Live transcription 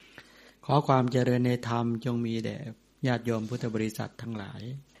ขอความเจริญในธรรมจงมีแด่ญาติโยมพุทธบริษัททั้งหลาย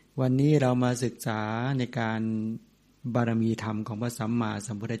วันนี้เรามาศึกษาในการบารมีธรรมของพระสัมมา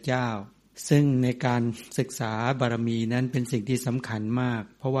สัมพุทธเจ้าซึ่งในการศึกษาบารมีนั้นเป็นสิ่งที่สำคัญมาก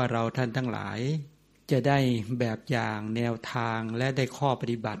เพราะว่าเราท่านทั้งหลายจะได้แบบอย่างแนวทางและได้ข้อป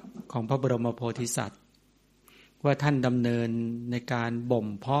ฏิบัติของพระบรมโพธิสัตว์ว่าท่านดำเนินในการบ่ม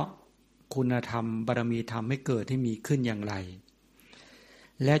เพาะคุณธรรมบารมีธรรมให้เกิดให้มีขึ้นอย่างไร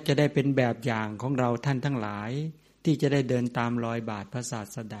และจะได้เป็นแบบอย่างของเราท่านทั้งหลายที่จะได้เดินตามรอยบาทพระศา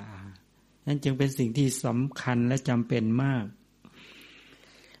สดานั่นจึงเป็นสิ่งที่สำคัญและจำเป็นมาก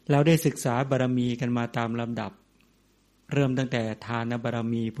เราได้ศึกษาบารมีกันมาตามลำดับเริ่มตั้งแต่ทานบาร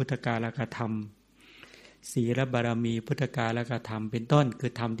มีพุทธกาลธรรมศีลบารมีพุทธกาลธรรมเป็นต้นคื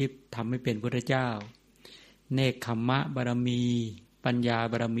อธรรมที่ทำให้เป็นพุทธเจ้าเนกขัมมะบารมีปัญญา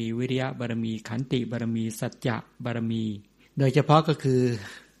บารมีวิริยะบารมีขันติบารมีสัจจะบารมีโดยเฉพาะก็คือ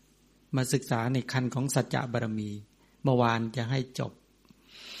มาศึกษาในขั้นของสัจจะบารมีเมื่อวานจะให้จบ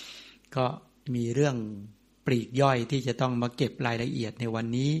ก็มีเรื่องปลีกย่อยที่จะต้องมาเก็บรายละเอียดในวัน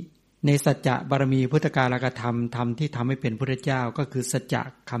นี้ในสัจจะบารมีพุทธกาลธรรมธรรมที่ทำให้เป็นพุทธเจ้าก็คือสัจจะ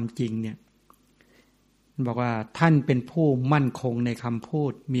คำจริงเนี่ยบอกว่าท่านเป็นผู้มั่นคงในคำพู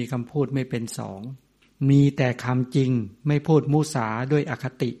ดมีคำพูดไม่เป็นสองมีแต่คำจริงไม่พูดมุสาด้วยอค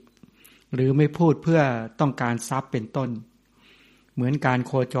ติหรือไม่พูดเพื่อต้องการทรัพย์เป็นต้นเหมือนการโ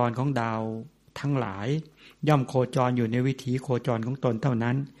คจรของดาวทั้งหลายย่อมโคจรอยู่ในวิถีโคจรของตนเท่า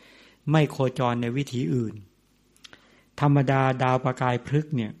นั้นไม่โคจรในวิถีอื่นธรรมดาดาวประกายพฤก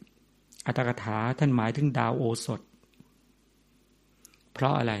ษ์เนี่ยอัตถกถาท่านหมายถึงดาวโอสถเพรา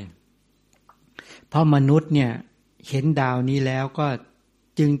ะอะไรเพราะมนุษย์เนี่ยเห็นดาวนี้แล้วก็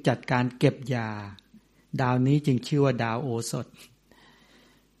จึงจัดการเก็บยาดาวนี้จึงชื่อว่าดาวโอสถ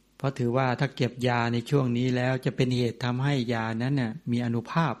เพราะถือว่าถ้าเก็บยาในช่วงนี้แล้วจะเป็นเหตุทำให้ยานั้นน่ะมีอานุ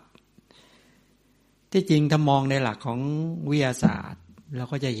ภาพที่จริงถ้ามองในหลักของวิทยาศาสตร์เรา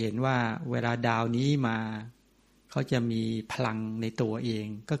ก็จะเห็นว่าเวลาดาวนี้มาเขาจะมีพลังในตัวเอง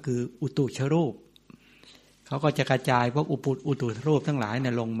ก็คืออุตุชรูปเขาก็จะกระจายพวกอุตุชรูปทั้งหลายเ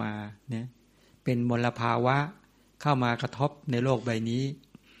นี่ยลงมาเนี่ยเป็นมลภาวะเข้ามากระทบในโลกใบนี้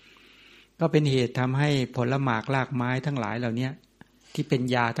ก็เป็นเหตุทำให้ผลหมากรากไม้ทั้งหลายเหล่านี้ที่เป็น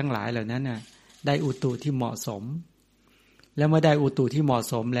ยาทั้งหลายเหล่านั้นน่ะได้อุตุที่เหมาะสมแล้วเมื่อได้อุตุที่เหมาะ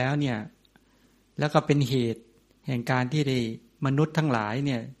สมแล้วเนี่ยแล้วก็เป็นเหตุแห่งการที่ได้มนุษย์ทั้งหลายเ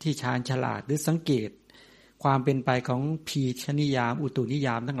นี่ยที่ชาญฉลาดหรือสังเกตความเป็นไปของพีชนิยามอุตุนิย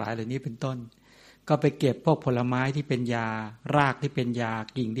ามทั้งหลายเหล่านี้เป็นต้นก็ไปเก็บพวกผลไม้ที่เป็นยารากที่เป็นยา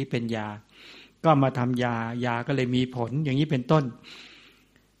กิ่งที่เป็นยาก็มาทำยาก็เลยมีผลอย่างนี้เป็นต้น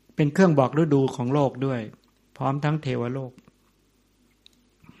เป็นเครื่องบอกฤดูของโลกด้วยพร้อมทั้งเทวโลก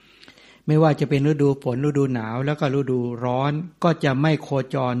ไม่ว่าจะเป็นฤดูฝนฤดูหนาวแล้วก็ฤดูร้อนก็จะไม่โค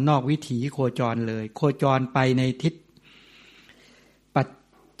จรนอกวิถีโคจรเลยโคจรไปในทิศปัจ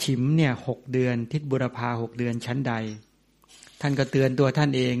ฉิมเนี่ย6เดือนทิศบุรพา6เดือนชั้นใดท่านก็เตือนตัวท่าน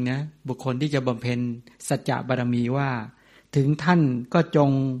เองนะบุคคลที่จะบำเพ็ญสัจจะบารมีว่าถึงท่านก็จง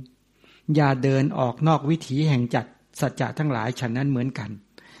อย่าเดินออกนอกวิถีแห่งจัดสัจจะทั้งหลายฉันนั้นเหมือนกัน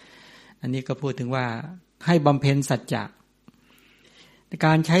อันนี้ก็พูดถึงว่าให้บำเพ็ญสัจจะก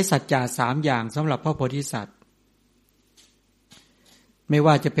ารใช้สัจจะ3อย่างสำหรับพระโพธิสัตว์ไม่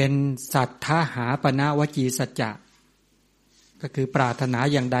ว่าจะเป็นสัทธาหาปณวจีสัจจะก็คือปรารถนา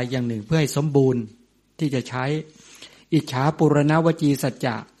อย่างใดอย่างหนึ่งเพื่อให้สมบูรณ์ที่จะใช้อิจฉาปุรณวจีสัจจ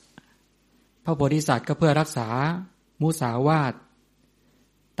ะพระโพธิสัตว์ก็เพื่อรักษามุสาวาท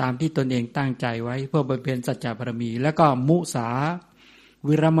ตามที่ตนเองตั้งใจไว้เพื่อบำเพ็ญสัจจะบารมีแล้วก็มุสา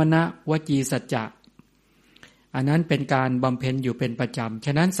วิรมณวจีสัจจะอันนั้นเป็นการบำเพ็ญอยู่เป็นประจำฉ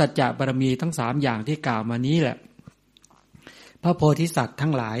ะนั้นสัจจะบารมีทั้ง3อย่างที่กล่าวมานี้แหละพระโพธิสัตว์ทั้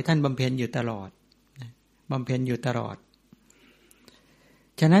งหลายท่านบำเพ็ญอยู่ตลอดบำเพ็ญอยู่ตลอด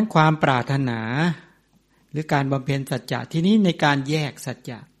ฉะนั้นความปรารถนาหรือการบำเพ็ญสัจจะที่นี้ในการแยกสัจ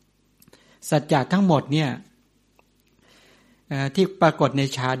จะทั้งหมดเนี่ยที่ปรากฏใน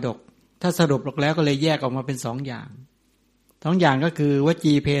ชาดกถ้าสรุปลงแล้วก็เลยแยกออกมาเป็น2อย่าง2อย่างก็คือว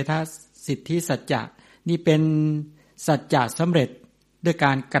จีเพทสิทธิสัจจะนี่เป็นสัจจะสำเร็จด้วยก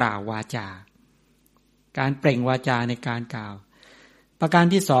ารกล่าววาจาการเปล่งวาจาในการกล่าวประการ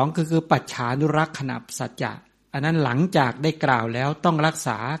ที่2คือปัจฉานุรักขณสัจจะอันนั้นหลังจากได้กล่าวแล้วต้องรักษ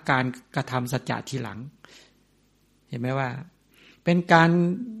าการกระทำสัจจะทีหลังเห็นไหมว่าเป็นการ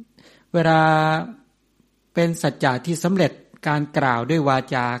เวลาเป็นสัจจะที่สำเร็จการกล่าวด้วยวา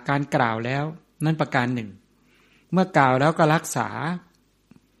จาการกล่าวแล้วนั่นประการหนึ่งเมื่อกล่าวแล้วก็รักษา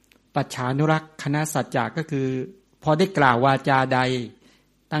ปัจฉานุรักขณสัจจะก็คือพอได้กล่าววาจาใด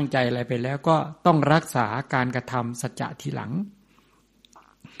ตั้งใจอะไรไปแล้วก็ต้องรักษาการกระทำสัจจะทีหลัง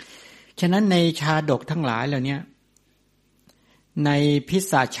ฉะนั้นในชาดกทั้งหลายเหล่านี้ในพิ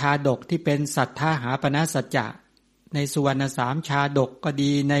สาชาดกที่เป็นสัทธาหาปณสัจจะในสุวรรณสามชาดกก็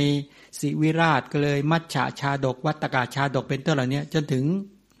ดีในสิวิราชก็เลยมัชฌะชาดกวัตตกชาดกเป็นต้นเหล่านี้จนถึง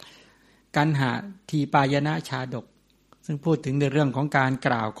กันหะทีปายนะชาดกซึ่งพูดถึงในเรื่องของการก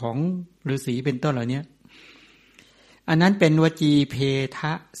ล่าวของฤาษีเป็นต้นเหล่านี้อันนั้นเป็นวจีเพท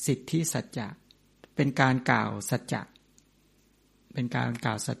ะสิทธิสัจจะเป็นการกล่าวสัจจะเป็นการก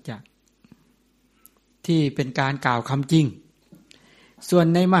ล่าวสัจจะที่เป็นการกล่าวคำจริงส่วน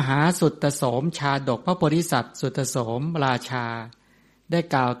ในมหาสุตตโสมชาดกพระโพธิสัตว์สุตตโสมราชาได้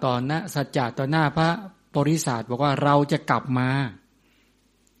กล่าวต่อหน้าสัจจะต่อหน้าพระโพธิสัตว์บอกว่าเราจะกลับมา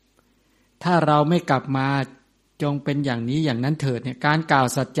ถ้าเราไม่กลับมาจงเป็นอย่างนี้อย่างนั้นเถิดเนี่ยการกล่าว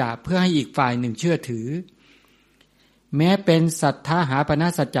สัจจะเพื่อให้อีกฝ่ายหนึ่งเชื่อถือแม้เป็นสัทธาหาปณ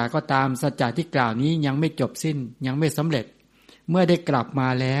สัจจะก็ตามสัจจะที่กล่าวนี้ยังไม่จบสิ้นยังไม่สำเร็จเมื่อได้กลับมา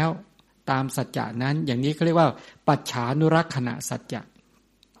แล้วตามสัจจะนั้นอย่างนี้เขาเรียกว่าปัจฉานุรักขณสัจจะ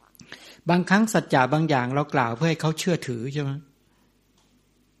บางครั้งสัจจะบางอย่างเรากล่าวเพื่อให้เขาเชื่อถือใช่ไหม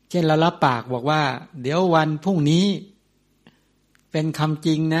เช่นเรารับปากบอกว่าเดี๋ยววันพรุ่งนี้เป็นคำจ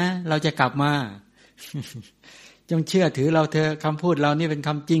ริงนะเราจะกลับมา จงเชื่อถือเราเถอะคำพูดเรานี่เป็นค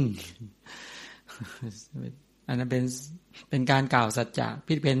ำจริง อันนั้นเป็นการกล่าวสัจจะ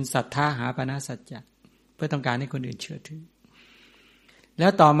ที่เป็นสัทธาหาปณสัจจะเพื่อต้องการให้คนอื่นเชื่อถือแล้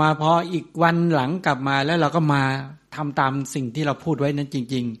วต่อมาพออีกวันหลังกลับมาแล้วเราก็มาทำตามสิ่งที่เราพูดไว้นั้นจ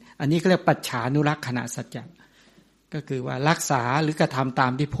ริงๆอันนี้ก็เรียกปัจฉานุรักขณสัจจะก็คือว่ารักษาหรือกระทำตา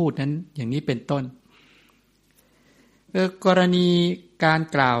มที่พูดนั้นอย่างนี้เป็นต้นกรณีการ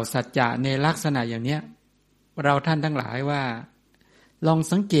กล่าวสัจจะในลักษณะอย่างนี้เราท่านทั้งหลายว่าลอง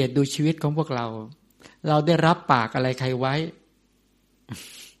สังเกตดูชีวิตของพวกเราได้รับปากอะไรใครไว้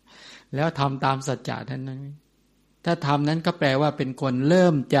แล้วทำตามสัจจะนั้นถ้าทำนั้นก็แปลว่าเป็นคนเริ่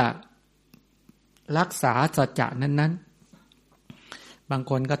มจะรักษาสัจจะนั้นบาง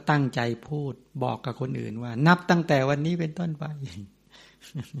คนก็ตั้งใจพูดบอกกับคนอื่นว่านับตั้งแต่วันนี้เป็นต้นไป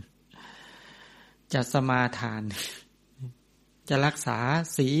จะสมาทาน จะรักษา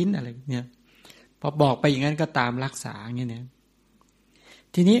ศีลอะไรเนี่ยพอบอกไปอย่างนั้นก็ตามรักษาอย่างนี้เนี่ย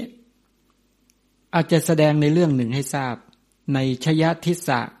ทีนี้อาจจะแสดงในเรื่องหนึ่งให้ทราบในชยทิสส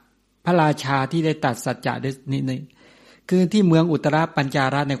ะพระราชาที่ได้ตัดสัจจะนี่คือที่เมืองอุตรปัญจา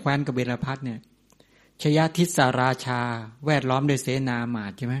ระในแคว้นกบิลพัสเนี่ยชยทิสสราชาแวดล้อมด้วยเสนาหมา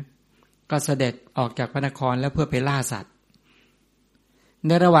ดใช่ไหมก็เสด็จออกจากพระนครแล้วเพื่อไปล่าสัตว์ใ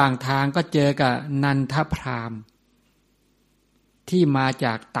นระหว่างทางก็เจอกับนันทพราหมณ์ที่มาจ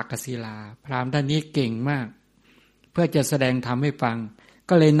ากตักกศิลาพราหมณ์ท่านนี้เก่งมากเพื่อจะแสดงธรรมให้ฟัง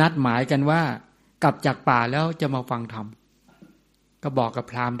ก็เลยนัดหมายกันว่ากลับจากป่าแล้วจะมาฟังธรรมก็บอกกับ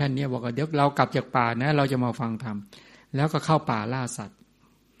พราหมณ์ท่านนี้บอกว่าเดี๋ยวเรากลับจากป่านะเราจะมาฟังธรรมแล้วก็เข้าป่าล่าสัตว์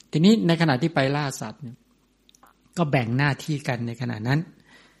ทีนี้ในขณะที่ไปล่าสัตว์เนี่ยก็แบ่งหน้าที่กันในขณะนั้น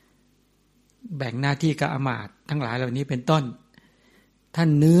แบ่งหน้าที่กับอมาตย์ทั้งหลายเหล่านี้เป็นต้นท่าน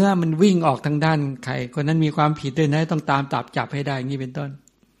เนื้อมันวิ่งออกทางด้านใครคนนั้นมีความผิดด้วยนะต้องตามจับให้ได้อย่างนี้เป็นต้น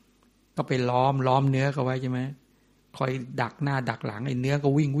ก็ไปล้อมเนื้อเขาไว้ใช่ไหมคอยดักหน้าดักหลังไอ้เนื้อก็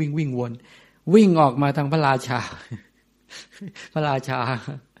วิ่งวนวิ่งออกมาทางพระราชา พระราชา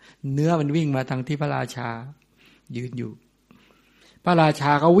เนื้อมันวิ่งมาทางที่พระราชายืนอยู่พระราช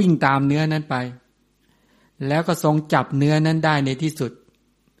าก็วิ่งตามเนื้อนั้นไปแล้วก็ทรงจับเนื้อนั้นได้ในที่สุด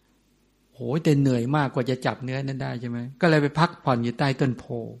โหแต่เหนื่อยมากกว่าจะจับเนื้อนั้นได้ใช่ไหมก็เลยไปพักผ่อนอยู่ใต้ต้นโพ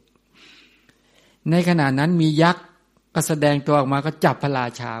ในขณะนั้นมียักษ์ก็แสดงตัวออกมาก็จับพระรา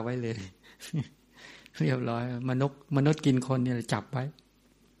ชาไว้เลย เรียบร้อยมนุษย์กินคนเนี่ยจับไว้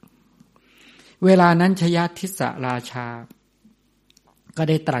เวลานั้นชยทิสสราชาก็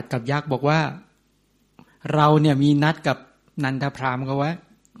ได้ตรัสกับยักษ์บอกว่าเราเนี่ยมีนัดกับนันทพราหมณ์เขาไว้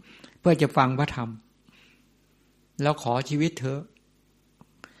เพื่อจะฟังพระธรรมแล้วขอชีวิตเถอะ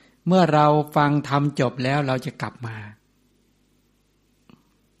เมื่อเราฟังธรรมจบแล้วเราจะกลับมา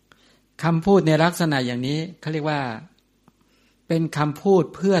คำพูดในลักษณะอย่างนี้เขาเรียกว่าเป็นคำพูด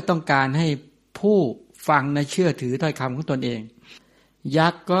เพื่อต้องการให้ผู้ฟังเชื่อถือถ้อยคำของตนเองยั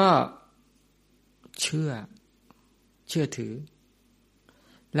กษ์ก็เชื่อถือ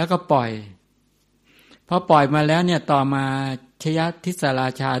แล้วก็ปล่อยพอปล่อยมาแล้วเนี่ยต่อมาชยทิสสรา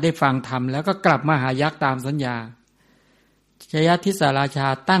ชาได้ฟังธรรมแล้วก็กลับมาหายักษ์ตามสัญญาชยทิสสราชา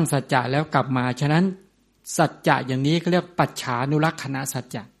ตั้งสัจจะแล้วกลับมาฉะนั้นสัจจะอย่างนี้เขาเรียกปัจฉานุรักขณสัจ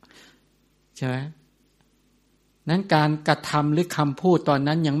จะใช่ไหมนั้นการกระทำหรือคำพูดตอน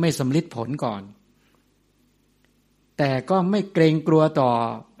นั้นยังไม่สำลิดผลก่อนแต่ก็ไม่เกรงกลัวต่อ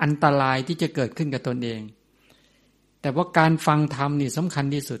อันตรายที่จะเกิดขึ้นกับตนเองแต่ว่าการฟังธรรมนี่สำคัญ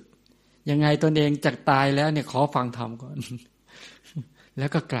ที่สุดยังไงตนเองจะตายแล้วเนี่ยขอฟังธรรมก่อน แล้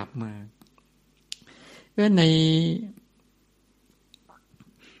วก็กลับมา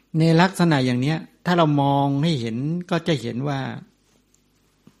ในลักษณะอย่างเนี้ยถ้าเรามองให้เห็นก็จะเห็นว่า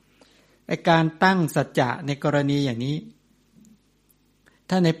ไอ้การตั้งสัจจะในกรณีอย่างนี้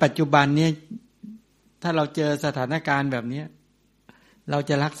ถ้าในปัจจุบันเนี่ยถ้าเราเจอสถานการณ์แบบนี้เรา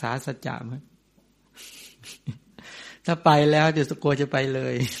จะรักษาสัจจะไหมถ้าไปแล้วเดี๋ยวสกลัวจะไปเล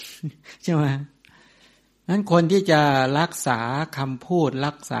ยใช่ไหมนั้นคนที่จะรักษาคำพูด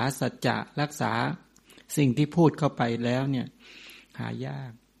รักษาสัจจะรักษาสิ่งที่พูดเข้าไปแล้วเนี่ยหายา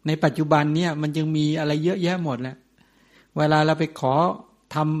กในปัจจุบันเนี่ยมันยังมีอะไรเยอะแยะหมดแล้วเวลาเราไปขอ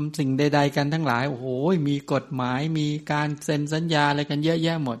ทำสิ่งใดๆกันทั้งหลายโอ้โหมีกฎหมายมีการเซ็นสัญญาอะไรกันเยอะแย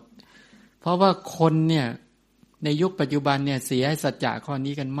ะหมดเพราะว่าคนเนี่ยในยุคปัจจุบันเนี่ยเสียสัจจะข้อ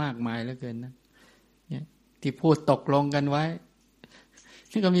นี้กันมากมายเหลือเกินนะเนี่ยที่พูดตกลงกันไว้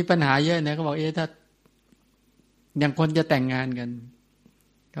นี่ก็มีปัญหาเยอะนะเขาบอกถ้าอย่างคนจะแต่งงานกัน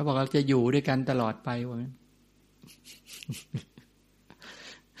เขาบอกเราจะอยู่ด้วยกันตลอดไปว่างั้น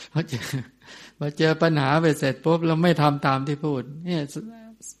พอเจอปัญหาไปเสร็จปุ๊บเราไม่ทำตามที่พูดเนี่ย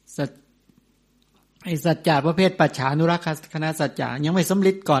สัจจะประเภทปัจฉานุรักษคณะสัจจะยังไม่สำเ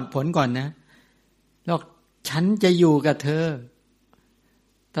ร็จก่อนผลก่อนนะแล้วฉันจะอยู่กับเธอ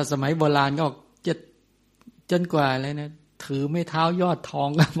ถ้าสมัยโบราณก็จะจนกว่าเลยนะถือไม่เท้ายอดทอง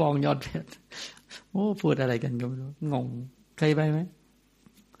ก็มองยอดเพชรโอ้พูดอะไรกันก็ไม่รู้งงเคยไปไหม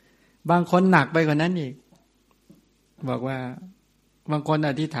บางคนหนักไปกว่านั้นอีกบอกว่าบางคน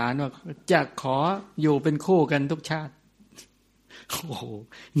อธิษฐานว่าจะขออยู่เป็นคู่กันทุกชาติโอ้โห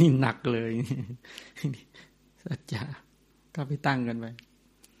นี่หนักเลยสัจจะก็ไปตั้งกันไป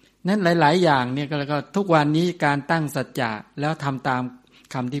นั้นหลายๆอย่างเนี่ยก็ทุกวันนี้การตั้งสัจจะแล้วทำตาม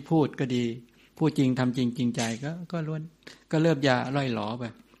คำที่พูดก็ดีพูดจริงทำจริงจริงใจก็ล้วนก็เริ่มอย่าล่อยหลอไป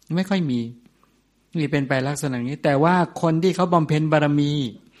ไม่ค่อยมีเป็นไปลักษณะนี้แต่ว่าคนที่เขาบำเพ็ญบารมี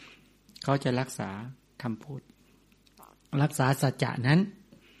เขาจะรักษาคำพูดรักษาสัจจะนั้น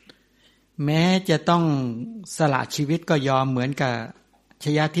แม้จะต้องสละชีวิตก็ยอมเหมือนกับช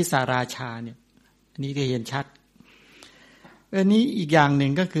ยทิสาราชาเนี่ยอันนี้จะเห็นชัดอันนี้อีกอย่างหนึ่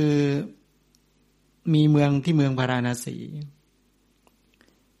งก็คือมีเมืองที่เมืองพาราณสี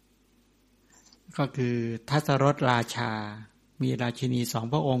ก็คือทัสรสราชามีราชินีสอง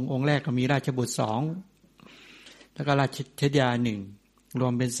พระองค์องค์แรกก็มีราชบุตรสองแล้วก็ราชธิดาหนึ่งรว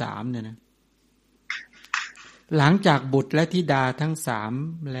มเป็นสามเนี่ยนะหลังจากบุตรและธิดาทั้งสาม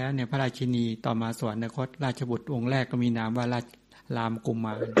แล้วเนี่ยพระราชินีต่อมาสวรรคตราชบุตรองค์แรกก็มีนามว่าราชรามกุม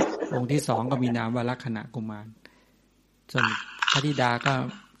ารองค์ที่สองก็มีนามว่าลักขณะกุมารส่วนพระธิดาก็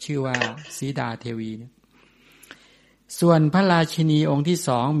ชื่อว่าสีดาเทวีเนี่ยส่วนพระราชินีองค์ที่ส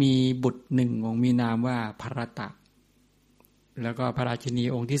องมีบุตรหนึ่งองค์มีนามว่าภรตะแล้วก็พระราชินี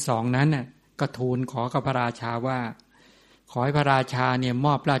องค์ที่สองนั้นน่ะก็ทูลขอกับพระราชาว่าขอให้พระราชาเนี่ยม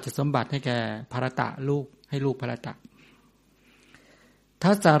อบราชสมบัติให้แก่ภรตะลูกให้ลูกภรตะ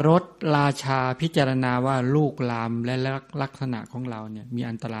ทัสรสราชาพิจารณาว่าลูกลามและลักษณะของเราเนี่ยมี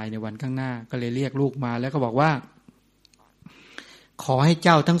อันตรายในวันข้างหน้าก็เลยเรียกลูกมาแล้วก็บอกว่าขอให้เ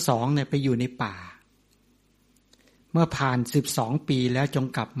จ้าทั้งสองเนี่ยไปอยู่ในป่าเมื่อผ่าน12 ปีแล้วจง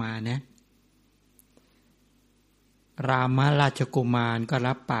กลับมานะรามราชกุมารก็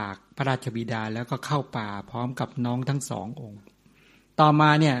รับปากพระราชบิดาแล้วก็เข้าป่าพร้อมกับน้องทั้งสององค์ต่อมา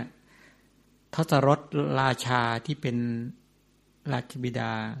เนี่ยทศรถราชาที่เป็นราชบิด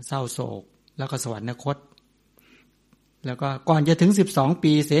าเศร้าโศกแล้วก็สวรรคตแล้วก็ก่อนจะถึง12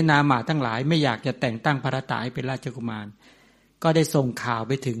 ปีเสนาหมาทั้งหลายไม่อยากจะแต่งตั้งพระตาให้เป็นราชกุมารก็ได้ส่งข่าวไ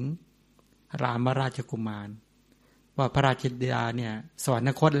ปถึงรามราชกุมารว่าพระราชบิดาเนี่ยสวรร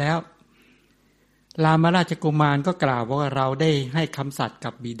คตแล้วรามราชกุมารก็กล่าวว่าเราได้ให้คำสัตย์กั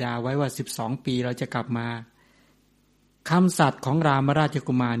บบิดาไว้ว่า12 ปีเราจะกลับมาคำสัตย์ของรามราช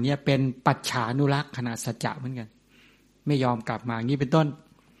กุมารเนี่ยเป็นปัจฉานุรักษณะสัจจะเหมือนกันไม่ยอมกลับมางี้เป็นต้น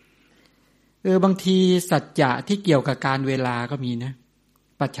บางทีสัจจะที่เกี่ยวกับการเวลาก็มีนะ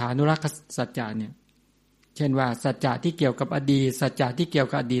ปัจฉานุรักษสัจจะเนี่ยเช่นว่าสัจจะที่เกี่ยวกับอดีตสัจจะที่เกี่ยว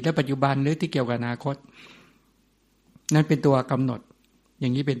กับอดีตและปัจจุบันหรือที่เกี่ยวกับอนาคตนั่นเป็นตัวกำหนดอย่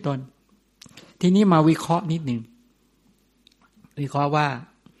างนี้เป็นต้นทีนี้มาวิเคราะห์นิดหนึ่งวิเคราะห์ว่า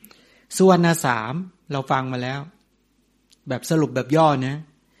สุวรรณสามเราฟังมาแล้วแบบสรุปแบบย่อนะ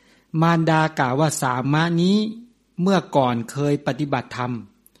มารดากล่าวว่าสามะนี้เมื่อก่อนเคยปฏิบัติธรรม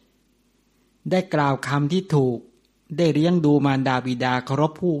ได้กล่าวคำที่ถูกได้เลี้ยงดูมารดาบิดาเคาร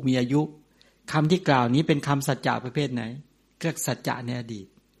พผู้มีอายุคำที่กล่าวนี้เป็นคำสัจจะประเภทไหนเรียกสัจจะในอดีต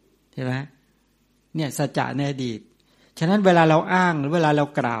ใช่ไหมเนี่ยสัจจะในอดีตฉะนั้นเวลาเราอ้างหรือเวลาเรา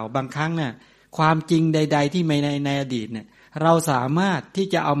กล่าวบางครั้งเนี่ยความจริงใดๆที่ในอดีตเนี่ยเราสามารถที่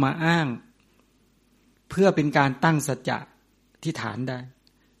จะเอามาอ้างเพื่อเป็นการตั้งสัจจะ ที่ฐานได้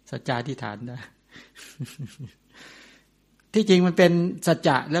สัจจาที่ฐานได้ ที่จริงมันเป็นสัจจ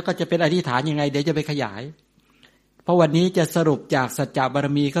ะแล้วก็จะเป็นอธิษฐานยังไงเดี๋ยวจะไปขยายเพราะวันนี้จะสรุปจากสัจจะบาร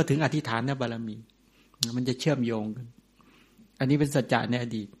มีเข้าถึงอธิษฐานบารมีมันจะเชื่อมโยงกันอันนี้เป็นสัจจะในอ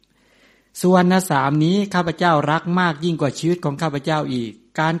ดีตส่วนสามนี้ข้าพเจ้ารักมากยิ่งกว่าชีวิตของข้าพเจ้าอีก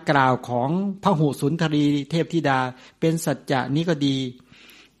การกล่าวของพหุสุนทรีเทพธิดาเป็นสัจจะนี้ก็ดี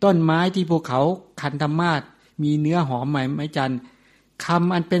ต้นไม้ที่ภูเขาคันธมาศมีเนื้อหอมไม้จันทร์ค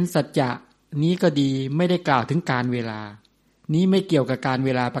ำอันเป็นสัจจะนี้ก็ดีไม่ได้กล่าวถึงการเวลานี้ไม่เกี่ยวกับการเว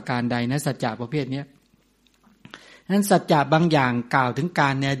ลาประการใดนะสัจจะประเภทนี้นั้นสัจจะบางอย่างกล่าวถึงกา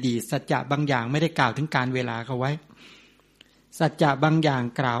รในอดีตสัจจะบางอย่างไม่ได้กล่าวถึงการเวลาเขาไว้สัจจะบางอย่าง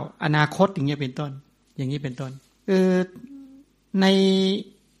กล่าวอนาคตอย่างนี้เป็นต้นอย่างนี้เป็นต้นใน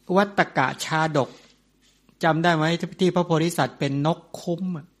วัตตกะชาดกจำได้ไหมที่พระโพธิสัตว์เป็นนกคุ้ม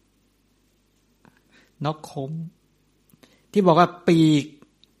นกคุ้มที่บอกว่า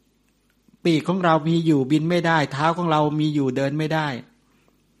ปีกของเรามีอยู่บินไม่ได้เท้าของเรามีอยู่เดินไม่ได้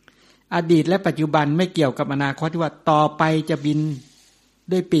อดีตและปัจจุบันไม่เกี่ยวกับอนาคตที่ว่าต่อไปจะบิน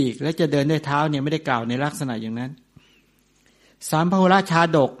ด้วยปีกและจะเดินด้วยเท้าเนี่ยไม่ได้กล่าวในลักษณะอย่างนั้นสามพหุราชา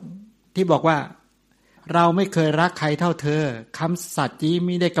ดกที่บอกว่าเราไม่เคยรักใครเท่าเธอคำสัจจีไ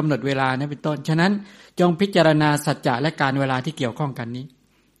ม่ได้กำหนดเวลานะเป็นต้นฉะนั้นจงพิจารณาสัจจะและการเวลาที่เกี่ยวข้องกันนี้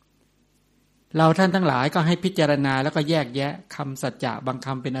เราท่านทั้งหลายก็ให้พิจารณาแล้วก็แยกแยะคำสัจจะบางค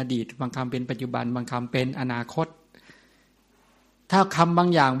ำเป็นอดีตบางคำเป็นปัจจุบันบางคำเป็นอนาคตถ้าคำบาง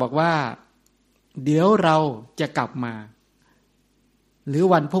อย่างบอกว่าเดี๋ยวเราจะกลับมาหรือ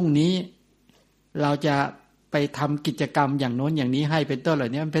วันพรุ่งนี้เราจะไปทำกิจกรรมอย่างโน้นอย่างนี้ให้เป็นต้นเหล่า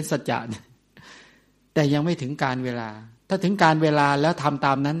นี้มันเป็นสัจจะแต่ยังไม่ถึงการเวลาถ้าถึงการเวลาแล้วทำต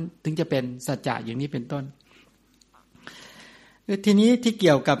ามนั้นถึงจะเป็นสัจจะอย่างนี้เป็นต้นทีนี้ที่เ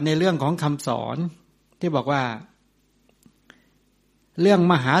กี่ยวกับในเรื่องของคำสอนที่บอกว่าเรื่อง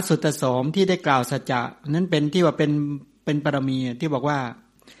มหาสุตโสมที่ได้กล่าวสัจจะนั้นเป็นที่ว่าเป็นปรมีที่บอกว่า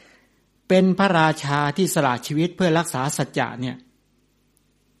เป็นพระราชาที่สละชีวิตเพื่อรักษาสัจจะเนี่ย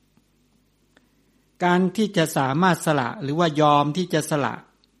การที่จะสามารถสละหรือว่ายอมที่จะสละ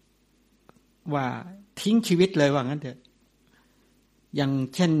ว่าทิ้งชีวิตเลยว่างั้นเถอะอย่าง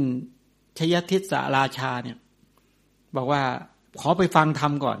เช่นชยทิศราชาเนี่ยบอกว่าขอไปฟังธรร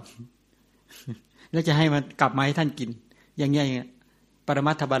มก่อนแล้วจะให้มันกลับมาให้ท่านกินอย่างเงี้ยปร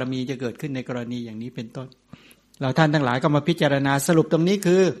มัตถบารมีจะเกิดขึ้นในกรณีอย่างนี้เป็นต้นเราท่านทั้งหลายก็มาพิจารณาสรุปตรงนี้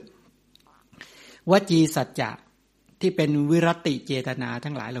คือวจีสัจจะที่เป็นวิรติเจตนา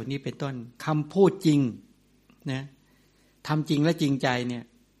ทั้งหลายเหล่านี้เป็นต้นคำพูดจริงนะทำจริงและจริงใจเนี่ย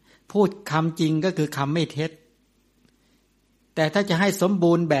พูดคำจริงก็คือคำไม่เท็จแต่ถ้าจะให้สม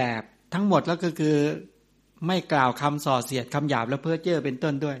บูรณ์แบบทั้งหมดแล้วก็คือไม่กล่าวคำส่อเสียดคำหยาบและเพ้อเจ้อเป็น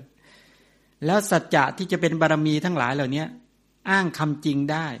ต้นด้วยแล้วสัจจะที่จะเป็นบารมีทั้งหลายเหล่านี้อ้างคำจริง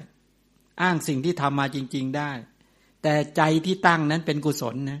ได้อ้างสิ่งที่ทำมาจริงๆได้แต่ใจที่ตั้งนั้นเป็นกุศ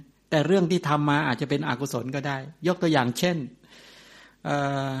ลนะแต่เรื่องที่ทำมาอาจจะเป็นอกุศลก็ได้ยกตัวอย่างเช่น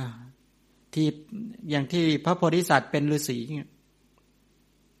ที่อย่างที่พระโพธิสัตว์เป็นฤาษี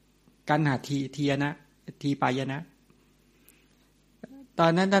กันหาทียนะทีปายนะตอ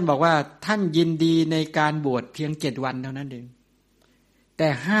นนั้นท่านบอกว่าท่านยินดีในการบวชเพียง7 วันเท่านั้นเองแต่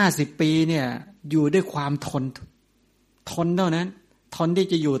50 ปีเนี่ยอยู่ด้วยความทนเท่านั้นทนที่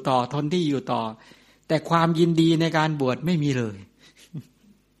จะอยู่ต่อทนที่อยู่ต่อแต่ความยินดีในการบวชไม่มีเลย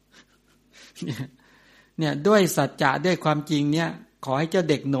เนี่ยด้วยสัจจะด้วยความจริงเนี่ยขอให้เจ้า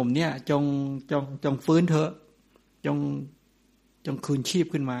เด็กหนุ่มเนี่ยจงฟื้นเถอะจงคืนชีพ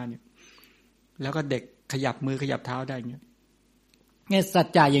ขึ้นมาเนี่ยแล้วก็เด็กขยับมือขยับเท้าได้เนี่ยสัจ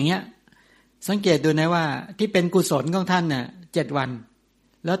จะอย่างเงี้ยสังเกตดูนะว่าที่เป็นกุศลของท่านน่ะ7 วัน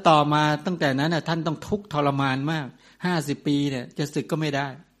แล้วต่อมาตั้งแต่นั้นน่ะท่านต้องทุกข์ทรมานมาก50 ปีเนี่ยจะสึกก็ไม่ได้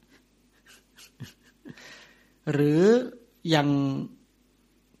หรืออย่าง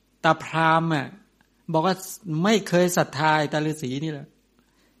ตาพราหมณ์อ่ะบอกว่าไม่เคยศรัทธาตาฤาษีนี่แหละ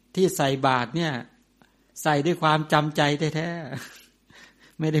ที่ใส่บาตรเนี่ยใส่ด้วยความจำใจแท้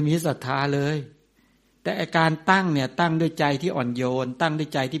ๆไม่ได้มีศรัทธาเลยแต่อาการตั้งเนี่ยตั้งด้วยใจที่อ่อนโยนตั้งด้วย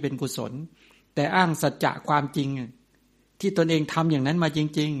ใจที่เป็นกุศลแต่อ้างสัจจะความจริงที่ตนเองทำอย่างนั้นมาจ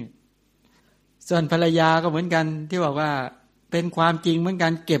ริงๆส่วนภรรยาก็เหมือนกันที่บอกว่าเป็นความจริงเหมือนกั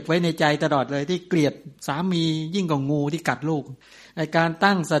นเก็บไว้ในใจตลอดเลยที่เกลียดสามียิ่งกว่างูที่กัดลูกอาการ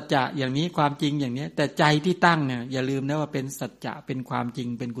ตั้งสัจจะอย่างนี้ความจริงอย่างนี้แต่ใจที่ตั้งเนี่ยอย่าลืมนะว่าเป็นสัจจะเป็นความจริง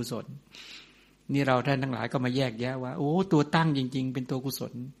เป็นกุศลนี่เราท่านทั้งหลายก็มาแยกแยะว่าโอ้ตัวตั้งจริงๆเป็นตัวกุศ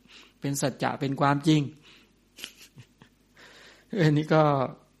ลเป็นสัจจะเป็นความจริงอันนี้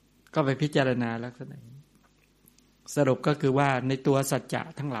ก็ไปพิจารณาลักษณะสรุปก็คือว่าในตัวสัจจะ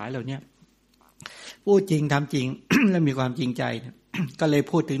ทั้งหลายเหล่านี้ พูดจริงทำจริง และมีความจริงใจนะ ก็เลย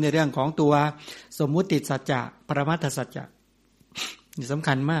พูดถึงในเรื่องของตัวสมมุติสัจจะปรมัตถสัจจะนี่สำ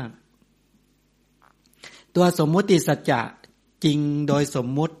คัญมากตัวสมมุติสัจจะจริงโดยสม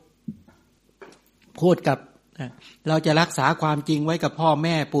มุติพูดกับเราจะรักษาความจริงไว้กับพ่อแ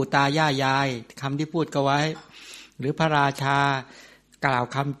ม่ปู่ตายายายคำที่พูดกันไว้หรือพระราชากล่าว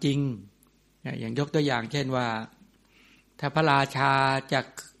คำจริงอย่างยกตัวอย่างเช่นว่าถ้าพระราชาจะ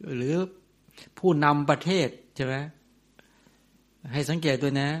หรือผู้นำประเทศใช่ไหมให้สังเกตด้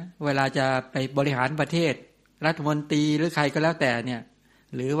วยนะเวลาจะไปบริหารประเทศรัฐมนตรีหรือใครก็แล้วแต่เนี่ย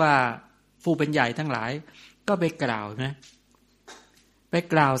หรือว่าผู้เป็นใหญ่ทั้งหลายก็ไปกล่าวนะไป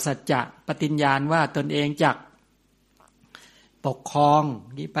กล่าวสัจจะปฏิญญาณว่าตนเองจักปกครอง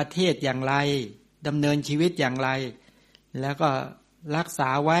ประเทศอย่างไรดำเนินชีวิตอย่างไรแล้วก็รักษา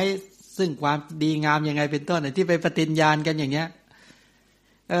ไว้ซึ่งความดีงามยังไงเป็นต้นที่ไปปฏิญญาณกันอย่างเงี้ย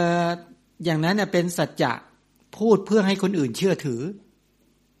อย่างนั้นเนี่ยเป็นสัจจะพูดเพื่อให้คนอื่นเชื่อถือ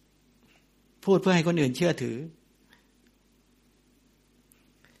พูดเพื่อให้คนอื่นเชื่อถือ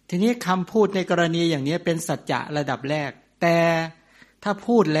ทีนี้คำพูดในกรณีอย่างนี้เป็นสัจจะระดับแรกแต่ถ้า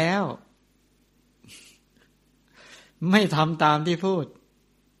พูดแล้วไม่ทำตามที่พูด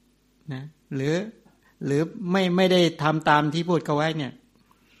นะหรือไม่ได้ทำตามที่พูดเขาไว้เนี่ย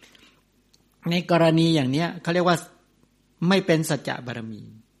ในกรณีอย่างนี้เขาเรียกว่าไม่เป็นสัจจะบารมี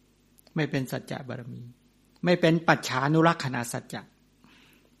ไม่เป็นสัจจะบารมีไม่เป็นปัจฉานุรักขณสัจจะ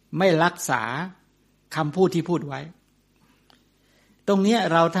ไม่รักษาคำพูดที่พูดไว้ตรงนี้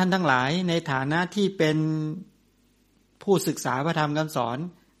เราท่านทั้งหลายในฐานะที่เป็นผู้ศึกษาพระธรรมคำสอน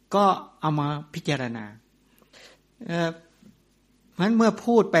ก็เอามาพิจารณาเพราะฉะนั้นเมื่อ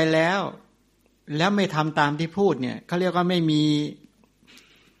พูดไปแล้วไม่ทำตามที่พูดเนี่ยเขาเรียกว่าไม่มี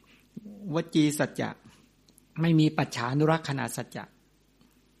วจีสัจจะไม่มีปัจฉานุรักขณสัจจะ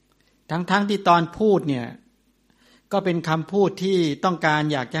ทั้งที่ตอนพูดเนี่ยก็เป็นคำพูดที่ต้องการ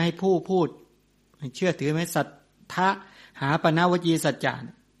อยากจะให้ผู้พูดเชื่อถือไหมสัทธะหาปณวจีสัจจะ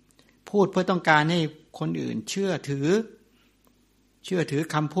พูดเพื่อต้องการให้คนอื่นเชื่อถือ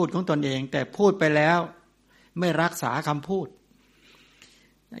คำพูดของตนเองแต่พูดไปแล้วไม่รักษาคำพูด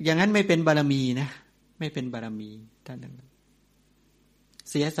อย่างนั้นไม่เป็นบารมีนะไม่เป็นบารมีท่านนั้น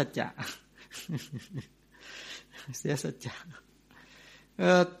เสียสัจจะเสียสัจจะ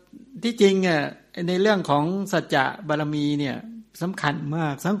ที่จริงเนี่ยในเรื่องของสัจจะบารมีเนี่ยสำคัญมา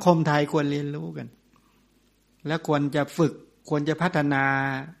กสังคมไทยควรเรียนรู้กันและควรจะฝึกควรจะพัฒนา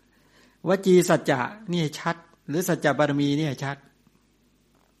วจีสัจจะนี่ให้ชัดหรือสัจจะบารมีนี่ให้ชัด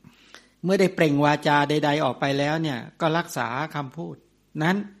เมื่อได้เปล่งวาจาใดๆออกไปแล้วเนี่ยก็รักษาคำพูด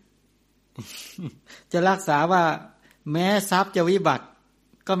นั้น จะรักษาว่าแม้ทรัพย์จะวิบัติ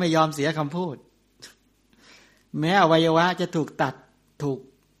ก็ไม่ยอมเสียคำพูดแม้อวัยวะจะถูกตัดถูก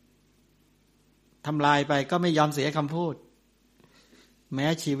ทำลายไปก็ไม่ยอมเสียคำพูดแม้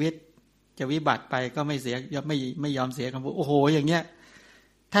ชีวิตจะวิบัติไปก็ไม่ยอมเสียคำพูดโอ้โหอย่างเงี้ย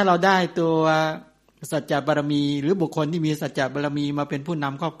ถ้าเราได้ตัวสัจจะบารมีหรือบุคคลที่มีสัจจะบารมีมาเป็นผู้น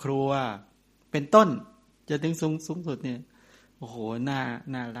ำครอบครัวเป็นต้นจะถึงสูงสุดเนี่ยโอ้โห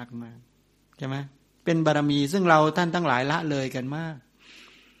น่ารักมากใช่ไหมเป็นบารมีซึ่งเราท่านทั้งหลายละเลยกันมาก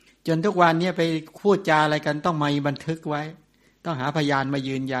จนทุกวันนี้ไปพูดจาอะไรกันต้องมาบันทึกไว้ต้องหาพยานมา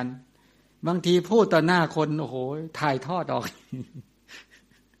ยืนยันบางทีพูดต่อหน้าคนโอ้โหถ่ายทอดออก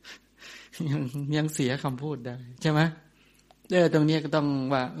ยังเสียคำพูดได้ใช่ไหมตรงนี้ก็ต้อง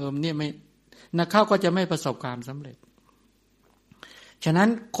ว่าเนี่ยไม่นักเข้าก็จะไม่ประสบความสำเร็จฉะนั้น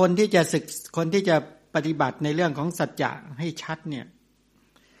คนที่จะปฏิบัติในเรื่องของสัจจะให้ชัดเนี่ย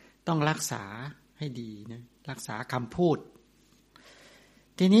ต้องรักษาให้ดีนะรักษาคำพูด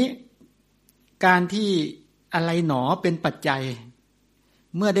ทีนี้การที่อะไรหนอเป็นปัจจัย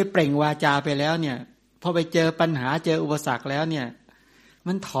เมื่อได้เปล่งวาจาไปแล้วเนี่ยพอไปเจอปัญหาเจออุปสรรคแล้วเนี่ย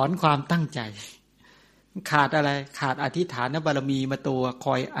มันถอนความตั้งใจขาดอะไรขาดอธิษฐานบารมีมาตัว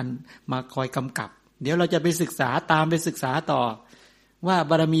คอยกำกับเดี๋ยวเราจะไปศึกษาตามไปศึกษาต่อว่า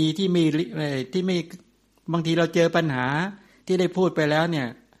บารมีที่ไม่บางทีเราเจอปัญหาที่ได้พูดไปแล้วเนี่ย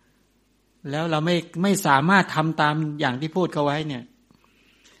แล้วเราไม่สามารถทำตามอย่างที่พูดเขาไว้เนี่ย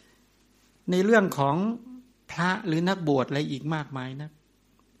ในเรื่องของพระหรือนักบวชอะไรอีกมากมายนะ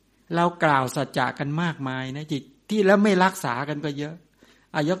เรากล่าวสัจจะกันมากมายนะที่แล้วไม่รักษากันก็เยอะ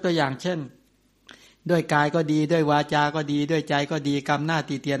ยกตัวอย่างเช่นด้วยกายก็ดีด้วยวาจาก็ดีด้วยใจก็ดีกรรมหน้า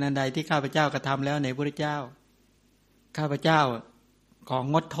ตีเตียนอันใดที่ข้าพเจ้ากระทำแล้วในพระพุทธเจ้าข้าพเจ้าของ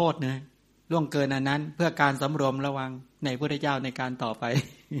งดโทษนะล่วงเกินอันนั้นเพื่อการสำรวมระวังในพระพุทธเจ้าในการต่อไป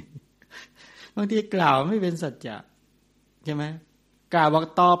บางทีกล่าวไม่เป็นสัจจะใช่ไหมกล่าวว่า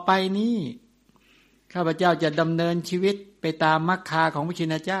ต่อไปนี้ข้าพเจ้าจะดำเนินชีวิตไปตามมรรคาของพระชิ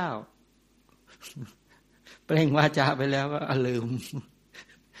นเจ้า เปล่งวาจาไปแล้วก็ลืม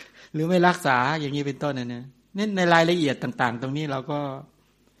หรือไม่รักษาอย่างนี้เป็นต้นนะเนี่ยนี่ในรายละเอียดต่างๆตรงนี้เราก็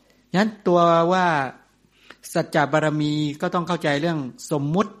งั้นตัวว่าสัจจะบารมีก็ต้องเข้าใจเรื่องสม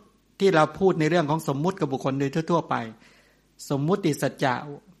มุติที่เราพูดในเรื่องของสมมุติกับบุคคลโดยทั่วๆไปสมมุติสัจจะ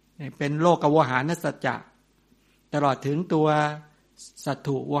เป็นโลกวหารสัจจะตลอดถึงตัวสัต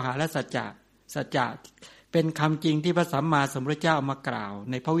ถุวหารสัจจะสัจจะเป็นคำจริงที่พระสัมมาสัมพุทธเจ้ามากล่าว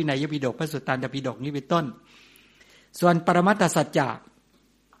ในพระวินัยปิฎกพระสุตตันตปิฎกนี้เป็นต้นส่วนปรมัตถสัจจะ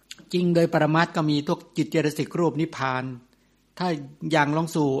จริงโดยปรมัตถ์ก็มีทุกจิตเจตสิกรูปนิพพานถ้าอย่างลง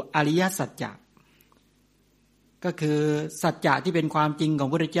สู่อริยสัจจะก็คือสัจจะที่เป็นความจริงของพ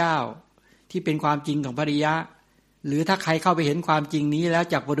ระพุทธเจ้าที่เป็นความจริงของพระอริยะหรือถ้าใครเข้าไปเห็นความจริงนี้แล้ว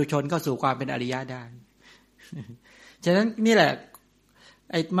จากปุถุชนก็สู่ความเป็นอริยะได้ฉะนั้นนี่แหละ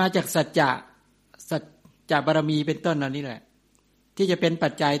ไอ้มาจากสัจจะบารมีเป็นต้นเหล่านี้แหละที่จะเป็นปั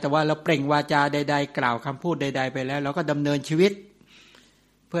จจัยแต่ว่าเราเปล่งวาจาใดๆกล่าวคำพูดใดๆไปแล้วเราก็ดำเนินชีวิต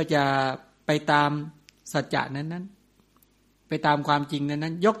เพื่อจะไปตามสัจจะนั้นๆไปตามความจริง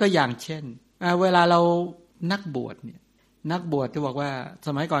นั้นๆยกตัวอย่างเช่นเวลาเรานักบวชเนี่ยนักบวชที่บอกว่าส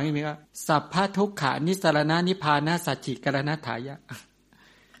มัยก่อนนี่มีว่าสัพพะทุกขานิสรณะนิพพานะสัจฉิกรณัฏฐายะ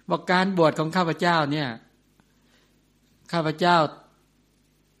บอกการบวชของข้าพเจ้าเนี่ยข้าพเจ้า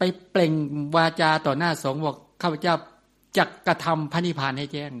ไปเปล่งวาจาต่อหน้าสงฆ์บอกข้าพเจ้าจักกระทำพระนิพพานให้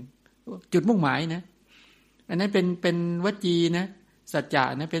แจ้งจุดมุ่งหมายนะอันนั้นเป็นวจีนะสัจจะ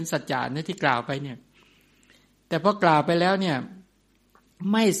นะเป็นสัจจะนะที่กล่าวไปเนี่ยแต่พอกล่าวไปแล้วเนี่ย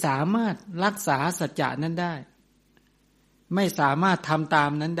ไม่สามารถรักษาสัจจะนั้นได้ไม่สามารถทำตา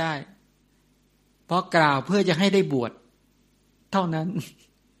มนั้นได้เพราะกล่าวเพื่อจะให้ได้บวชเท่านั้น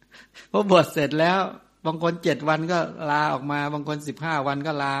พอบวชเสร็จแล้วบางคน7 วันก็ลาออกมาบางคน15 วัน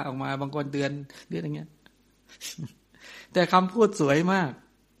ก็ลาออกมาบางคนเดือนอย่างเงี้ยแต่คำพูดสวยมาก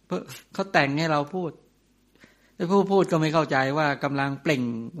เพราะเขาแต่งให้เราพูดแต่ผู้พูดก็ไม่เข้าใจว่ากำลังเปล่ง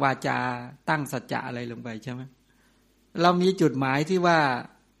วาจาตั้งสัจจะอะไรลงไปใช่ไหมเรามีจุดหมายที่ว่า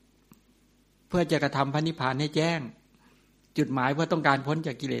เพื่อจะกระทำพระนิพพานให้แจ้งจุดหมายเพื่อต้องการพ้นจ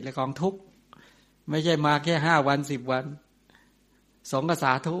ากกิเลสและกองทุกข์ไม่ใช่มาแค่5 วัน10 วันสงฆ์ก็ส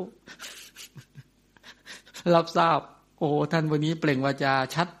าธุรับทราบโอ้ท่านวันนี้เปล่งวาจา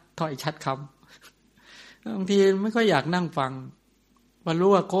ชัดถ้อยชัดคำบางทีไม่ค่อยอยากนั่งฟังพอรู้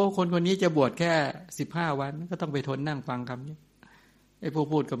ว่าคนนี้จะบวชแค่15 วันก็ต้องไปทนนั่งฟังคำนี้ไอ้ผู้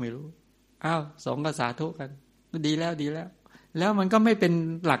พูดก็ไม่รู้อ้าวสงฆ์ก็สาธุกันดีแล้วแล้วมันก็ไม่เป็น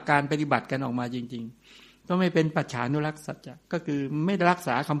หลักการปฏิบัติกันออกมาจริงๆก็ไม่เป็นปัจฉานุรักษสัจจะก็คือไม่รักษ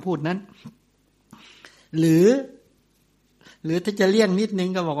าคำพูดนั้นหรือถ้าจะเลี่ยงนิดนึง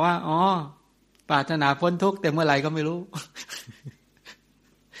ก็บอกว่าอ๋อปรารถนาพ้นทุกข์แต่เมื่อไหร่ก็ไม่รู้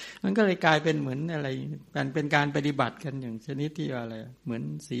มันก็เลยกลายเป็นเหมือนอะไรการเป็นการปฏิบัติกันอย่างชนิดที่อะไรเหมือน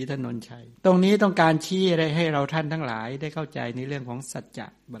ศรีถนนชัยตรงนี้ต้องการชี้ให้เราท่านทั้งหลายได้เข้าใจในเรื่องของสัจจะ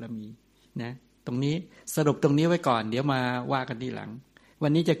บารมีนะตรงนี้สรุปตรงนี้ไว้ก่อนเดี๋ยวมาว่ากันทีหลังวั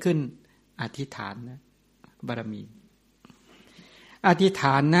นนี้จะขึ้นอธิษฐานนะบารมีอธิษฐ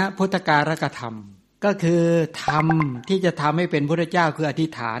านนะพุทธการกธรรมก็คือธรรมที่จะทำให้เป็นพระเจ้าคืออธิ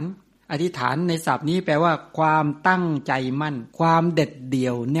ษฐานอธิษฐานในศัพท์นี้แปลว่าความตั้งใจมั่นความเด็ดเดี่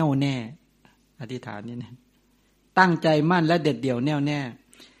ยวแน่วแน่อธิษฐานนี่นะตั้งใจมั่นและเด็ดเดี่ยวแน่วแน่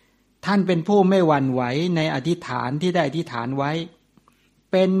ท่านเป็นผู้ไม่หวั่นไหวในอธิษฐานที่ได้อธิษฐานไว้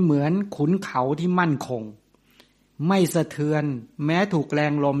เป็นเหมือนขุนเขาที่มั่นคงไม่สะเทือนแม้ถูกแร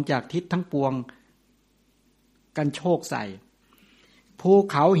งลมจากทิศทั้งปวงกันโชกใส่ภู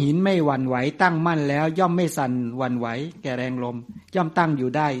เขาหินไม่หวั่นไหวตั้งมั่นแล้วย่อมไม่สั่นหวั่นไหวแก่แรงลมย่อมตั้งอยู่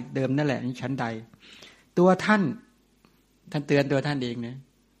ได้เดิมนั่นแหละนี้ชั้นใดตัวท่านเตือนตัวท่านเองนะ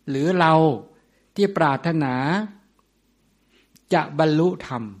หรือเราที่ปรารถนาจะบรรลุธ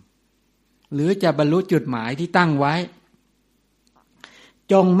รรมหรือจะบรรลุจุดหมายที่ตั้งไว้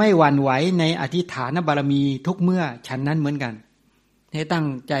จงไม่หวั่นไหวในอธิษฐานบารมีทุกเมื่อฉันนั้นเหมือนกันให้ตั้ง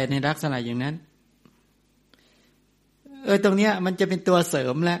ใจในลักษณะอย่างนั้นตรงเนี้ยมันจะเป็นตัวเสริ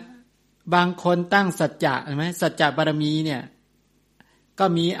มแล้วบางคนตั้งสัจจะใช่ไหมสัจจะบารมีเนี่ยก็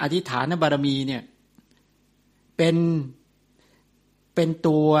มีอธิษฐานบารมีเนี่ยเป็น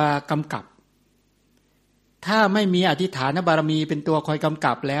ตัวกำกับถ้าไม่มีอธิษฐานบารมีเป็นตัวคอยกำ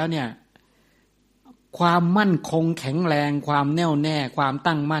กับแล้วเนี่ยความมั่นคงแข็งแรงความแน่วแน่ความ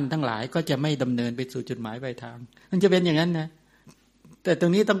ตั้งมั่นทั้งหลายก็จะไม่ดำเนินไปสู่จุดหมายปลายทางมันจะเป็นอย่างนั้นนะแต่ตร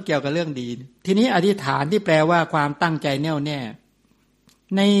งนี้ต้องเกี่ยวกับเรื่องดีทีนี้อธิษฐานที่แปลว่าความตั้งใจแน่วแน่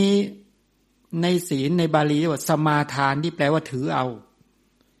ในศีลในบาลีว่าสมาทานที่แปลว่าถือเอา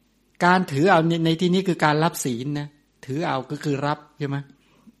การถือเอาในที่นี้คือการรับศีลนะถือเอาก็คือรับใช่ไหม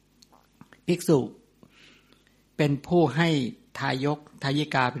ภิกษุเป็นผู้ให้ทายกทายิ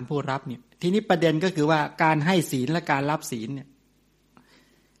กาเป็นผู้รับเนี่ย ทีนี้ประเด็นก็คือว่าการให้ศีลและการรับศีลเนี่ย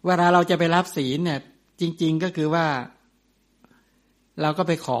เวลาเราจะไปรับศีลเนี่ยจริงๆก็คือว่าเราก็ไ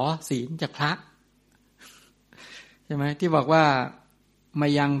ปขอศีลจากพระใช่ไหมที่บอกว่ามา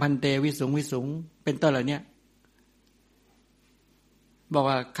ยังพันเตวิสุงวิสุงเป็นต้นเหล่านี้บอก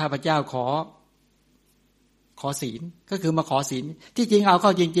ว่าข้าพเจ้าขอศีลก็คือมาขอศีลที่จริงเอาเข้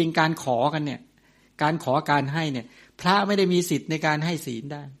าจริงๆการขอกันเนี่ยการขอการให้เนี่ยพระไม่ได้มีสิทธิ์ในการให้ศีล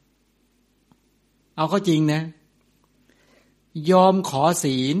ได้เอาเข้าจริงนะยอมขอ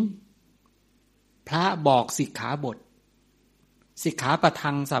ศีลพระบอกสิกขาบทสิกขาปะ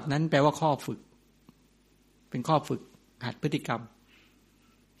ทังศัพท์นั้นแปลว่าข้อฝึกเป็นข้อฝึกหัดพฤติกรรม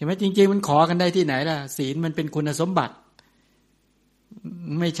เห็นไหมจริงๆมันขอกันได้ที่ไหนล่ะศีลมันเป็นคุณสมบัติ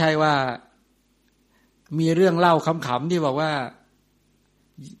ไม่ใช่ว่ามีเรื่องเล่าขำๆที่บอกว่า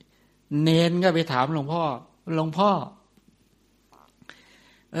เนนก็ไปถามหลวงพ่อหลวง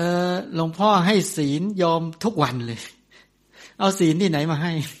พ่อให้ศีลยอมทุกวันเลยเอาศีลที่ไหนมาใ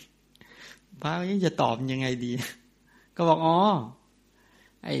ห้พระจะตอบยังไงดีก็บอกอ๋อ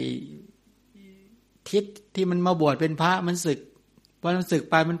ไอ้ทิศที่มันมาบวชเป็นพระมันศึกพอมันศึก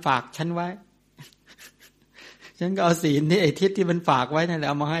ไปมันฝากฉันไว้ฉันก็เอาศีลที่ไอ้ทิศที่มันฝากไว้นั่นแหละ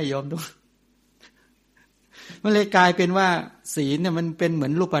เอามาให้โยมดูมันเลยกลายเป็นว่าศีลเนี่ยมันเป็นเหมือ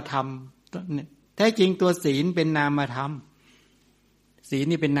นรูปธรรมแท้จริงตัวศีลเป็นนามธรรมศีล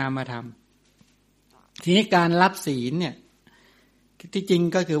นี่เป็นนามธรรมทีนี้การรับศีลเนี่ยที่จริง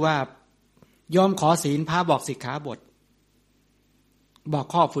ก็คือว่ายอมขอศีลพระบอกสิกขาบทบอก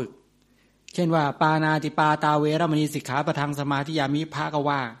ข้อฝึกเช่นว่าปานาติปาตาเวรมณีสิกขาปะทังสมาธิยามิพระก็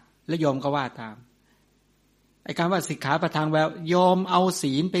ว่าและโยมก็ว่าตามไอ้การว่าสิกขาปะทังแววยอมเอา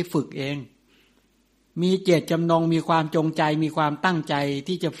ศีลไปฝึกเองมีเจตจำนงมีความจงใจมีความตั้งใจ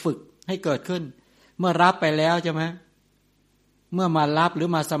ที่จะฝึกให้เกิดขึ้นเมื่อรับไปแล้วใช่ไหมเมื่อมารับหรือ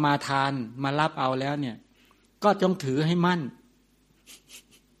มาสมาทานมารับเอาแล้วเนี่ยก็จงถือให้มั่น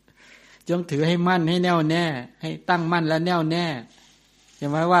จงถือให้มั่นให้แน่วแน่ให้ตั้งมั่นและแน่วแน่ใช่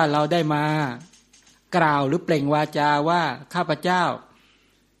ไหมว่าเราได้มากล่าวหรือเปล่งวาจาว่าข้าพเจ้า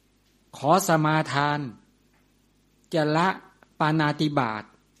ขอสมาทานจะละปาณาติบาต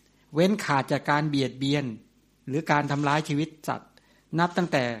เว้นขาดจากการเบียดเบียนหรือการทำร้ายชีวิตสัตว์นับตั้ง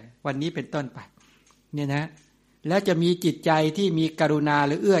แต่วันนี้เป็นต้นไปเนี่ยนะแล้วจะมีจิตใจที่มีกรุณาห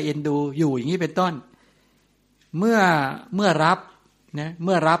รือเอื้อเอ็นดูอยู่อย่างนี้เป็นต้นเมื่อรับนะเ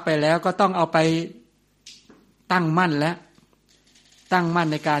มื่อรับไปแล้วก็ต้องเอาไปตั้งมั่นและตั้งมั่น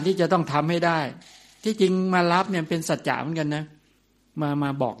ในการที่จะต้องทำให้ได้ที่จริงมารับเนี่ยเป็นสัจจะเหมือนกันนะมา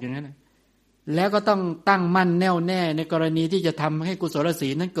บอกอย่างนั้นนะแล้วก็ต้องตั้งมั่นแน่วแน่ในกรณีที่จะทำให้กุศลศี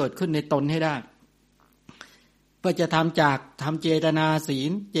ลนั้นเกิดขึ้นในตนให้ได้เพื่อจะทำเจตนาศี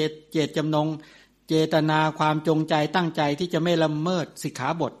ลเจตจำนงเจตนาความจงใจตั้งใจที่จะไม่ละเมิดสิกขา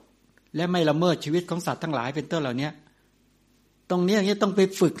บทและไม่ละเมิดชีวิตของสัตว์ทั้งหลายเป็นต้นเหล่านี้ตรงนี้อย่างนี้ต้องไป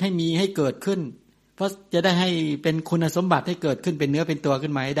ฝึกให้มีให้เกิดขึ้นเพราะจะได้ให้เป็นคุณสมบัติให้เกิดขึ้นเป็นเนื้อเป็นตัวขึ้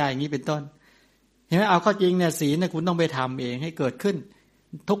นมาให้ได้อย่างนี้เป็นต้นเห็นไหมเอาเข้าจริงเนี่ยศีลเนี่ยคุณต้องไปทำเองให้เกิดขึ้น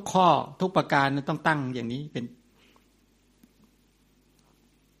ทุกข้อทุกประการต้องตั้งอย่างนี้เป็น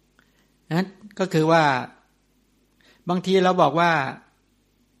นั้นก็คือว่าบางทีเราบอกว่า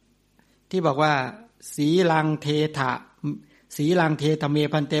ที่บอกว่าสีลังเทถะสีลังเทธเม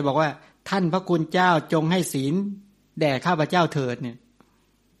พันเตบอกว่าท่านพระคุณเจ้าจงให้ศีลแด่ข้าพเจ้าเถิดเนี่ย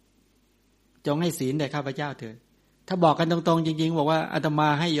จงให้ศีลแด่ข้าพเจ้าเถิดถ้าบอกกันตรงๆจริงๆบอกว่าอาตมา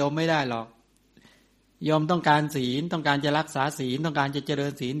ให้โยมไม่ได้หรอกโยมต้องการศีลต้องการจะรักษาศีลต้องการจะเจริ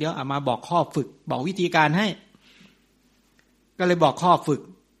ญศีลเดี๋ยวอามาบอกข้อฝึกบอกวิธีการให้ก็เลยบอกข้อฝึก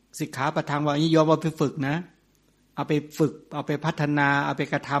สิกขาปะทังว่าโยมเอาไปฝึกนะเอาไปฝึกเอาไปพัฒนาเอาไป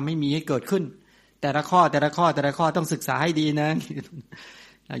กระทำให้มีให้เกิดขึ้นแต่ละข้อต้องศึกษาให้ดีนะ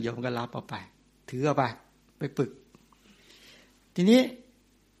โยมก็รับเอาไปถือเอาไปฝึกทีนี้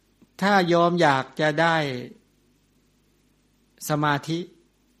ถ้าโยมอยากจะได้สมาธิ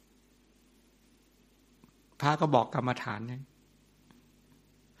พระก็บอกกรรมฐานนะ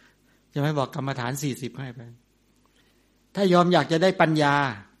จะไม่บอกกรรมฐาน40ให้ไปถ้าโยมอยากจะได้ปัญญา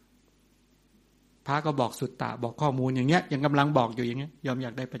พระก็บอกสุตตะบอกข้อมูลอย่างเงี้ยยังกำลังบอกอยู่อย่างเงี้ยยอมอย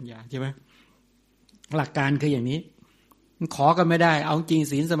ากได้ปัญญาใช่ไหมหลักการคืออย่างนี้ขอกันไม่ได้เอาจริง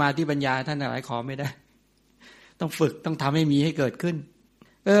ศีลสมาธิปัญญาท่านหลายขอไม่ได้ต้องฝึกต้องทำให้มีให้เกิดขึ้น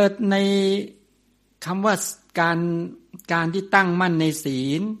ในคำว่าการที่ตั้งมั่นในศี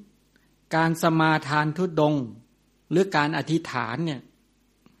ลการสมาทานทุดงค์หรือการอธิษฐานเนี่ย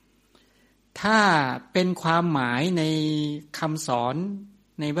ถ้าเป็นความหมายในคำสอน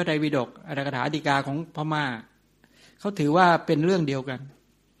ในพระไตรปิฎกอัตถกถาฎีกาของพม่าเขาถือว่าเป็นเรื่องเดียวกัน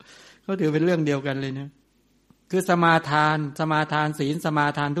เขาถือเป็นเรื่องเดียวกันเลยนะ คือสมาทานศีลสมา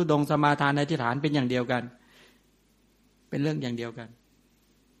ทานทุดงค์สมาทานอธิษฐานเป็นอย่างเดียวกันเป็นเรื่องอย่างเดียวกัน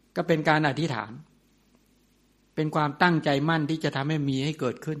ก็เป็นการอธิษฐานเป็นความตั้งใจมั่นที่จะทำให้มีให้เ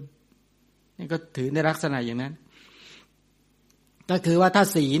กิดขึ้นนี่ก็ถือในลักษณะอย่างนั้นก็คือว่าถ้า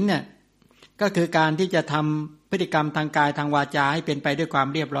ศีลเนี่ยก็คือการที่จะทำพฤติกรรมทางกายทางวาจาให้เป็นไปด้วยความ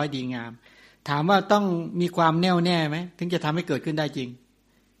เรียบร้อยดีงามถามว่าต้องมีความแน่วแน่ไหมถึงจะทำให้เกิดขึ้นได้จริง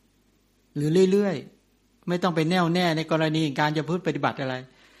หรือเรื่อยๆไม่ต้องไปแน่วแน่ในกรณีการจะพูดปฏิบัติอะไร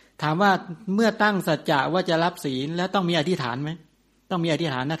ถามว่าเมื่อตั้งสัจจะว่าจะรับศีลแล้วต้องมีอธิษฐานไหมต้องมีอธิษ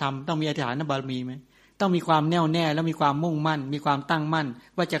ฐานธรรมต้องมีอธิษฐานบารมีไหมต้องมีความแน่วแน่แล้วมีความมุ่งมั่นมีความตั้งมั่น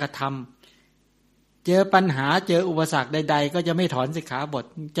ว่าจะกระทำเจอปัญหาเจออุปสรรคใดๆก็จะไม่ถอนสิกขาบท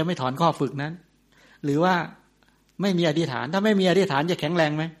จะไม่ถอนข้อฝึกนั้นหรือว่าไม่มีอธิษฐานถ้าไม่มีอธิษฐานจะแข็งแร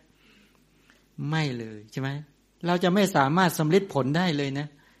งไหมไม่เลยใช่ไหมเราจะไม่สามารถสำลิดผลได้เลยนะ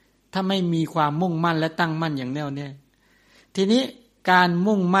ถ้าไม่มีความมุ่งมั่นและตั้งมั่นอย่างแน่วแน่ทีนี้การ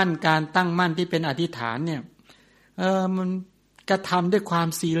มุ่งมั่นการตั้งมั่นที่เป็นอธิษฐานเนี่ยมันกระทำด้วยความ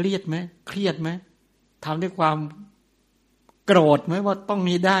ซีเรียสไหมเครียดไหมทำด้วยความโกรธไหมว่าต้อง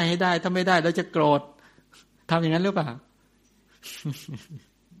มีได้ให้ได้ถ้าไม่ได้เราจะโกรธทำอย่างนั้นหรือเปล่า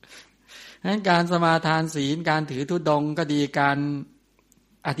งั้นการสมาทานศีลการถือธุดงค์ก็ดีการ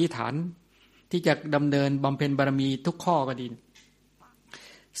อธิษฐานที่จะดำเนินบำเพ็ญบารมีทุกข้อก็ดี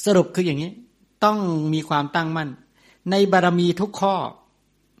สรุปคืออย่างนี้ต้องมีความตั้งมั่นในบารมีทุกข้อ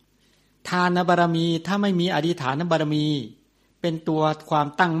ทานบารมีถ้าไม่มีอธิษฐานบารมีเป็นตัวความ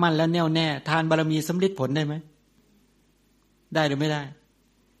ตั้งมั่นและแน่วแน่ทานบารมีสำเร็จผลได้ไหมได้หรือไม่ได้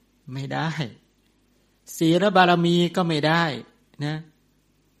ไม่ได้ศีลบารมีก็ไม่ได้นะ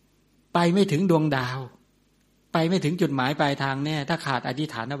ไปไม่ถึงดวงดาวไปไม่ถึงจุดหมายปลายทางแน่ถ้าขาดอธิษ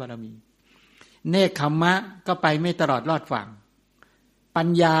ฐานบารมีเนกขัมมะก็ไปไม่ตลอดรอดฝั่งปัญ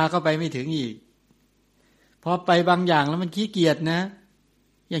ญาก็ไปไม่ถึงอีกพอไปบางอย่างแล้วมันขี้เกียจนะ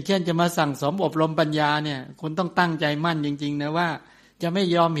อย่างเช่นจะมาสั่งสมอบรมปัญญาเนี่ยคุณต้องตั้งใจมั่นจริงๆนะว่าจะไม่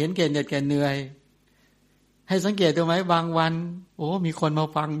ยอมเห็นแก่เหน็ดแก่เหนื่อยให้สังเกตดูไหมบางวันโอ้มีคนมา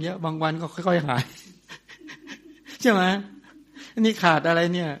ฟังเยอะบางวันก็ค่อยๆหายใช่ไหมนี่ขาดอะไร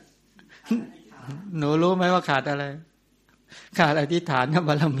เนี่ยหนูรู้ไหมว่าขาดอะไรขาดอธิษฐานบ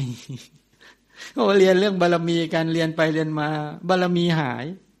ารมีโอ้เรียนเรื่องบารมีกันเรียนไปเรียนมาบารมีหาย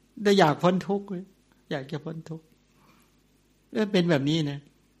ได้อยากพ้นทุกข์อยากจะพ้นทุกข์เป็นแบบนี้นะ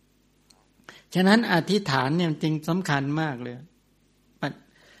ฉะนั้นอธิษฐานเนี่ยจริงสำคัญมากเลย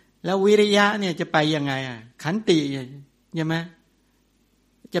แล้ววิริยะเนี่ยจะไปยังไงอ่ะขันติใช่ไหม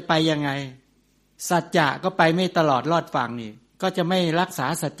จะไปยังไงสัจจะก็ไปไม่ตลอดรอดฝั่งนี่ก็จะไม่รักษา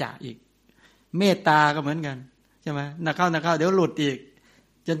สัจจะอีกเมตตาก็เหมือนกันใช่ไหมนักเข้าเดี๋ยวหลุดอีก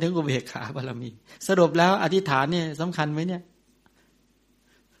จนถึงอุเบกขาบารมีสรุปแล้วอธิษฐานเนี่ยสำคัญไหมเนี่ย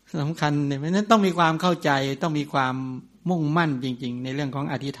สำคัญเนี่ยเพราะนั้นต้องมีความเข้าใจต้องมีความมุ่งมั่นจริงๆในเรื่องของ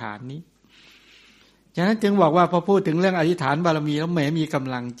อธิษฐานนี้ฉะนั้นจึงบอกว่าพอพูดถึงเรื่องอธิษฐานบารมีแล้วแหมมีก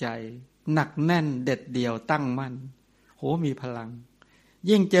ำลังใจหนักแน่นเด็ดเดี่ยวตั้งมั่นโหมีพลัง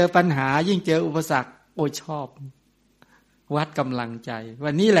ยิ่งเจอปัญหายิ่งเจออุปสรรคโอ้ชอบวัดกำลังใจ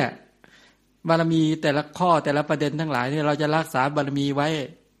วันนี้แหละบารมีแต่ละข้อแต่ละประเด็นทั้งหลายเนี่ยเราจะรักษาบารมีไว้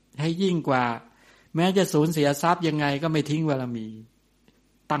ให้ยิ่งกว่าแม้จะสูญเสียทรัพย์ยังไงก็ไม่ทิ้งบารมี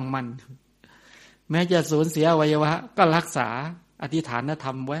ตั้งมั่นแม้จะสูญเสียอวัยวะก็รักษาอธิษฐานธร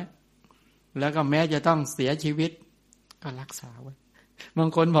รมไว้แล้วก็แม้จะต้องเสียชีวิตก็รักษาไว้บาง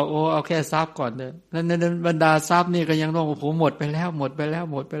คนบอกโอ้เอาแค่ทรัพย์ก่อนเถอะแล้วในบรรดาทรัพย์นี่ก็ยังต้องโอ้โหหมดไปแล้ว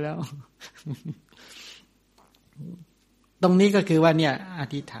ตรงนี้ก็คือว่าเนี่ยอ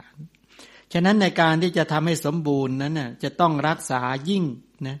ธิษฐานฉะนั้นในการที่จะทำให้สมบูรณ์นั้นน่ะจะต้องรักษายิ่ง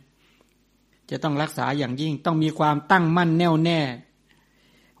นะจะต้องรักษาอย่างยิ่งต้องมีความตั้งมั่นแน่วแน่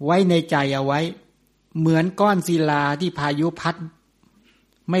ไว้ในใจเอาไว้เหมือนก้อนศิลาที่พายุพัด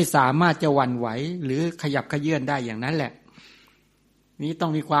ไม่สามารถจะหวั่นไหวหรือขยับขยื่นได้อย่างนั้นแหละนี้ต้อ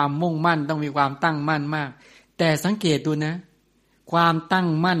งมีความมุ่งมั่นต้องมีความตั้งมั่นมากแต่สังเกตดูนะความตั้ง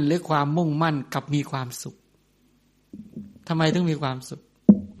มั่นหรือความมุ่งมั่นกับมีความสุขทำไมถึงมีความสุข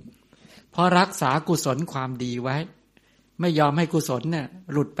เพราะรักษากุศลความดีไว้ไม่ยอมให้กุศลเนี่ย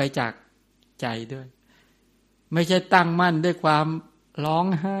หลุดไปจากใจด้วยไม่ใช่ตั้งมั่นด้วยความร้อง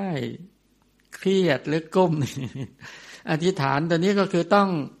ไห้เครียดหรือก้มอธิษฐานตัวนี้ก็คือต้อง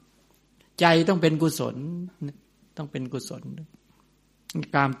ใจต้องเป็นกุศลต้องเป็นกุศล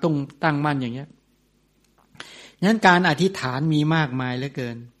การตั้งมั่นอย่างเงี้ยงั้นการอธิษฐานมีมากมายเหลือเกิ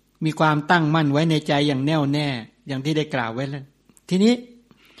นมีความตั้งมั่นไว้ในใจอย่างแน่วแน่อย่างที่ได้กล่าวไว้แล้วทีนี้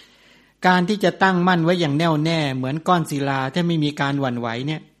การที่จะตั้งมั่นไว้อย่างแน่วแน่เหมือนก้อนศิลาที่ไม่มีการหวั่นไหวเ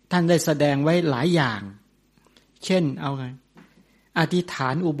นี่ยท่านได้แสดงไว้หลายอย่างเช่นเอาไงอธิษฐา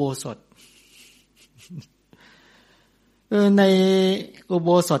นอุโบสถ ในอุโบ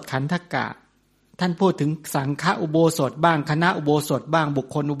สถขันธกะท่านพูดถึงสังฆอุโบสถบ้างคณะอุโบสถบ้างบุค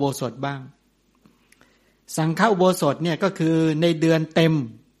คลอุโบสถบ้างสังฆอุโบสถเนี่ยก็คือในเดือนเต็ม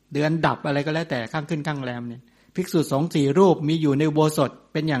เดือนดับอะไรก็แล้วแต่ข้างขึ้นข้างแรมเนี่ยภิกษุสงฆ์4รูปมีอยู่ในอุโบสถ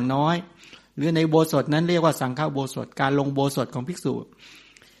เป็นอย่างน้อยหรือในอุโบสถนั้นเรียกว่าสังฆอุโบสถการลงอุโบสถของภิกษุ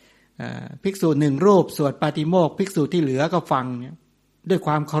ภิกษุ1รูปสวดปาติโมกข์ภิกษุที่เหลือก็ฟังเนี่ยด้วยค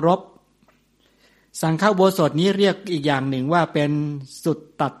วามเคารพสังฆอุโบสถนี้เรียกอีกอย่างหนึ่งว่าเป็นสุต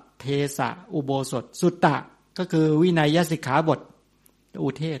ตเทสะอุโบสถสุตตะก็คือวินัยสิกขาบทอุ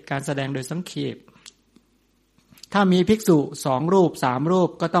เทศการแสดงโดยสังเขปถ้ามีภิกษุ2รูป3รูป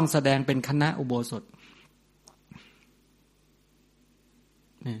ก็ต้องแสดงเป็นคณะอุโบสถ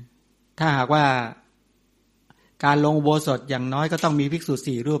ถ้าหากว่าการลงอุโบสถอย่างน้อยก็ต้องมีภิกษุ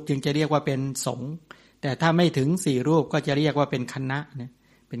4รูปจึงจะเรียกว่าเป็นสงฆ์แต่ถ้าไม่ถึง4รูปก็จะเรียกว่าเป็นคณะเนี่ย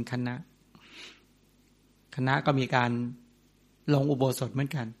เป็นคณะก็มีการลงอุโบสถเหมือ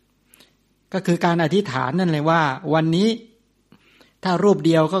นกันก็คือการอธิษฐานนั่นเลยว่าวันนี้ถ้ารูปเ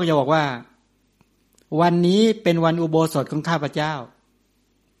ดียวก็จะบอกว่าวันนี้เป็นวันอุโบสถของข้าพเจ้า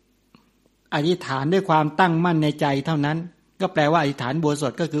อธิษฐานด้วยความตั้งมั่นในใจเท่านั้นก็แปลว่าอธิษฐานอุโบส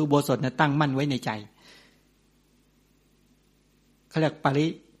ถก็คืออุโบสถเนี่ยตั้งมั่นไว้ในใจเขาเรียกป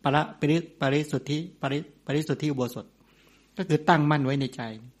ริสุทธิอุโบสถก็คือตั้งมั่นไว้ในใจ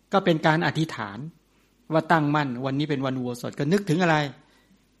ก็เป็นการอธิษฐานว่าตั้งมั่นวันนี้เป็นวันอุโบสถก็นึกถึงอะไร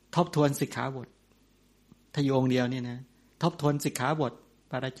ทบทวนสิกขาบททโยงเดียวนี่นะทบทวนสิกขาบท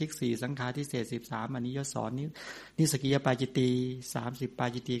ปาราชิก4สังฆาทิเศษ13อนิยสรนี้นิสกิยปาจิตตี30ปา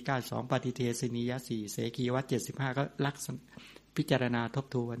จิตตี92ปาทิเทสนิย4เสกีวัต75ก็ลักษณะพิจารณาทบ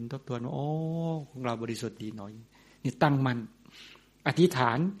ทวนว่าโอ้ของเราบริสุทธิ์ดีหน่อยนี่ตั้งมั่นอธิษฐ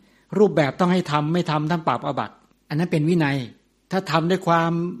านรูปแบบต้องให้ทำไม่ทำท่านปรับอาบัติอันนั้นเป็นวินัยถ้าทำด้วยควา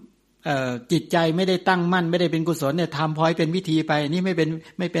มจิตใจไม่ได้ตั้งมั่นไม่ได้เป็นกุศลเนี่ยทำพอให้เป็นวิธีไปนี่ไม่เ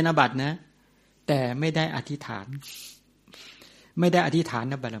ป็นอาบัตินะแต่ไม่ได้อธิษฐานไม่ได้อธิษฐาน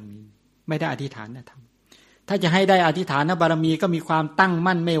บารมีไม่ได้อธิษฐานธรรมถ้าจะให้ได้อธิษฐานบารมีก็มีความตั้ง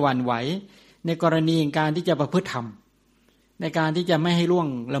มั่นไม่หวั่นไหวในกรณีการที่จะประพฤติธรรมในการที่จะไม่ให้ล่วง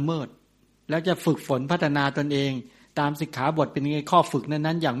ละเมิดแล้วจะฝึกฝนพัฒนาตนเองตามสิกขาบทเป็นไงข้อฝึก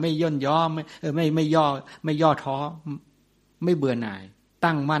นั้นอย่างไม่ย่นย่อไม่ย่อท้อไม่เบื่อหน่าย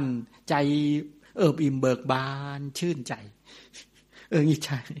ตั้งมั่นใจเอิบอิ่มเบิกบานชื่นใจนี่ใ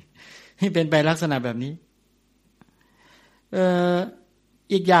ช่ให้เป็นไปลักษณะแบบนี้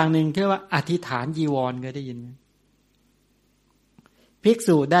อีกอย่างหนึ่งที่ว่าอธิษฐานจีวรเคยได้ยินไหมภิก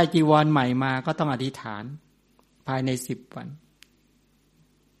ษุได้จีวรใหม่มาก็ต้องอธิษฐานภายใน10 วัน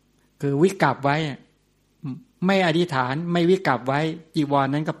คือวิกัปไว้ไม่อธิษฐานไม่วิกัปไว้จีวร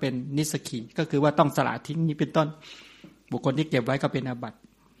นั้นก็เป็นนิสกิก็คือว่าต้องสละทิ้งนี้เป็นต้นบุคคลที่เก็บไว้ก็เป็นอาบัติ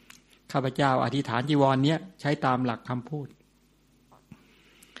ข้าพเจ้าอธิษฐานจีวรเนี้ยใช้ตามหลักคำพูด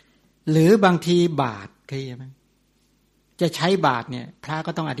หรือบางทีบาตรเคยไหมจะใช้บาตรเนี่ยพระ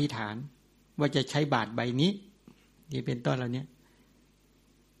ก็ต้องอธิษฐานว่าจะใช้บาตรใบนี้นี่เป็นต้นเหล่านี้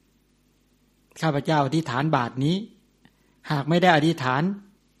ข้าพเจ้าอธิษฐานบาตรนี้หากไม่ได้อธิษฐาน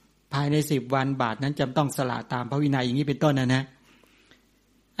ภายใน10 วันบาตรนั้นจำต้องสละตามพระวินัยอย่างนี้เป็นต้นนะ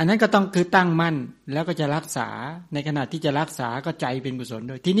อันนั้นก็ต้องคือตั้งมั่นแล้วก็จะรักษาในขณะที่จะรักษาก็ใจเป็นกุศล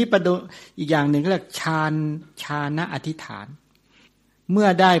ด้วยทีนี้ประเด็นอีกอย่างหนึ่งก็เรียกฌานอธิษฐานเมื่อ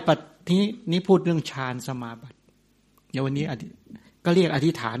ได้ทีนี้พูดเรื่องฌานสมาบัติเดี๋ยววันนี้ก็เรียกอ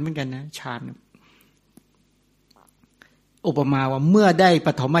ธิษฐานเหมือนกันนะฌานอุปมาว่าเมื่อได้ป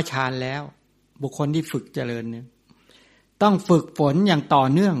ฐมฌานแล้วบุคคลที่ฝึกเจริญเนี่ยต้องฝึกฝนอย่างต่อ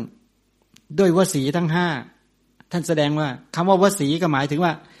เนื่องด้วยวสีทั้ง5ท่านแสดงว่าคำว่าวสีก็หมายถึง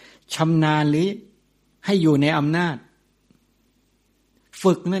ว่าชำนาญหรือให้อยู่ในอำนาจ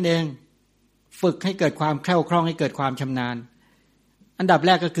ฝึกนั่นเองฝึกให้เกิดความแคล่วคล่องให้เกิดความชำนาญอันดับแร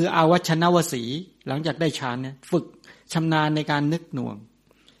กก็คืออาวัชนวสีหลังจากได้ฌานเนี่ยฝึกชำนาญในการนึกหน่วง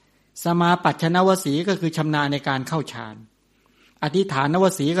สมาปัฏชนวสีก็คือชำนาญในการเข้าฌานอธิษฐานว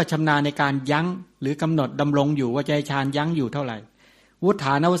สีก็ชำนาญในการยั้งหรือกำหนดดำรงอยู่ว่าใจฌานยั้งอยู่เท่าไหร่วุฒ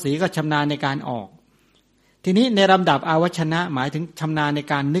านวสีก็ชำนาญในการออกทีนี้ในลำดับอาวัชนะหมายถึงชำนาญใน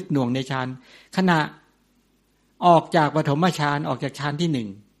การนึกหน่วงในฌานขณะออกจากปฐมฌานออกจากฌานที่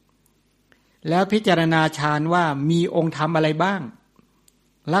1แล้วพิจารณาฌานว่ามีองค์ธรรมอะไรบ้าง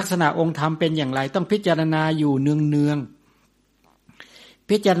ลักษณะองค์ธรรมเป็นอย่างไรต้องพิจารณาอยู่เนืองๆ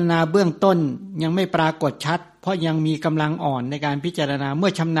พิจารณาเบื้องต้นยังไม่ปรากฏชัดเพราะยังมีกำลังอ่อนในการพิจารณาเมื่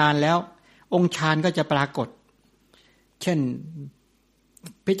อชำนาญแล้วองค์ฌานก็จะปรากฏเช่น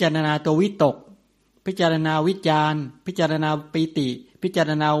พิจารณาตัววิตกพิจารณาวิจารพิจารณาปิติพิจาร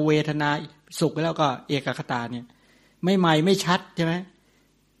ณาเวทนาสุขแล้วก็เอกคตาเนี่ยไม่ใหม่ไม่ชัดใช่ไหม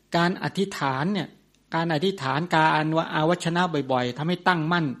การอธิษฐานเนี่ย การอธิษฐานการอาวัชนะบ่อยๆทำให้ตั้ง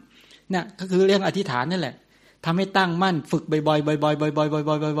มั่นเนี่ยก็คือเรื่องอธิษฐานนั่นแหละทำให้ตั้งมั่นฝึกบ่อยๆบ่อยๆบ่อยๆบ่อย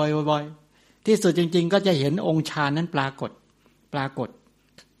ๆบ่อยๆบ่อยๆที่สุดจริงๆก็จะเห็นองค์ฌานนั้นปรากฏ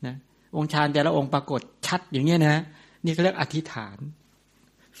นะองค์ฌานแต่ละองค์ปรากฏชัดอย่างนี้นะนี่เขาเรียกอธิษฐาน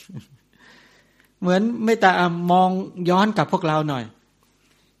เหมือนไม่แต่มองย้อนกับพวกเราหน่อย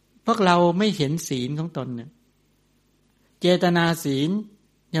พวกเราไม่เห็นศีลของตนเนี่ยเจตนาศีล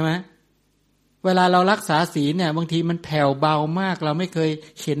ใช่ไหมเวลาเรารักษาศีลเนี่ยบางทีมันแผ่วเบามากเราไม่เคย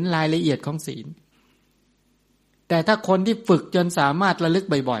เห็นรายละเอียดของศีลแต่ถ้าคนที่ฝึกจนสามารถระลึก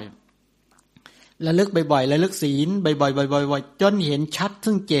บ่อยๆระลึกบ่อยๆระลึกศีลบ่อยๆบ่อยๆจนเห็นชัด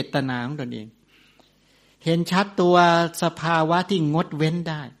ซึ่งเจตนาของตนเองเห็นชัดตัวสภาวะที่งดเว้น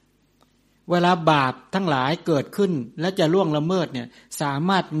ได้เวลาบาปทั้งหลายเกิดขึ้นและจะล่วงละเมิดเนี่ยสาม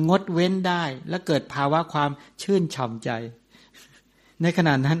ารถงดเว้นได้และเกิดภาวะความชื่นฉ่ำใจในขณ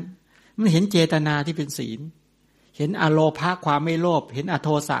ะนั้นมันเห็นเจตนาที่เป็นศีลเห็นอโลภะความไม่โลภเห็นอโท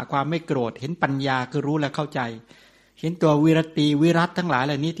สะความไม่โกรธเห็นปัญญาคือรู้และเข้าใจเห็นตัววิรติวิรัตทั้งหลายเ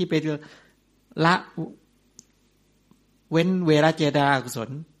หล่านี้ที่เป็นละเว้นเวรเจตนากุศล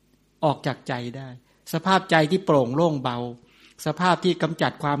ออกจากใจได้สภาพใจที่โปร่งโล่งเบาสภาพที่กำจั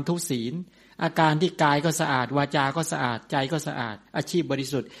ดความทุศีลอาการที่กายก็สะอาดวาจาก็สะอาดใจก็สะอาดอาชีพบริ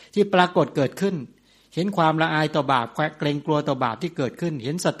สุทธิ์ที่ปรากฏเกิดขึ้นเห็นความละอายต่อบาปเกรงกลัวต่อบาปที่เกิดขึ้นเ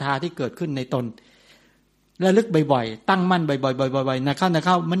ห็นศรัทธาที่เกิดขึ้นในตนระลึกบ่อยๆตั้งมั่นบ่อยๆบ่อยๆนะเ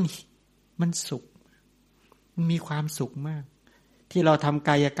ข้ามันสุขมันมีความสุขมากที่เราทำก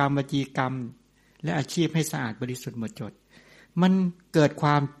ายกรรมวจีกรรมและอาชีพให้สะอาดบริสุทธิ์หมดจดมันเกิดคว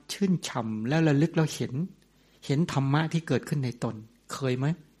ามชื่นฉ่ำแล้วระลึกเราเห็นธรรมะที่เกิดขึ้นในตนเคยไหม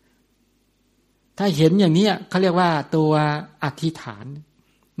ถ้าเห็นอย่างนี้เขาเรียกว่าตัวอธิษฐาน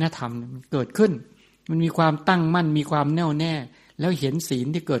นธรรมมันเกิดขึ้นมันมีความตั้งมั่นมีความแน่วแน่แล้วเห็นศีล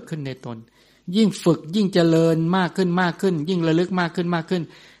ที่เกิดขึ้นในตนยิ่งฝึกยิ่งเจริญมากขึ้นยิ่งระลึกมากขึ้น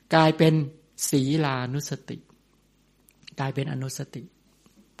กลายเป็นศีลานุสติกลายเป็นอนุส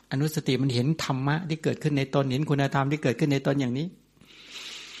ติมันเห็นธรรมะที่เกิดขึ้นในตนเห็นคุณธรรมที่เกิดขึ้นในตนอย่างนี้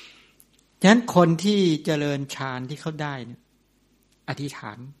ฉะนั้นคนที่เจริญฌานที่เขาได้เนี่ยอธิษฐ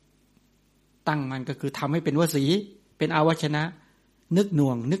านตั้งมันก็คือทำให้เป็นวสีเป็นอาวชนะนึกหน่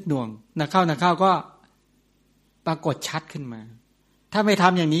วงนะเข้าก็ปรากฏชัดขึ้นมาถ้าไม่ท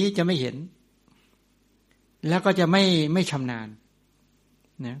ำอย่างนี้จะไม่เห็นแล้วก็จะไม่ชำนาญ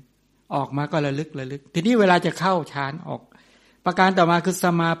นะออกมาก็ระลึกทีนี้เวลาจะเข้าฌานออกประการต่อมาคือส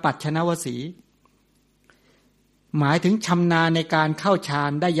มาปัฏชนวสีหมายถึงชำนาญในการเข้าฌา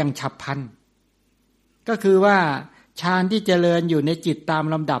นได้อย่างฉับพลันก็คือว่าฌานที่เจริญอยู่ในจิตตาม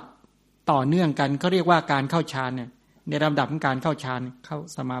ลำดับต่อเนื่องกันเขาเรียกว่าการเข้าฌานเนี่ยในลำดับของการเข้าฌานเข้า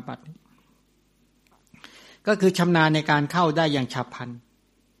สมาปัฏฐิก็คือชำนาญในการเข้าได้อย่างฉับพลัน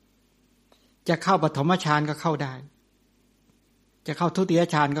จะเข้าปฐมฌานก็เข้าได้จะเข้าทุติย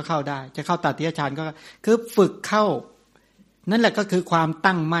ฌานก็เข้าได้จะเข้าตติยฌานก็คือฝึกเข้านั่นแหละก็คือความ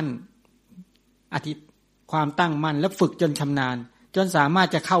ตั้งมั่นความตั้งมั่นแล้วฝึกจนชำนาญจนสามารถ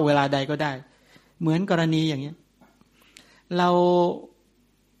จะเข้าเวลาใดก็ได้เหมือนกรณีอย่างนี้เรา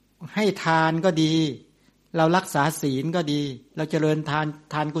ให้ทานก็ดีเรารักษาศีลก็ดีเราเจริญ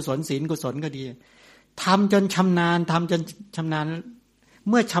ทานกุศลศีลกุศลก็ดีทำจนชำนาญ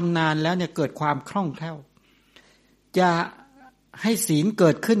เมื่อชำนาญแล้วเนี่ยเกิดความคล่องแคล่วจะให้ศีลเกิ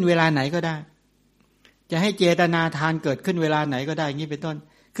ดขึ้นเวลาไหนก็ได้จะให้เจตนาทานเกิดขึ้นเวลาไหนก็ได้อย่างนี้เป็นต้น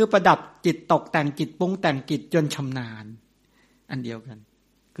คือประดับจิตตกแต่งจิตปรุงแต่งจิตจนชำนาญอันเดียวกัน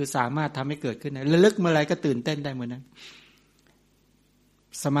คือสามารถทำให้เกิดขึ้นได้ระลึกเมื่อไรก็ตื่นเต้นได้เหมือนนั้น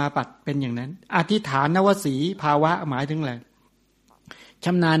สมาปัฏฐิเป็นอย่างนั้นอธิษฐานนวสีภาวะหมายถึงอะไรช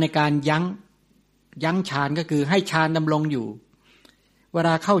ำนาญในการยั้งฌานก็คือให้ฌานดำรงอยู่เวล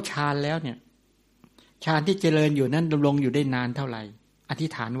าเข้าฌานแล้วเนี่ยฌานที่เจริญอยู่นั้นดำรงอยู่ได้นานเท่าไหร่อธิ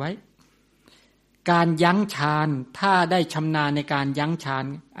ษฐานไว้การยั้งฌานถ้าได้ชำนาญในการยั้งฌาน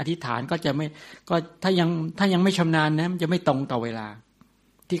อธิษฐานก็จะไม่ก็ถ้ายังไม่ชำนาญนะมันจะไม่ตรงต่อเวลา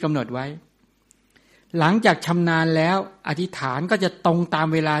ที่กำหนดไว้หลังจากชำนาญแล้วอธิษฐานก็จะตรงตาม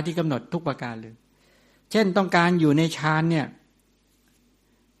เวลาที่กำหนดทุกประการเลยเช่นต้องการอยู่ในฌานเนี่ย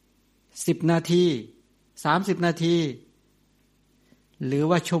10 นาที30 นาทีหรือ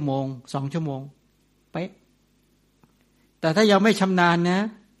ว่าชั่วโมง2 ชั่วโมงเป๊ะแต่ถ้ายังไม่ชำนาญนะ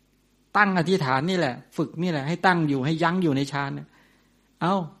ตั้งอธิษฐานนี่แหละฝึกนี่แหละให้ตั้งอยู่ให้ยั้งอยู่ในฌาน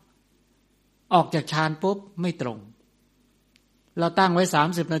ออกจากฌานปุ๊บไม่ตรงเราตั้งไว้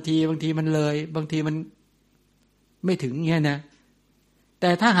30 นาทีบางทีมันเลยบางทีมันไม่ถึงเงี้ยนะแต่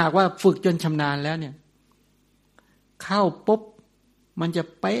ถ้าหากว่าฝึกจนชำนาญแล้วเนี่ยเข้าปุ๊บมันจะ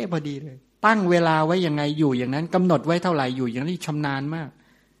เป๊ะพอดีเลยตั้งเวลาไว้ยังไงอยู่อย่างนั้นกำหนดไว้เท่าไหร่อยู่อย่างนี้ชำนาญมาก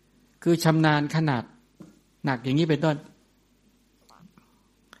คือชำนาญขนาด หนักอย่างนี้เป็นต้น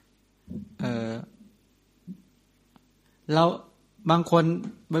เราบางคน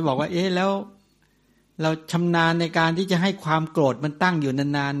ไปบอกว่าแล้วเราชำนาญในการที่จะให้ความโกรธมันตั้งอยู่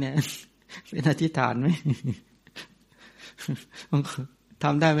นานๆเนี่ยเป็นอธิษฐานไหม ท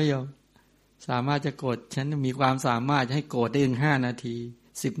ำได้ไหมโยมสามารถจะโกรธฉันมีความสามารถให้โกรธได้ถึง5 นาที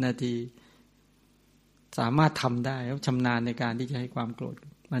10 นาทีสามารถทำได้แล้วชำนาญในการที่จะให้ความโกรธ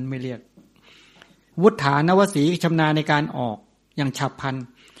มันไม่เรียกวุฒานวสีชำนาญในการออกอย่างฉับพลัน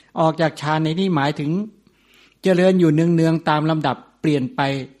ออกจากฌานในที่หมายถึงเจริญอยู่เนืองๆตามลำดับเปลี่ยนไป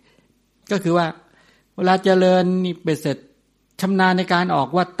ก็คือว่าเวลาเจริญนี่เป็นเสร็จชำนาญในการออก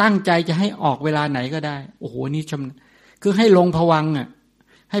ว่าตั้งใจจะให้ออกเวลาไหนก็ได้โอ้โหนี่ชำคือให้ลงภวังค์อ่ะ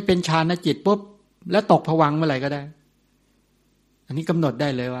ให้เป็นฌานจิตปุ๊บแล้วตกภวังค์เมื่อไหร่ก็ได้อันนี้กำหนดได้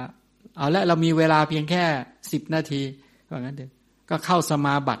เลยว่าเอาละเรามีเวลาเพียงแค่10 นาทีว่างั้นเถอะก็เข้าสม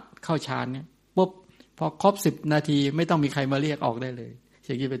าบัติเข้าฌานเนี่ยปุ๊บพอครบ10 นาทีไม่ต้องมีใครมาเรียกออกได้เลยอ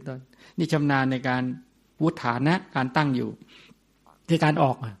ย่างนี้เป็นต้นนี่ชำนาญในการวุฒานะการตั้งอยู่คือการอ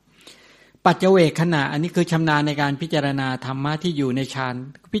อกปัจเจเวกขณะอันนี้คือชำนาญในการพิจารณาธรรมะที่อยู่ในฌาน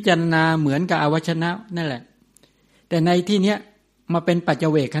พิจารณาเหมือนกับอวัชนะนั่นแหละแต่ในที่เนี้ยมาเป็นปัจเจ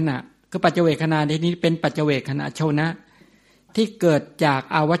เวกขณะคือปัจเจเวกขณะในนี้เป็นปัจเจเวกขณะโชนะที่เกิดจาก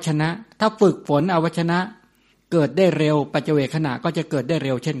อวัชนะถ้าฝึกฝนอวัชนะเกิดได้เร็วปัจเจเวกขณะก็จะเกิดได้เ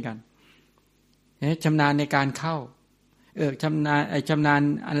ร็วเช่นกันชำนาญในการเข้าชำนาญ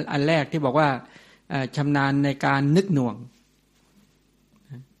อันแรกที่บอกว่าชำนาญในการนึกหน่วง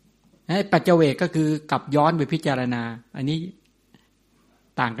ปัจเจเวกก็คือกลับย้อนไปพิจารณาอันนี้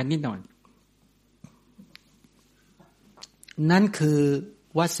ต่างกันนิดหน่อยนั่นคือ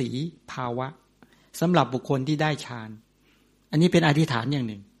วสีภาวะสำหรับบุคคลที่ได้ฌานอันนี้เป็นอธิษฐานอย่าง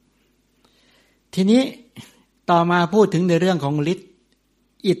หนึ่งทีนี้ต่อมาพูดถึงในเรื่องของฤทธิ์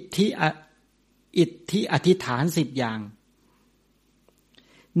อิทธิอธิษฐาน10 อย่าง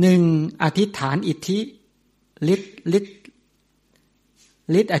1อธิษฐานอิทธิฤท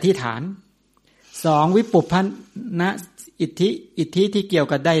ธิ์อธิษฐาน2วิปุพพนะอิทธิที่เกี่ยว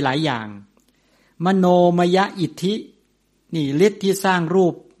กับได้หลายอย่างมโนมยอิทธินี่ฤทธิ์ที่สร้างรู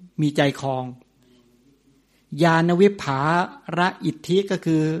ปมีใจคลองญาณวิภาระอิทธิก็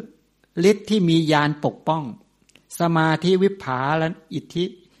คือฤทธิ์ที่มีญาณปกป้องสมาธิวิภาระอิทธิ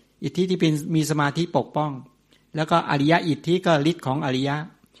ที่เป็นมีสมาธิปกป้องแล้วก็อริยอิทธิก็ฤทธิ์ของอริยะ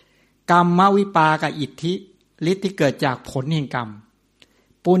กรรมวิปากอิทธิฤทธิ์ที่เกิดจากผลแห่งกรรม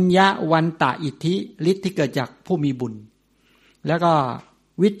ปุญญวันตะอิทธิฤทธิ์ที่เกิดจากผู้มีบุญแล้วก็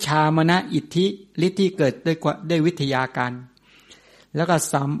วิชามนะอิทธิฤทธิ์ที่เกิดด้วยวิทยาการแล้วก็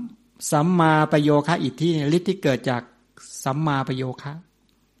สัมมาประโยคะอิทธิฤทธิ์ที่เกิดจากสัมมาประโยคะ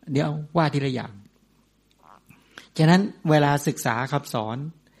เดี๋ยวว่าทีละอย่างฉะนั้นเวลาศึกษาคำสอน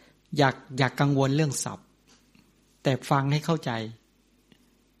อยากกังวลเรื่องศัพท์แต่ฟังให้เข้าใจ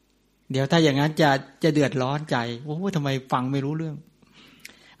เดี๋ยวถ้าอย่างนั้นจะเดือดร้อนใจโอ้โหทำไมฟังไม่รู้เรื่อง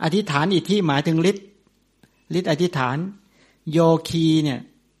อธิษฐานอิทธิหมายถึงฤทธิ์อธิษฐานโยคีเนี่ย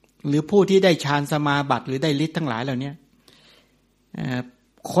หรือผู้ที่ได้ฌานสมาบัติหรือได้ฤทธิ์ทั้งหลายเหล่านี้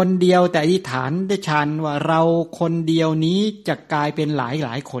คนเดียวแต่อธิษฐานได้ฌานว่าเราคนเดียวนี้จะกลายเป็นหล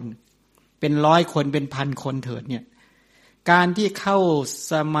ายคนเป็น100 คนเป็น1,000 คนเถิดเนี่ยการที่เข้า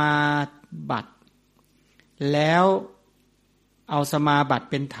สมาบัติแล้วเอาสมาบัติ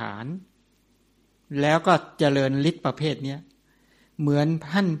เป็นฐานแล้วก็เจริญฤทธิ์ประเภทนี้เหมือน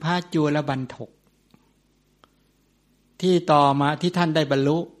ท่านพระจุลบันทกที่ต่อมาที่ท่านได้บรร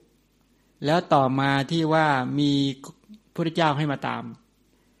ลุแล้วต่อมาที่ว่ามีพระเจ้าให้มาตาม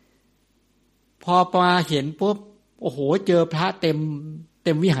พอมาเห็นปุ๊บโอ้โหเจอพระเ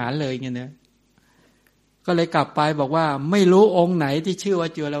ต็มวิหารเลยเงี้ยนะก็เลยกลับไปบอกว่าไม่รู้องค์ไหนที่ชื่อว่า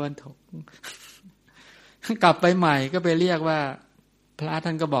จุลบันทกกลับไปใหม่ก็ไปเรียกว่าพระท่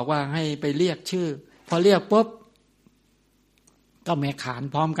านก็บอกว่าให้ไปเรียกชื่อพอเรียกปุ๊บก็แม่ขาน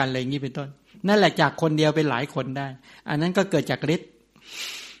พร้อมกันเลยอย่างนี้เป็นต้นนั่นแหละจากคนเดียวเป็นหลายคนได้อันนั้นก็เกิดจากฤทธิ์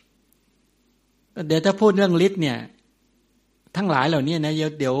เดี๋ยวถ้าพูดเรื่องฤทธิ์เนี่ยทั้งหลายเหล่านี้นะ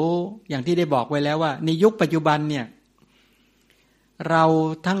เดี๋ยวอย่างที่ได้บอกไว้แล้วว่าในยุคปัจจุบันเนี่ยเรา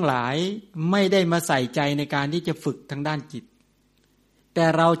ทั้งหลายไม่ได้มาใส่ใจในการที่จะฝึกทางด้านจิตแต่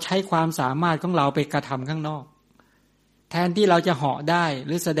เราใช้ความสามารถของเราไปกระทำข้างนอกแทนที่เราจะเหาะได้ห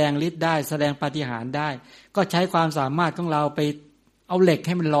รือแสดงฤทธิ์ได้แสดงปาฏิหาริย์ได้ก็ใช้ความสามารถของเราไปเอาเหล็กใ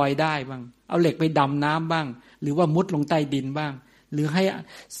ห้มันลอยได้บ้างเอาเหล็กไปดำน้ำบ้างหรือว่ามุดลงใต้ดินบ้างหรือให้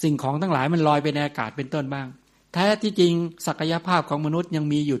สิ่งของทั้งหลายมันลอยไปในอากาศเป็นต้นบ้างแท้ที่จริงศักยภาพของมนุษย์ยัง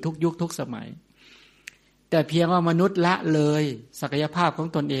มีอยู่ทุกยุคทุกสมัยแต่เพียงว่ามนุษย์ละเลยศักยภาพของ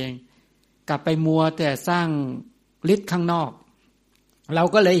ตนเองกลับไปมัวแต่สร้างฤทธิ์ข้างนอก เรา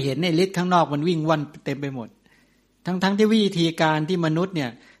ก็เลยเห็นในฤทธิ์ข้างนอกมันวิ่งว่อนเต็มไปหมดทั้งที่วิธีการที่มนุษย์เนี่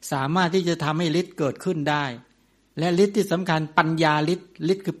ยสามารถที่จะทำให้ฤทธิ์เกิดขึ้นได้และฤทธิ์ที่สำคัญปัญญาฤท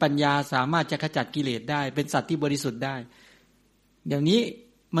ธิ์คือปัญญาสามารถจะขจัดกิเลสได้เป็นสัตว์ที่บริสุทธิ์ได้เดี๋ยวนี้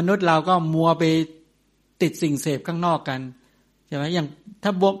มนุษย์เราก็มัวไปติดสิ่งเสพข้างนอกกันใช่ไหมอย่างถ้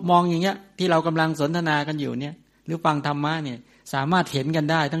ามองอย่างเงี้ยที่เรากำลังสนทนากันอยู่เนี่ยหรือฟังธรรมะเนี่ยสามารถเห็นกัน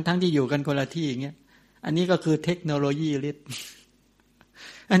ได้ทั้งที่อยู่กันคนละที่อย่างเงี้ยอันนี้ก็คือเทคโนโลยีฤทธิ์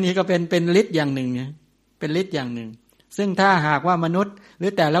อันนี้ก็เป็นฤทธิ์อย่างหนึ่งเนี่ยเป็นฤทธิ์อย่างหนึ่งซึ่งถ้าหากว่ามนุษย์หรื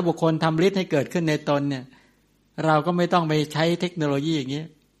อแต่ละบุคคลทำฤทธิ์ให้เกิดขึ้นในตนเนี่ยเราก็ไม่ต้องไปใช้เทคโนโลยีอย่างเงี้ย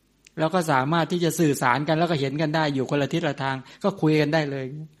เราก็สามารถที่จะสื่อสารกันแล้วก็เห็นกันได้อยู่คนละทิศละทางก็คุยกันได้เลย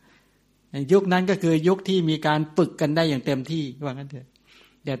ยุคนั้นก็คือยุคที่มีการฝึกกันได้อย่างเต็มที่ว่างั้นเถอะ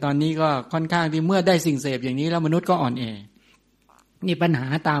แต่ตอนนี้ก็ค่อนข้างที่เมื่อได้สิ่งเสพอย่างนี้แล้วมนุษย์ก็อ่อนแอนี่ปัญหา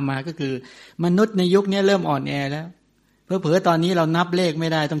ตามมาก็คือมนุษย์ในยุคนี้เริ่มอ่อนแอแล้วเผลอๆตอนนี้เรานับเลขไม่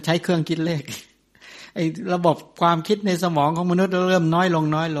ได้ต้องใช้เครื่องคิดเลขไอ้ระบบความคิดในสมองของมนุษย์เริ่มน้อยลง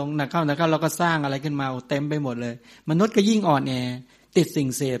หนักเข้าเราก็สร้างอะไรขึ้นมาเต็มไปหมดเลยมนุษย์ก็ยิ่งอ่อนแอติดสิ่ง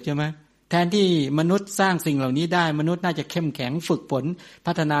เสพใช่ไหมแทนที่มนุษย์สร้างสิ่งเหล่านี้ได้มนุษย์น่าจะเข้มแข็งฝึกฝน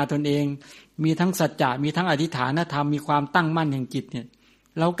พัฒนาตนเองมีทั้งสัจจะมีทั้งอธิษฐานธรรมมีความตั้งมั่นแห่งจิตเนี่ย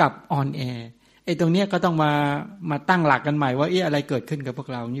เรากลับอ่อนแอไอ้ตรงเนี้ยก็ต้องมาตั้งหลักกันใหม่ว่าอะไรเกิดขึ้นกับพวก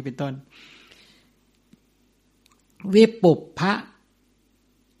เรานี่เป็นต้นวิปุ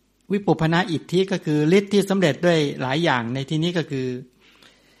พนะอิทธิก็คือฤทธิ์ที่สำเร็จด้วยหลายอย่างในที่นี้ก็คือ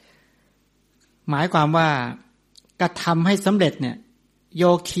หมายความว่ากระทำให้สำเร็จเนี่ยโย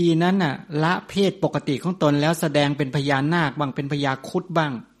คีนั้นน่ะละเพศปกติของตนแล้วแสดงเป็นพญานาคบ้างเป็นพญาครุฑบ้า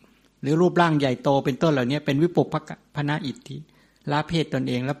งหรือรูปร่างใหญ่โตเป็นต้นเหล่านี้เป็นวิปุพนะอิทธิละเพศตน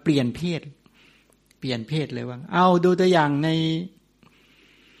เองแล้วเปลี่ยนเพศเลยว่าเอาดูตัวอย่างใน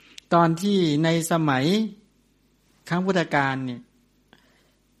ตอนที่ในสมัยครั้งพุทธกาลเนี่ย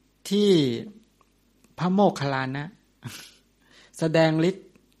ที่พระโมคคัลลานะแสดงฤทธิ์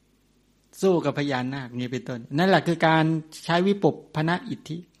สู้กับพญานาคนี่เป็นต้นนั่นแหละคือการใช้วิปุพนะอิท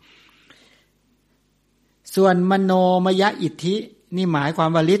ธิส่วนมโนมยอิทธินี่หมายความ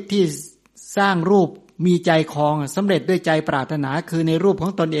ว่าฤทธิ์ที่สร้างรูปมีใจครองสำเร็จด้วยใจปรารถนาคือในรูปขอ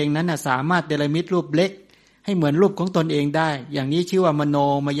งตนเองนั้นสามารถเดลมิตรูปเล็กให้เหมือนรูปของตนเองได้อย่างนี้ชื่อว่ามโน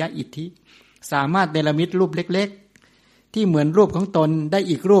มยอิทธิสามารถเดลมิตรูปเล็กๆที่เหมือนรูปของตนได้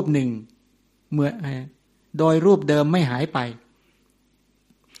อีกรูปหนึ่งเหมือนโดยรูปเดิมไม่หายไป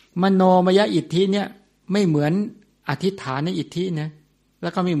มโนมยอิทธิเนี่ยไม่เหมือนอธิษฐานอิทธินะแล้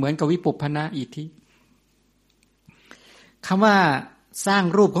วก็ไม่เหมือนกับวิปุพพนะอิทธิคำว่าสร้าง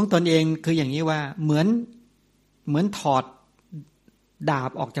รูปของตนเองคืออย่างนี้ว่าเหมือนถอดดา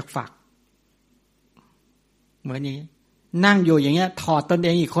บออกจากฝักเหมือนอย่างนี้นั่งอยู่อย่างเงี้ยถอดตนเอ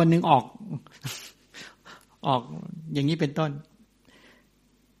งอีกคนนึงออกอย่างนี้เป็นต้น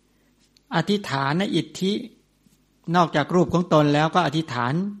อธิษฐานอิทธินอกจากรูปของตนแล้วก็อธิษฐา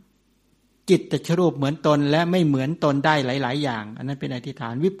นจิตตชรูปเหมือนตนและไม่เหมือนตนได้หลายๆอย่างอันนั้นเป็นอธิษฐา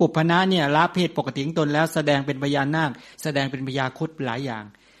นวิปุพพนะเนี่ยละเพศปกติของตนแล้วแสดงเป็นพญานาคแสดงเป็นพญาครุฑหลายอย่าง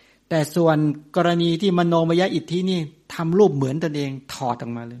แต่ส่วนกรณีที่มโนมยอิทธินี่ทำรูปเหมือนตนเองถอดออ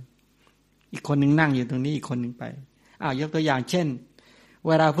กมาเลยอีกคนนึงนั่งอยู่ตรงนี้อีกคนนึงไปยกตัวอย่างเช่นเ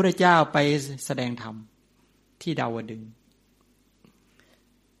วลาพระพุทธเจ้าไปแสดงธรรมที่ดาวดึงส์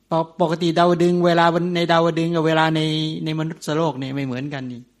ปกติดาวดึงส์เวลาในดาวดึงส์กับเวลาในมนุษย์โลกเนี่ยไม่เหมือนกัน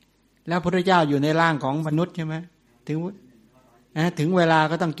นี่แล้วพระพุทธเจ้าอยู่ในร่างของมนุษย์ใช่ไหมถึงเวลา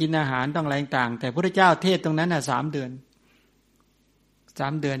ก็ต้องกินอาหารต้องอะไรต่างแต่พระพุทธเจ้าเทศตรงนั้น3 เดือน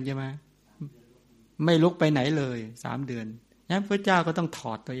ใช่ไหมไม่ลุกไปไหนเลย3 เดือนนั้นพระเจ้าก็ต้องถ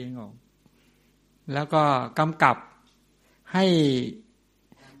อดตัวเองออกแล้วก็กำกับให้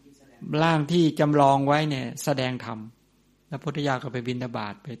ร่างที่จำลองไว้เนี่ยแสดงธรรมแล้วพุทธเจ้าก็ไปบิณฑบา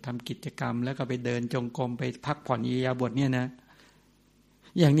ตไปทำกิจกรรมแล้วก็ไปเดินจงกรมไปพักผ่อนอิริยาบถเนี่ยนะ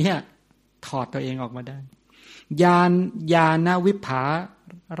อย่างนี้ถอดตัวเองออกมาได้ญาณวิภา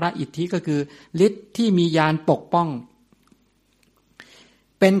ระอิทธิก็คือฤทธิ์ที่มีญาณปกป้อง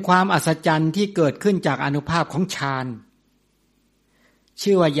เป็นความอัศจรรย์ที่เกิดขึ้นจากอานุภาพของฌาน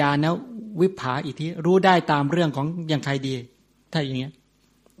ชื่อว่าญาณวิภาอิทธิรู้ได้ตามเรื่องของอย่างใครดีถ้าอย่างเงี้ย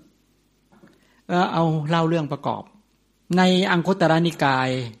เอาเล่าเรื่องประกอบในอังคุตรนิกาย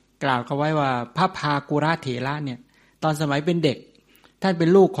กล่าวกันไว้ว่าพระภากุระเถระเนี่ยตอนสมัยเป็นเด็กท่านเป็น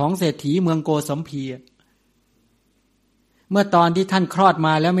ลูกของเศรษฐีเมืองโกสัมพีเมื่อตอนที่ท่านคลอดม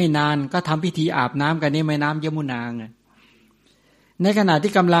าแล้วไม่นานก็ทำพิธีอาบน้ำกันในแม่น้ำยมุนาไงในขณะ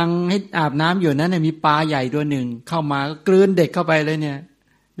ที่กำลังให้อาบน้ำอยู่นั้นมีปลาใหญ่ตัวหนึ่งเข้ามาก็กลืนเด็กเข้าไปเลยเนี่ย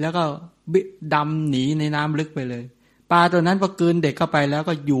แล้วก็ดำหนีในน้ำลึกไปเลยปลาตัวนั้นพอกลืนเด็กเข้าไปแล้ว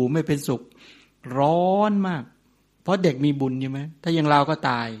ก็อยู่ไม่เป็นสุขร้อนมาก เพราะเด็กมีบุญใช่ไหมถ้าอย่างเราก็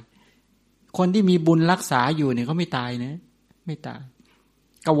ตายคนที่มีบุญรักษาอยู่เนี่ยเขาไม่ตายนะไม่ตาย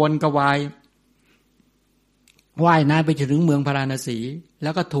กระวนกระวายว่ายน้ำไปถึงเมืองพาราณสีแล้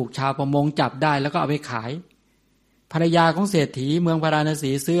วก็ถูกชาวประมงจับได้แล้วก็เอาไปขายภรรยาของเศรษฐีเมืองพาราณสี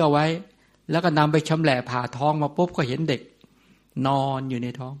ซื้อเอาไว้แล้วก็นำไปชำแหละผ่าท้องมาปุ๊บก็เห็นเด็กนอนอยู่ใน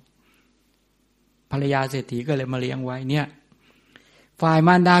ท้องภรรยาเศรษฐีก็เลยมาเลี้ยงไว้เนี่ยฝ่ายม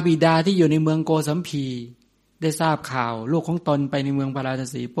ารดาบิดาที่อยู่ในเมืองโกสัมพีได้ทราบข่าวลูกของตนไปในเมืองพาราณ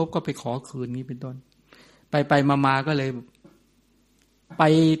สีปุ๊บก็ไปขอคืนนี้เป็นต้นไปมาก็เลยไป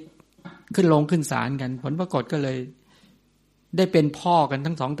ขึ้นลงขึ้นศาลกันผลปรากฏก็เลยได้เป็นพ่อกัน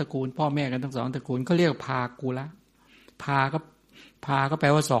ทั้งสองตระกูลพ่อแม่กันทั้งสองตระกูลเขาเรียกพากุละพาก็แปล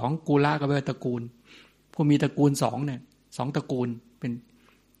ว่าสองกุละก็แปลว่าตระกูลผู้มีตระกูลสองเนี่ยสองตระกูลเป็น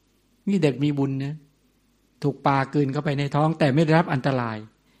นี่เด็กมีบุญเนี่ยถูกปลากลืนเข้าไปในท้องแต่ไม่ได้รับอันตราย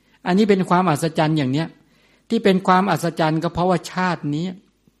อันนี้เป็นความอัศจรรย์อย่างเนี้ยที่เป็นความอัศจรรย์ก็เพราะว่าชาตินี้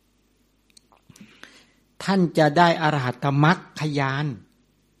ท่านจะได้อรหัตมรรคญาณ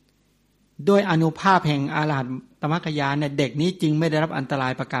ด้วยอานุภาพแห่งอรหัตมรรคญาณเนี่ยเด็กนี้จึงไม่ได้รับอันตรา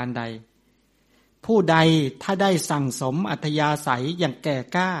ยประการใดผู้ใดถ้าได้สั่งสมอัธยาศัยอย่างแก่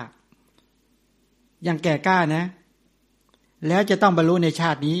กล้านะแล้วจะต้องบรรลุในช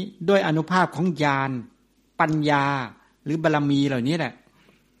าตินี้ด้วยอานุภาพของญาณปัญญาหรือบารมีเหล่านี้แหละ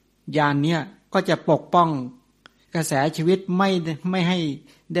ญาณเนี่ยก็จะปกป้องกระแสชีวิตไม่ให้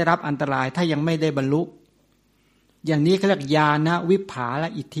ได้รับอันตรายถ้ายังไม่ได้บรรลุอย่างนี้เขาเรียกญาณวิภาและ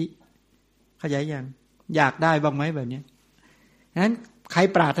อิทธิเข้าใจยังอยากได้บ้างไหมแบบนี้นั้นใคร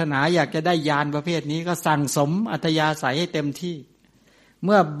ปรารถนาอยากจะได้ญาณประเภทนี้ก็สั่งสมอัธยาศัยให้เต็มที่เ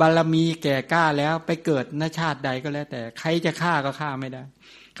มื่อบารมีแก่กล้าแล้วไปเกิดณชาติใดก็แล้วแต่ใครจะฆ่าก็ฆ่าไม่ได้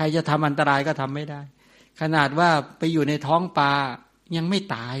ใครจะทำอันตรายก็ทำไม่ได้ขนาดว่าไปอยู่ในท้องปลายังไม่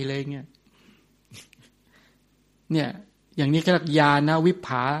ตายเลยเนี่ยอย่างนี้ก็เรียกญาณวิภ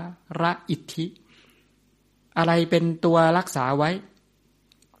าระอิทธิอะไรเป็นตัวรักษาไว้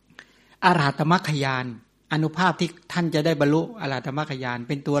อรหัตมรรคญาณอานุภาพที่ท่านจะได้บรรลุอรหัตมรรคญาณ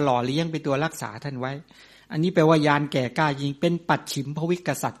เป็นตัวหล่อเลี้ยงเป็นตัวรักษาท่านไว้อันนี้แปลว่าญาณแก่กล้าจริงเป็นปัจฉิมภวิก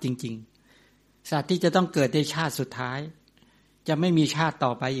ษัตริย์จริงๆสัตว์ที่จะต้องเกิดในชาติสุดท้ายจะไม่มีชาติต่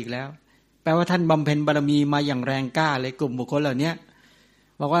อไปอีกแล้วแปลว่าท่านบำเพ็ญบารมีมาอย่างแรงกล้าเลยกลุ่มบุคคลเหล่านี้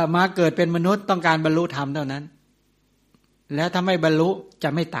บอกว่ามาเกิดเป็นมนุษย์ต้องการบรรลุธรรมเท่านั้นแล้วถ้าไม่บรรลุจะ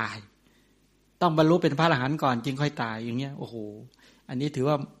ไม่ตายต้องบรรลุเป็นพระอรหันต์ก่อนจึงค่อยตายอย่างเงี้ยโอ้โหอันนี้ถือ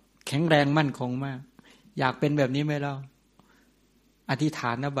ว่าแข็งแรงมั่นคงมากอยากเป็นแบบนี้ไหมเราอธิษฐ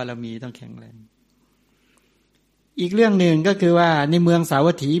านบารมีต้องแข็งแรงอีกเรื่องหนึ่งก็คือว่าในเมืองสา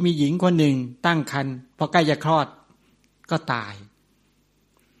วัตถีมีหญิงคนหนึ่งตั้งครรภ์พอใกล้จะคลอดก็ตาย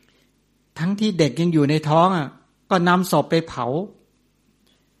ทั้งที่เด็กยังอยู่ในท้องก็นำศพไปเผา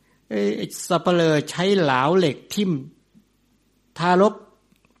สัปเหร่อใช้เหลาเหล็กทิ่มทารก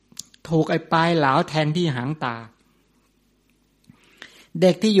ถูกไอ้ปลายเหลาแทงที่หางตาเ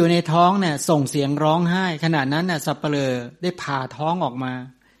ด็กที่อยู่ในท้องเนี่ยส่งเสียงร้องไห้ขณะนั้นน่ะสัปเหร่อได้ผ่าท้องออกมา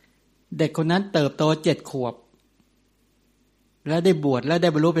เด็กคนนั้นเติบโต7 ขวบแล้วได้บวชแล้วได้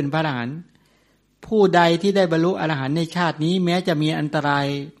บรรลุเป็นพระอรหันต์ผู้ใดที่ได้บรรลุอรหันต์ในชาตินี้แม้จะมีอันตราย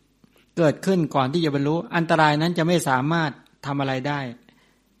เกิดขึ้นก่อนที่จะบรรลุอันตรายนั้นจะไม่สามารถทำอะไรได้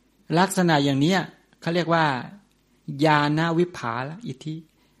ลักษณะอย่างนี้เขาเรียกว่าญาณวิภาละอิทธิ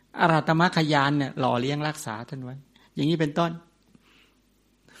อรหัตมรรคญาณเนี่ยหล่อเลี้ยงรักษาท่านไว้อย่างนี้เป็นต้น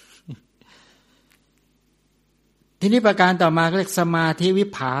ทีนี้ประการต่อมาเรียกสมาธิวิ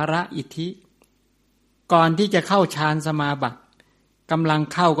ภาระอิทธิก่อนที่จะเข้าฌานสมาบัติกำลัง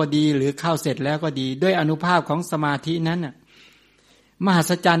เข้าก็ดีหรือเข้าเสร็จแล้วก็ดีด้วยอานุภาพของสมาธินั้นน่ะมหั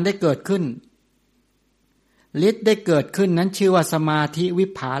ศจรรย์ได้เกิดขึ้นฤทธิ์ได้เกิดขึ้นนั้นชื่อว่าสมาธิวิ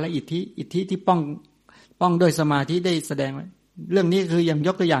ภาระอิทธิอิทธิที่ป้องด้วยสมาธิได้แสดงไว้เรื่องนี้คืออย่างย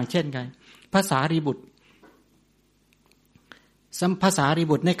กตัวอย่างเช่นไงภาษารีบุตรภาษารี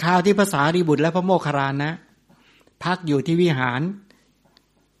บุตรในคราวที่ภาษารีบุตรและพระโมคคัลลานะพักอยู่ที่วิหาร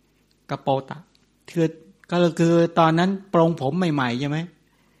กโปตะก็คือตอนนั้นปรงผมใหม่ๆใช่ไหม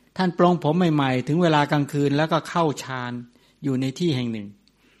ท่านปรงผมใหม่ๆถึงเวลากลางคืนแล้วก็เข้าฌานอยู่ในที่แห่งหนึ่ง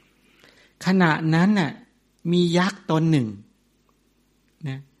ขณะนั้นน่ะมียักษ์ตนหนึ่งน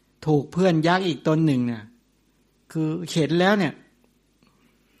ะถูกเพื่อนยักษ์อีกตนหนึ่งเนี่ยคือเห็นแล้วเนี่ย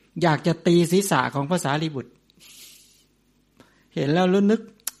อยากจะตีศีรษะของพระสารีบุตรเห็นแล้วนึก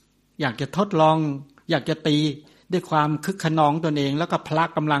อยากจะทดลองอยากจะตีด้วยความคึกขนองตนเองแล้วก็พละ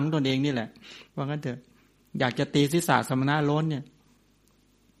กำลังตนเองนี่แหละว่างั้นเถอะอยากจะตีศีรษะสมณะโล้นเนี่ย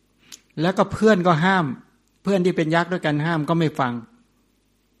แล้วก็เพื่อนก็ห้ามเพื่อนที่เป็นยักษ์ด้วยกันห้ามก็ไม่ฟัง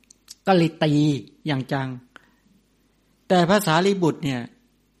ก็เลยตีอย่างจังแต่พระสารีบุตรเนี่ย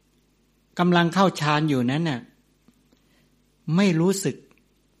กำลังเข้าฌานอยู่นั้นเนี่ย ไม่รู้สึก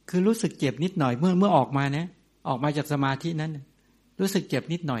คือรู้สึกเจ็บนิดหน่อยเมื่อออกมานะออกมาจากสมาธินั้นรู้สึกเจ็บ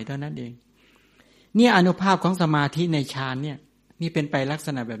นิดหน่อยเท่านั้นเองเนี่ยอานุภาพของสมาธิในฌานเนี่ยนี่เป็นไปลักษ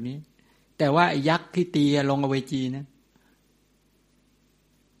ณะแบบนี้แต่ว่ายักษ์ที่ตีลงอเวจีนะ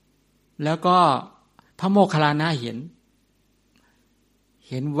แล้วก็พระโมคคัลลานะเ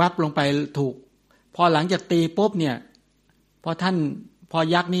ห็นวับลงไปถูกพอหลังจากตีปุ๊บเนี่ยพอ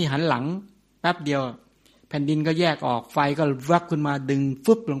ยักษ์นี่หันหลังแป๊บเดียวแผ่นดินก็แยกออกไฟก็วับขึ้นมาดึง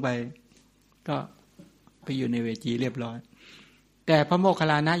ฟึบลงไปก็ไปอยู่ในเวจีเรียบร้อยแต่พระโมคคัล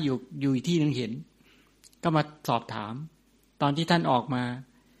ลานะอยู่ที่นึงเห็นก็มาสอบถามตอนที่ท่านออกมา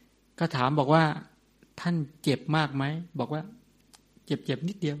ก็ถามบอกว่าท่านเจ็บมากไหมบอกว่าเจ็บ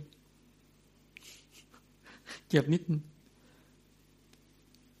นิดเดียวเจ็บนิด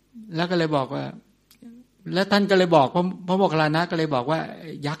แล้วก็เลยบอกว่าแล้วท่านก็เลยบอกพระโมคคัลลานะก็เลยบอกว่า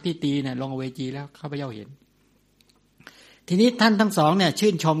ยักษ์ที่ตีเนี่ยลงอเวจีแล้วข้าพเจ้าเห็นทีนี้ท่านทั้งสองเนี่ยชื่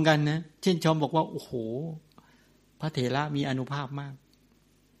นชมกันนะชื่นชมบอกว่าโอ้โหพระเถระมีอานุภาพมาก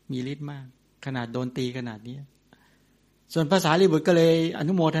มีฤทธิ์มากขนาดโดนตีขนาดนี้ส่วนภาษาลิบุตรก็เลยอ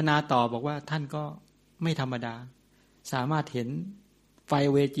นุโมทนาต่อบอกว่าท่านก็ไม่ธรรมดาสามารถเห็นไฟ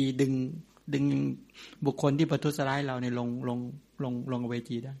เวจีดึงบุคคลที่ประทุษร้ายเราในลงเว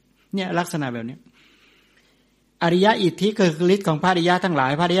จีได้เนี่ยลักษณะแบบนี้อริยอิทธิคือฤทธิ์ของพระอริยะทั้งหลา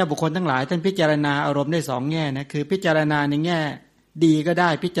ยพระอริยบุคคลทั้งหลายท่านพิจารณาอารมณ์ได้สองแง่นะคือพิจารณาในแง่ดีก็ได้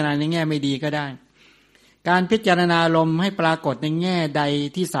พิจารณาในแง่ไม่ดีก็ได้การพิจารณาอารมณ์ให้ปรากฏในแง่ใด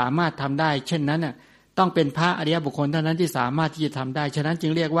ที่สามารถทำได้เช่นนั้นน่ะต้องเป็นพระอริยบุคคลเท่านั้นที่สามารถที่จะทำได้ฉะนั้นจึ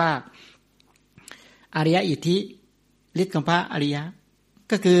งเรียกว่าอริยอิทธิฤทธิ์ของพระอริยะ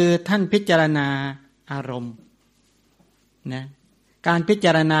ก็คือท่านพิจารณาอารมณ์นะการพิจ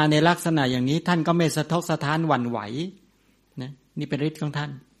ารณาในลักษณะอย่างนี้ท่านก็ไม่สะทกสะท้านหวั่นไหวนะนี่เป็นฤทธิ์ของท่า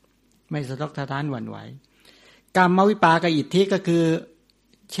นไม่สะทกสะท้านหวั่นไหวกรรมวิปากอิทธิก็คือ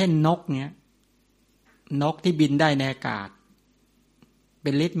เช่นนกเนี้ยนกที่บินได้ในอากาศเป็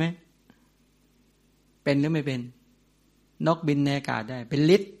นฤทธิ์ไหมเป็นหรือไม่เป็นนกบินในอากาศได้เป็น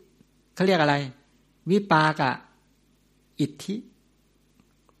ฤทธิ์เขาเรียกอะไรวิปากอิทธิ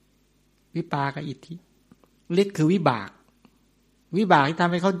วิปากอิทธิฤทธิ์คือวิบากที่ท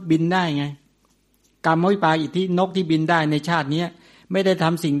ำให้เขาบินได้ไงกรรมวิปากอิทธินกที่บินได้ในชาตินี้ไม่ได้ท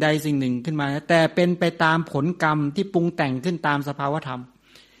ำสิ่งใดสิ่งหนึ่งขึ้นมาแต่เป็นไปตามผลกรรมที่ปรุงแต่งขึ้นตามสภาวธรรม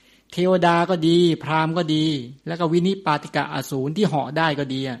เทวดาก็ดีพราหมณ์ก็ดีแล้วก็วินิปาติกะอสูรที่เหาะได้ก็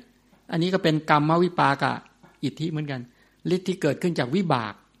ดีอันนี้ก็เป็นกรรมวิปากอิทธิเหมือนกันฤทธิ์ที่เกิดขึ้นจากวิบา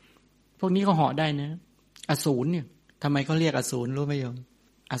กพวกนี้ก็เหาะได้นะอสูรเนี่ยทำไมเขาเรียกอสูรรู้ไหมโยม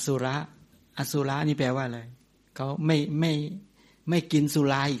อสุระนี่แปลว่าอะไรเขาไม่กินสุ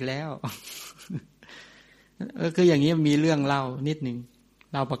ราอีกแล้วคืออย่างนี้มีเรื่องเล่านิดนึง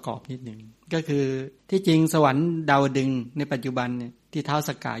เล่าประกอบนิดนึงก็คือที่จริงสวรรค์ดาวดึงในปัจจุบันเนี่ยที่ท้าว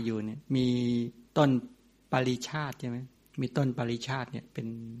สักกะอยู่เนี่ยมีต้นปาริชาติใช่ไหมมีต้นปาริชาติเนี่ยเป็น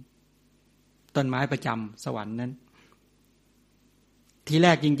ต้นไม้ประจำสวรรค์นั้นที่แร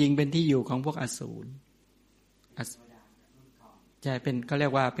กจริงๆเป็นที่อยู่ของพวกอสูรใช่เป็นก็เรีย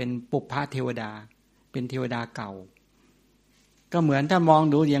กว่าเป็นปุพพเทวดาเป็นเทวดาเก่าก็เหมือนถ้ามอง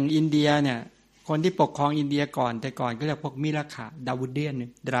ดูอย่างอินเดียเนี่ยคนที่ปกครองอินเดียก่อนแต่ก่อนก็เรียกพวกมิราขะดาวิเดีย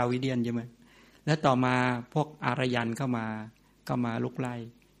นใช่ไหมแล้วต่อมาพวกอารยันเข้ามาลุกไล่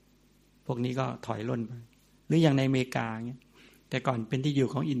พวกนี้ก็ถอยล่นไปหรืออย่างในอเมริกาเงี้ยแต่ก่อนเป็นที่อยู่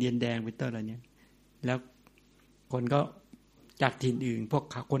ของอินเดียนแดงเป็นต้นอะไรเนี้ยแล้วคนก็จากถิ่นอื่นพวก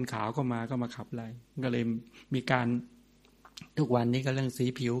คนขาวก็มาขับไล่ก็เลยมีการทุกวันนี้ก็เรื่องสี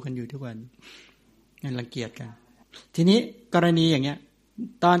ผิวกันอยู่ทุกวันนั่นรังเกียจกันทีนี้กรณีอย่างเงี้ย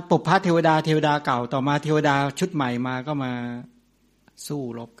ตอนปุพพเทวดาเก่าต่อมาเทวดาชุดใหม่มาก็มาสู้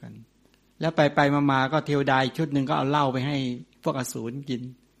รบกันแล้วไปมาก็เทวดาชุดหนึ่งก็เอาเหล้าไปให้พวกอสูรกิน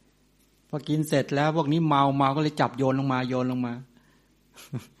พอกินเสร็จแล้วพวกนี้เมาก็เลยจับโยนลงมา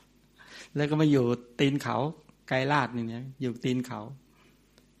แล้วก็มาอยู่ตีนเขาไกลลาดเนี่ยอยู่ตีนเขา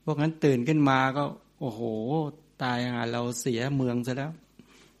พวกนั้นตื่นขึ้นมาก็โอ้โหตายเราเสียเมืองซะแล้ว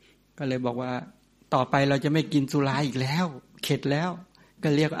ก็เลยบอกว่าต่อไปเราจะไม่กินสุราอีกแล้วเข็ดแล้วก็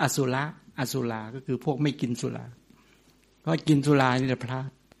เรียกอสุราก็คือพวกไม่กินสุราเพราะกินสุรานี่แหละพลาด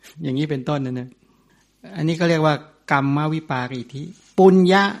อย่างนี้เป็นต้นนะอันนี้ก็เรียกว่ากรรมวิปากอิทธิปุญ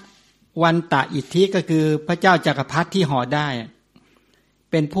ญวันตะอิทธิก็คือพระเจ้าจักรพรรดิที่ห่อได้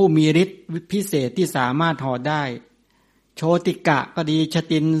เป็นผู้มีฤทธิ์พิเศษที่สามารถห่อได้โชติกะก็ดีช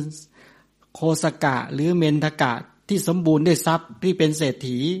ตินโคสกะหรือเมนทกะที่สมบูรณ์ด้วยทรัพย์ที่เป็นเศรษ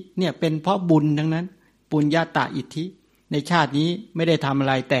ฐีเนี่ยเป็นเพราะบุญทั้งนั้นปุญญาตะอิทธิในชาตินี้ไม่ได้ทำอะ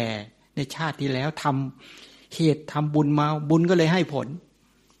ไรแต่ในชาติที่แล้วทำเหตุทำบุญมาบุญก็เลยให้ผล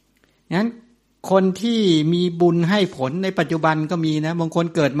งั้น คนที่มีบุญให้ผลในปัจจุบันก็มีนะบางคน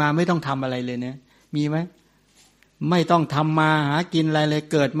เกิดมาไม่ต้องทำอะไรเลยนะมีไหมไม่ต้องทำมาหากินอะไรเลย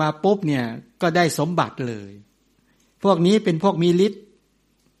เกิดมาปุ๊บเนี่ยก็ได้สมบัติเลยพวกนี้เป็นพวกมีฤทธิ์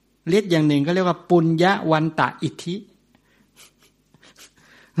อย่างหนึ่งก็เรียกว่าปุญญวันตะอิทธิ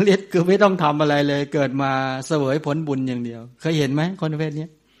ฤทธิ์คือไม่ต้องทำอะไรเลยเกิดมาเสวยผลบุญอย่างเดียวเคยเห็นไหมคนประเภทนี้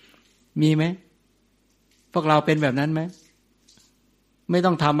มีไหมพวกเราเป็นแบบนั้นไหมไม่ต้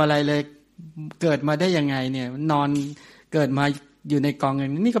องทำอะไรเลยเกิดมาได้ยังไงเนี่ยนอนเกิดมาอยู่ในกองอย่า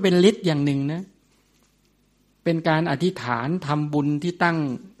งนี้นี่ก็เป็นฤทธิ์อย่างหนึ่งนะเป็นการอธิษฐานทำบุญที่ตั้ง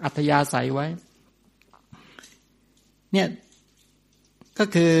อัธยาศัยไว้เนี่ยก็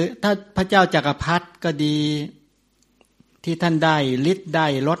คือถ้าพระเจ้าจักรพรรดิก็ดีที่ท่านได้ฤทธิ์ได้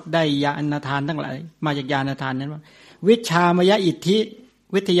ลดได้ญาณทานทั้งหลายมาจากญาณทานนั้นว่าวิชามยอิทธิ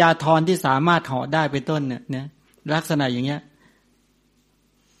วิทยาธรที่สามารถเหาะได้เป็นต้นเนี่ยนะลักษณะอย่างเงี้ย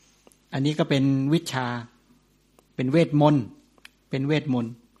อันนี้ก็เป็นวิชาเป็นเวทมน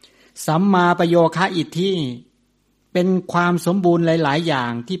ต์สัมมาประโยคะอิทธิเป็นความสมบูรณ์หลายๆอย่า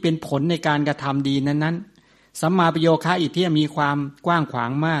งที่เป็นผลในการกระทำดีนั้นๆสัมมาประโยคะอิทธิมีความกว้างขวา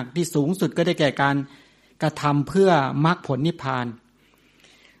งมากที่สูงสุดก็ได้แก่การกระทำเพื่อมรรคผลนิพพาน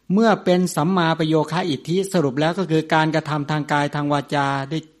เมื่อเป็นสัมมาประโยคะอิทธิสรุปแล้วก็คือการกระทำทางกายทางวาจา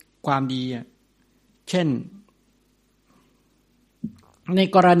ด้วยความดีเช่นใน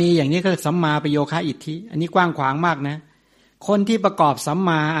กรณีอย่างนี้ก็สัมมาประโยคะอิทธิอันนี้กว้างขวางมากนะคนที่ประกอบสัมม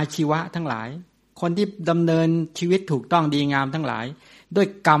าอาชีวะทั้งหลายคนที่ดำเนินชีวิตถูกต้องดีงามทั้งหลายด้วย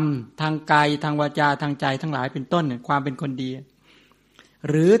กรรมทางกายทางวาจาทางใจทั้งหลายเป็นต้นความเป็นคนดี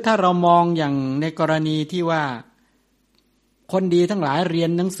หรือถ้าเรามองอย่างในกรณีที่ว่าคนดีทั้งหลายเรียน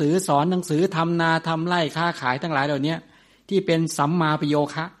หนังสือสอนหนังสือทำนาทำไร่ค้าขายทั้งหลายเหล่านี้ที่เป็นสัมมาประโย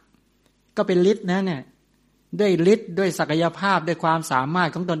คะก็เป็นฤทธิ์นะเนี่ยด้วยฤทธิ์ด้วยศักยภาพด้วยความสามารถ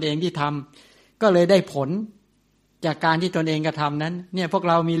ของตนเองที่ทำก็เลยได้ผลจากการที่ตนเองกระทำนั้นเนี่ยพวก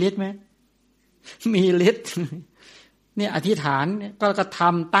เรามีฤทธิ์ไหมมีฤทธิ์เนี่ยอธิษฐานก็กระท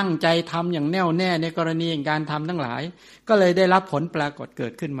ำตั้งใจทำอย่างแน่วแน่ในกรณีอย่างการทำทั้งหลายก็เลยได้รับผลปรากฏเกิ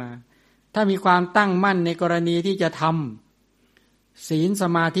ดขึ้นมาถ้ามีความตั้งมั่นในกรณีที่จะทำศีลส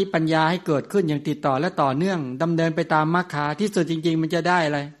มาธิปัญญาให้เกิดขึ้นอย่างติดต่อและต่อเนื่องดำเนินไปตามมรรคาที่สุดจริงๆมันจะได้อ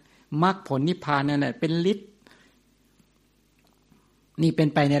ะไรมรรคผลนิพพานนั่นแหละเป็นฤทธิ์นี่เป็น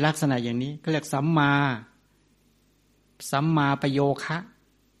ไปในลักษณะอย่างนี้ก็เรียกสัมมาประโยคะ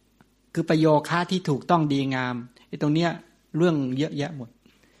คือประโยคะที่ถูกต้องดีงามไอ้ตรงเนี้ยเรื่องเยอะแยะหมด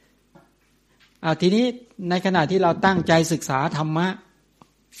ทีนี้ในขณะที่เราตั้งใจศึกษาธรรมะ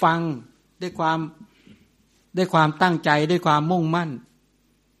ฟังด้วยความตั้งใจด้วยความมุ่งมั่น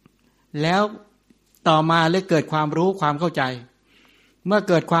แล้วต่อมาเลยเกิดความรู้ความเข้าใจเมื่อ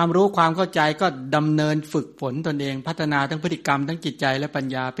เกิดความรู้ความเข้าใจก็ดำเนินฝึกฝนตนเองพัฒนาทั้งพฤติกรรมทั้งจิตใจและปัญ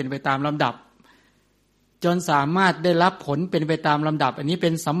ญาเป็นไปตามลำดับจนสามารถได้รับผลเป็นไปตามลำดับอันนี้เป็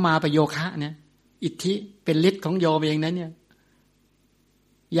นสัมมาประโยคะเนี่ยอิทธิเป็นฤทธิ์ของโยมเองนั้นเนี่ย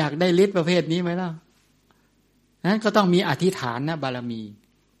อยากได้ฤทธิ์ประเภทนี้ไหมล่ะนั้นก็ต้องมีอธิษฐานนะบารมี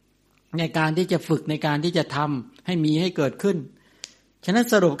ในการที่จะฝึกในการที่จะทำให้มีให้เกิดขึ้นฉะนั้น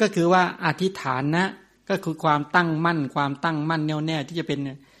สรุปก็คือว่าอธิษฐานนะก็คือความตั้งมั่นแน่วแน่ที่จะเป็น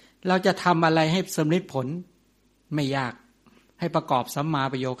เราจะทำอะไรให้สำเร็จผลไม่ยากให้ประกอบสัมมา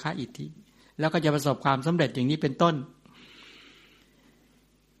ประโยคะอิทธิแล้วก็จะประสบความสำเร็จอย่างนี้เป็นต้น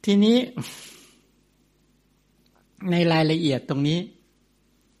ทีนี้ในรายละเอียดตรงนี้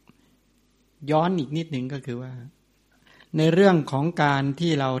ย้อนอีกนิดหนึ่งก็คือว่าในเรื่องของการ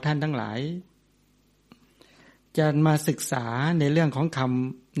ที่เราท่านทั้งหลายจะมาศึกษาในเรื่องของค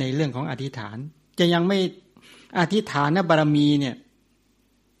ำในเรื่องของอธิษฐานจะยังไม่อธิษฐานบารมีเนี่ย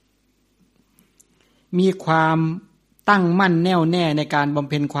มีความตั้งมั่นแน่วแน่ในการบำ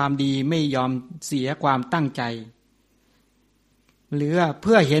เพ็ญความดีไม่ยอมเสียความตั้งใจหรือเ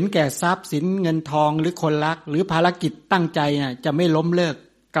พื่อเห็นแก่ทรัพย์สินเงินทองหรือคนรักหรือภารกิจตั้งใจจะไม่ล้มเลิก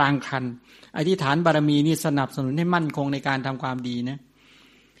กลางคันอธิษฐานบารมีนี่สนับสนุนให้มั่นคงในการทำความดีนะ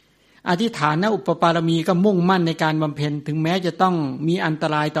อธิษฐานอุปปารมีก็มุ่งมั่นในการบำเพ็ญถึงแม้จะต้องมีอันต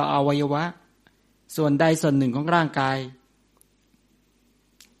รายต่ออวัยวะส่วนใดส่วนหนึ่งของร่างกาย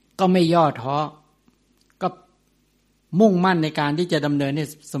ก็ไม่ย่อท้อก็มุ่งมั่นในการที่จะดำเนินให้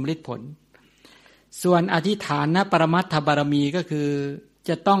สำเร็จผลส่วนอธิษฐานปรมัตถบารมีก็คือ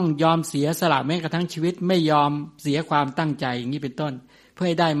จะต้องยอมเสียสละแม้กระทั่งชีวิตไม่ยอมเสียความตั้งใจอย่างนี้เป็นต้นเพื่อใ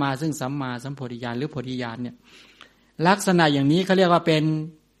ห้ได้มาซึ่งสัมมาสัมโพธิญาณหรือโพธิญาณเนี่ยลักษณะอย่างนี้เขาเรียกว่าเป็น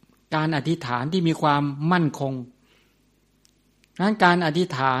การอธิษฐานที่มีความมั่นคงนั้นการอธิ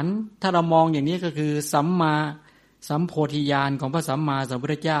ษฐานถ้าเรามองอย่างนี้ก็คือสัมมาสัมโพธิญาณของพระสัมมาสัมพุท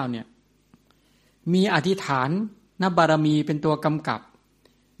ธเจ้าเนี่ยมีอธิษฐานบารมีเป็นตัวกำกับ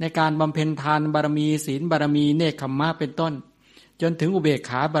ในการบำเพ็ญทานบารมีศีลบารมีเนกขัมมะเป็นต้นจนถึงอุเบก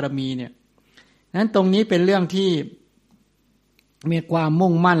ขาบารมีเนี่ยนั้นตรงนี้เป็นเรื่องที่มีความ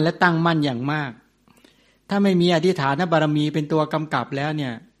มุ่งมั่นและตั้งมั่นอย่างมากถ้าไม่มีอธิษฐานบารมีเป็นตัวกำกับแล้วเนี่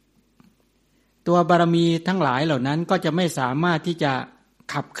ยตัวบารมีทั้งหลายเหล่านั้นก็จะไม่สามารถที่จะ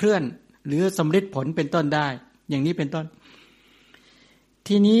ขับเคลื่อนหรือสำฤทธิ์ผลเป็นต้นได้อย่างนี้เป็นต้น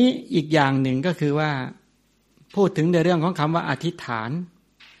ทีนี้อีกอย่างหนึ่งก็คือว่าพูดถึงในเรื่องของคำว่าอธิษฐาน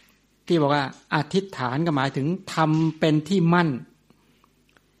ที่บอกว่าอธิษฐานก็หมายถึงทำเป็นที่มั่น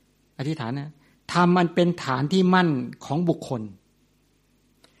อธิษฐานนะทำมันเป็นฐานที่มั่นของบุคคล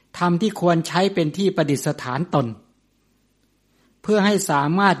ทำที่ควรใช้เป็นที่ประดิษฐานตนเพื่อให้สา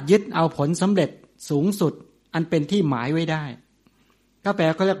มารถยึดเอาผลสำเร็จสูงสุดอันเป็นที่หมายไว้ได้ก็แปล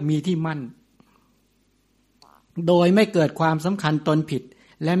ก็เรียกมีที่มั่นโดยไม่เกิดความสำคัญตนผิด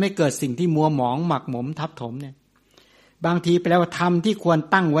และไม่เกิดสิ่งที่มัวหมองหมักหมมทับถมเนี่ยบางทีแปลว่าธรรมที่ควร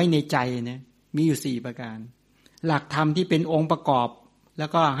ตั้งไว้ในใจเนี่ยมีอยู่4ประการหลักธรรมที่เป็นองค์ประกอบแล้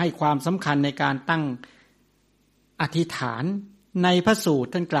วก็ให้ความสำคัญในการตั้งอธิษฐานในพระสูตร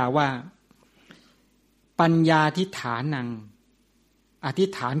ท่านกล่าวว่าปัญญาธิฐานังอธิ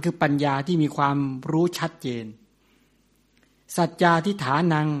ษฐานคือปัญญาที่มีความรู้ชัดเจนสัจจาธิฐา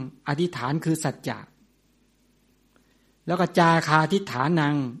นังอธิษฐานคือสัจจะแล้วก็จาคาธิฐานั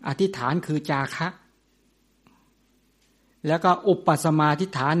งอธิษฐานคือจาคะแล้วก็อุปสมาธิ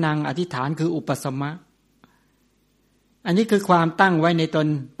ฐานังอธิษฐานคืออุปสมะอันนี้คือความตั้งไว้ในตน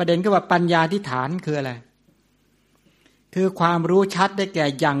ประเด็นก็ว่าปัญญาธิฐานคืออะไรคือความรู้ชัดได้แก่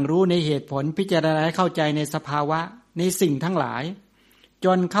อย่างรู้ในเหตุผลพิจารณาเข้าใจในสภาวะในสิ่งทั้งหลายจ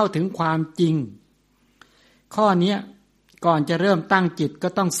นเข้าถึงความจริงข้อนี้ก่อนจะเริ่มตั้งจิตก็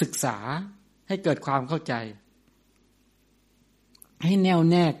ต้องศึกษาให้เกิดความเข้าใจให้แน่ว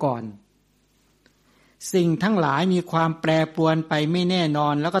แน่ก่อนสิ่งทั้งหลายมีความแปรปรวนไปไม่แน่นอ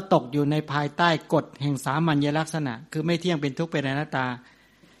นแล้วก็ตกอยู่ในภายใต้กฎแห่งสามัญลักษณะคือไม่เที่ยงเป็นทุกข์เป็นอนัตตา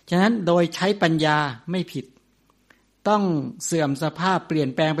ฉะนั้นโดยใช้ปัญญาไม่ผิดต้องเสื่อมสภาพเปลี่ยน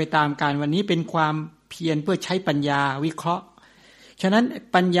แปลงไปตามกาลวันนี้เป็นความเพียรเพื่อใช้ปัญญาวิเคราะห์ฉะนั้น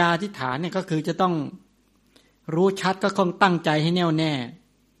ปัญญาที่ฐานเนี่ยก็คือจะต้องรู้ชัดก็คงตั้งใจให้แน่วแน่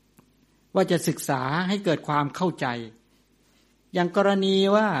ว่าจะศึกษาให้เกิดความเข้าใจอย่างกรณี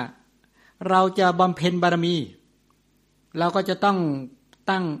ว่าเราจะบำเพ็ญบารมีเราก็จะต้อง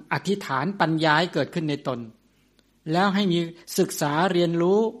ตั้งอธิษฐานปัญญาให้เกิดขึ้นในตนแล้วให้มีศึกษาเรียน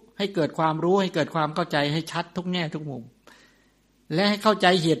รู้ให้เกิดความรู้ให้เกิดความเข้าใจให้ชัดทุกแง่ทุกมุมและให้เข้าใจ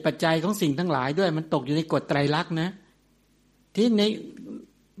เหตุปัจจัยของสิ่งทั้งหลายด้วยมันตกอยู่ในกฎไตรลักษณ์นะที่ใน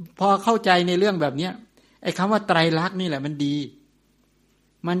พอเข้าใจในเรื่องแบบนี้ไอ้คำว่าไตรลักษณ์นี่แหละมันดี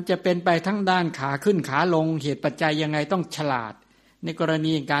มันจะเป็นไปทั้งด้านขาขึ้นขาลงเหตุปัจจัยยังไงต้องฉลาดในกร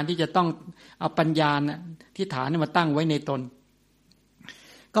ณีการที่จะต้องเอาปัญญาที่ฐานมาตั้งไว้ในตน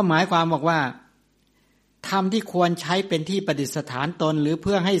ก็หมายความบอกว่าธรรมที่ควรใช้เป็นที่ประดิษฐานตนหรือเ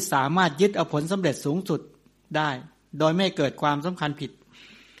พื่อให้สามารถยึดเอาผลสำเร็จสูงสุดได้โดยไม่เกิดความสำคัญผิด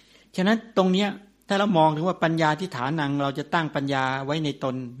ฉะนั้นตรงนี้ถ้าเรามองถึงว่าปัญญาที่ฐานังเราจะตั้งปัญญาไว้ในต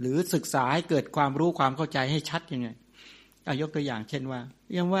นหรือศึกษาให้เกิดความรู้ความเข้าใจให้ชัดยังไงยกตัวอย่างเช่นว่า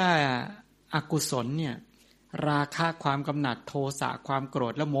อย่างว่าอกุศลเนี่ยราคะความกำหนัดโทสะความโกร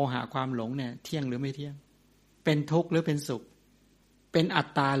ธและโมหะความหลงเนี่ยเที่ยงหรือไม่เที่ยงเป็นทุกข์หรือเป็นสุขเป็นอัต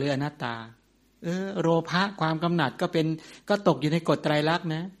ตาหรืออนัตตาโลภะความกำหนัดก็ตกอยู่ในกฎไตรลักษณ์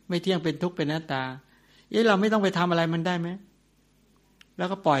นะไม่เที่ยงเป็นทุกข์เป็นอนัตตาเราไม่ต้องไปทำอะไรมันได้ไหมแล้ว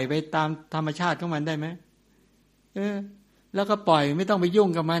ก็ปล่อยไปตามธรรมชาติของมันได้ไหมแล้วก็ปล่อยไม่ต้องไปยุ่ง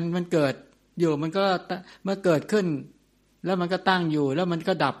กับมันเกิดอยู่มันก็เมื่อเกิดขึ้นแล้วมันก็ตั้งอยู่แล้วมัน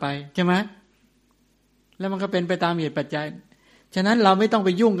ก็ดับไปใช่ไหมแล้วมันก็เป็นไปตามเหตุปัจจัยฉะนั้นเราไม่ต้องไป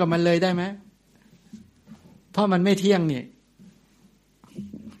ยุ่งกับมันเลยได้ไหมเพราะมันไม่เที่ยงนี่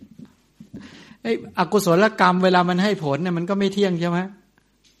อกุศลกรรมเวลามันให้ผลเนี่ยมันก็ไม่เที่ยงใช่ไหม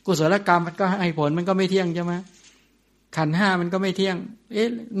กุศลกรรมมันก็ให้ผลมันก็ไม่เที่ยงใช่ไหมขันธ์ห้ามันก็ไม่เที่ยง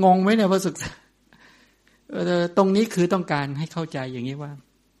งงไหมเนี่ยพอศึกษาตรงนี้คือต้องการให้เข้าใจอย่างนี้ว่า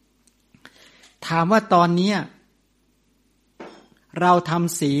ถามว่าตอนนี้เราท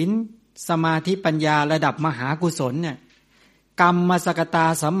ำศีลสมาธิปัญญาระดับมหากุศลเนี่ยกรรมสกตา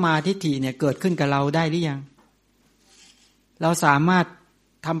สัมมาทิฏฐิเนี่ยเกิดขึ้นกับเราได้หรือยังเราสามารถ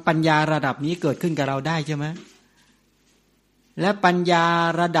ทำปัญญาระดับนี้เกิดขึ้นกับเราได้ใช่ไหมและปัญญา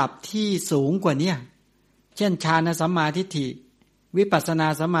ระดับที่สูงกว่านี้เช่นฌานสัมมาทิฏฐิวิปัสสนา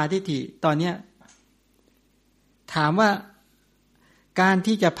สัมมาทิฏฐิตอนนี้ถามว่าการ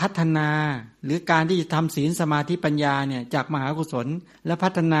ที่จะพัฒนาหรือการที่จะทำศีลสมาธิปัญญาเนี่ยจากมหากุศลและพั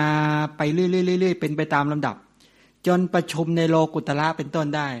ฒนาไปเรื่อยๆเป็นไปตามลำดับจนประชุมในโลกุตระเป็นต้น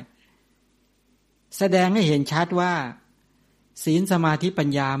ได้แสดงให้เห็นชัดว่า ศีลสมาธิปัญ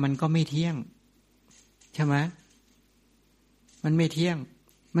ญามันก็ไม่เที่ยงใช่ไหมมันไม่เที่ยง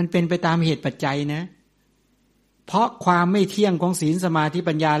มันเป็นไปตามเหตุปัจจัยนะเพราะความไม่เที่ยงของศีลสมาธิ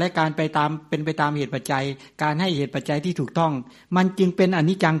ปัญญาและการเป็นไปตามเหตุปัจจัยการให้เหตุปัจจัยที่ถูกต้องมันจึงเป็นอ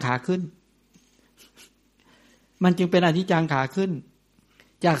นิจจังขาขึ้นมันจึงเป็นอนิจจังขาขึ้น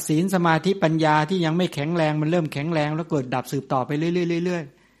จากศีลสมาธิปัญญาที่ยังไม่แข็งแรงมันเริ่มแข็งแรงแล้วเกิดดับสืบต่อไปเรื่อย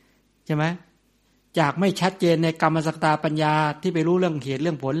ๆใช่ไหมจากไม่ชัดเจนในกรรมสักตาปัญญาที่ไปรู้เรื่องเหตุเ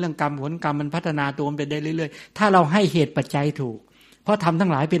รื่องผลเรื่องกรรมผลกรรมมันพัฒนาตัวมันไปได้เรื่อยๆถ้าเราให้เหตุปัจจัยถูกเพราะทำทั้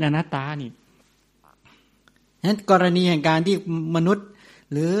งหลายเป็นอนัตตานี่นั้นกรณีแห่งการที่มนุษย์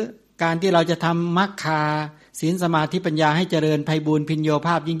หรือการที่เราจะทำมรรคาศีลสมาธิปัญญาให้เจริญไพบูลย์พิญโยภ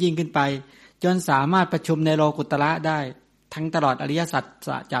าพยิ่งขึ้นไปจนสามารถประชุมในโลกุตระได้ทั้งตลอดอริยสัจ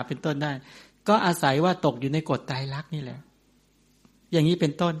จะเป็นต้นได้ก็อาศัยว่าตกอยู่ในกฎไตรลักษณ์นี่แหละอย่างนี้เป็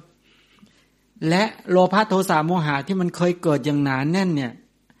นต้นและโลภะโทสะโมหะที่มันเคยเกิดอย่างหนาแน่นเนี่ย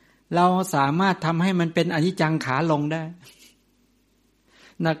เราสามารถทำให้มันเป็นอนิจจังขาลงได้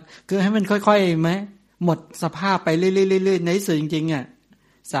นะคือให้มันค่อยๆไหมหมดสภาพไปเรื่อยๆในที่สุดจริงๆอ่ะ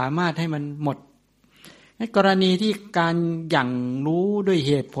สามารถให้มันหมดกรณีที่การอย่างรู้ด้วยเ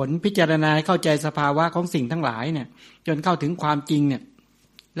หตุผลพิจารณาเข้าใจสภาวะของสิ่งทั้งหลายเนี่ยจนเข้าถึงความจริงเนี่ย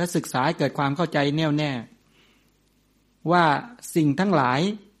และศึกษาเกิดความเข้าใจแน่วแน่ว่าสิ่งทั้งหลาย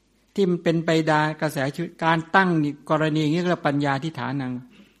ที่มันเป็นไปดากระแสชีวิตการตั้งกรณีอย่างนี้เรียกปัญญาทิฏฐานัง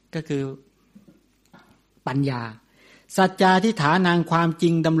ก็คือปัญญาสัจจาทิฏฐานังความจริ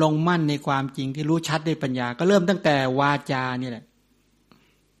งดำรงมั่นในความจริงที่รู้ชัดด้วยปัญญาก็เริ่มตั้งแต่วาจานี่แหละ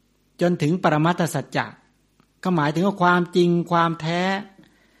จนถึงปรมัตถสัจจะก็หมายถึงว่าความจริงความแท้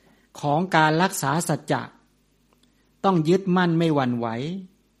ของการรักษาสัจจะต้องยึดมั่นไม่หวั่นไหว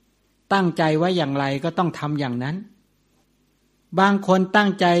ตั้งใจไว้อย่างไรก็ต้องทำอย่างนั้นบางคนตั้ง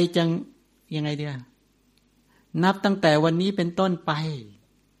ใจจังยังไงเดียนับตั้งแต่วันนี้เป็นต้นไป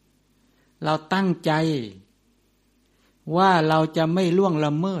เราตั้งใจว่าเราจะไม่ล่วงล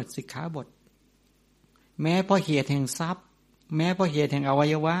ะเมิดสิกขาบทแม้เพราะเหตุแห่งทรัพย์แม้เพราะเหตุแห่งอวั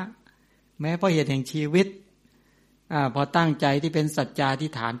ยวะแม้เพราะเหตุแห่งชีวิตพอตั้งใจที่เป็นสัจจาธิ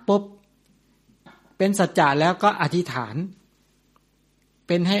ษฐานปุ๊บเป็นสัจจะแล้วก็อธิษฐานเ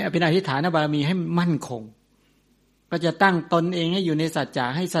ป็นอธิษฐานบารมีให้มั่นคงก็จะตั้งตนเองให้อยู่ในสัจจะ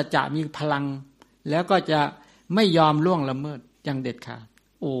ให้สัจจะมีพลังแล้วก็จะไม่ยอมล่วงละเมิดอย่างเด็ดขาด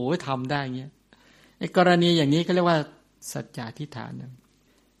โอ้ทำได้เงี้ยไอ้กรณีอย่างนี้ก็เรียกว่าสัจจาธิฐาน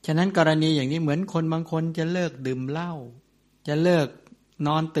ฉะนั้นกรณีอย่างนี้เหมือนคนบางคนจะเลิกดื่มเหล้าจะเลิกน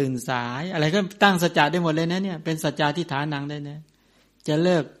อนตื่นสายอะไรก็ตั้งสัจจะได้หมดเลยนะเนี่ยเป็นสัจจาธิฐานังได้นะจะเ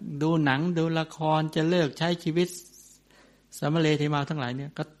ลิกดูหนังดูละครจะเลิกใช้ชีวิตสมเลเทมาทั้งหลายเนี่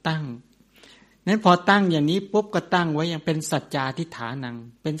ยก็ตั้งนั้นพอตั้งอย่างนี้ปุ๊บก็ตั้งไว้อย่างเป็นสัจจาธิฐานัง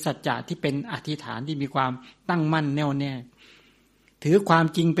เป็นสัจจะที่เป็นอธิษฐานที่มีความตั้งมั่นแน่วแน่ถือความ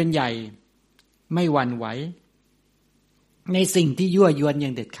จริงเป็นใหญ่ไม่หวั่นไหวในสิ่งที่ยั่วยวนอย่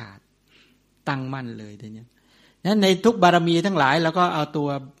างเด็ดขาดตั้งมั่นเลยทีนี้นั้นในทุกบารมีทั้งหลายเราก็เอาตัว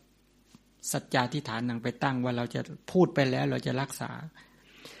สัจจาธิฐานังไปตั้งว่าเราจะพูดไปแล้วเราจะรักษา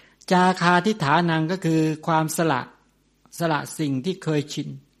จาคาธิฐานังก็คือความสละสิ่งที่เคยชิน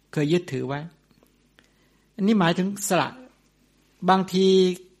เคยยึดถือไว้อันนี้หมายถึงสละบางที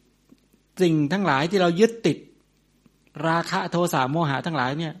สิ่งทั้งหลายที่เรายึดติดราคะโทสะโมหะทั้งหลา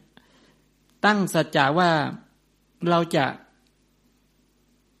ยเนี่ยตั้งสัจจะว่าเราจะ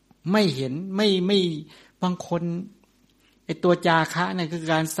ไม่เห็นไม่บางคนไอ้ตัวจาคะเนี่ยคือ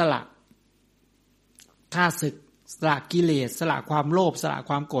การสละฆ่าศึกสละกิเลสสละความโลภสละ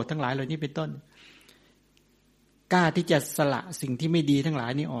ความโกรธทั้งหลายเหล่านี้เป็นต้นกล้าที่จะสละสิ่งที่ไม่ดีทั้งหลา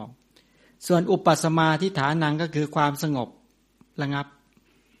ยนี้ออกส่วนอุปสมาธิฐานังก็คือความสงบระงับ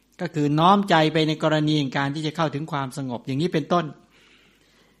ก็คือน้อมใจไปในกรณีแห่งการที่จะเข้าถึงความสงบอย่างนี้เป็นต้น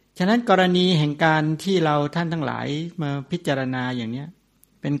ฉะนั้นกรณีแห่งการที่เราท่านทั้งหลายมาพิจารณาอย่างนี้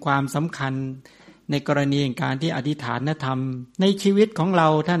เป็นความสำคัญในกรณีแห่งการที่อธิษฐานธรรมในชีวิตของเรา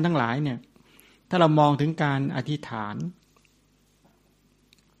ท่านทั้งหลายเนี่ยถ้าเรามองถึงการอธิษฐาน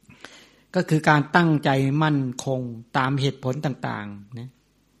ก็คือการตั้งใจมั่นคงตามเหตุผลต่างๆนะ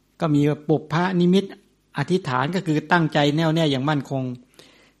ก็มีปุพพนิมิตอธิษฐานก็คือตั้งใจแน่วแน่อย่างมั่นคง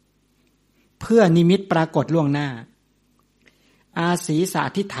เพื่อนิมิตปรากฏล่วงหน้าอาศีสา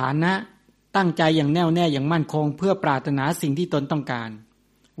ธิฐานะตั้งใจอย่างแน่วแน่อย่างมั่นคงเพื่อปรารถนาสิ่งที่ตนต้องการ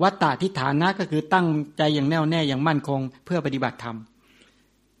วัตตาธิฐานะก็คือตั้งใจอย่างแน่วแน่อย่างมั่นคงเพื่อปฏิบัติธรรม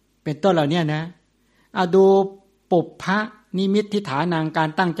เป็นต้นเหล่านี้นะเอาดูปุพพนิมิตทิฐานังการ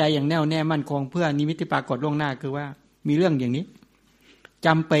ตั้งใจอย่างแน่วแน่มั่นคงเพื่อนิมิตที่ปรากฏล่วงหน้าคือว่ามีเรื่องอย่างนี้จ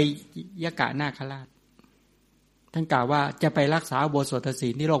ำไปยกะนาคราชท่านกล่าวว่าจะไปรักษาอุโบสถศี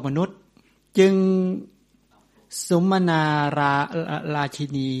ลที่โลกมนุษย์จึง สุมนาราชิ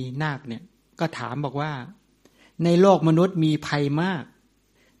นีนาคเนี่ยก็ถามบอกว่าในโลกมนุษย์มีภัยมาก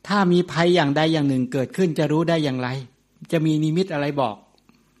ถ้ามีภัยอย่างใดอย่างหนึ่งเกิดขึ้นจะรู้ได้อย่างไรจะมีนิมิตอะไรบอก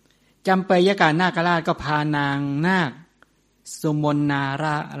จำปายกานาคราชก็พานางนาคสุมนา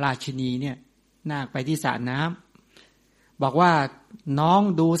ราชินีเนี่ยนาคไปที่สระน้ำบอกว่าน้อง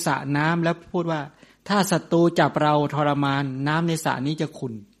ดูสระน้ำแล้วพูดว่าถ้าศัตรูจับเราทรมานน้ำในสระนี้จะ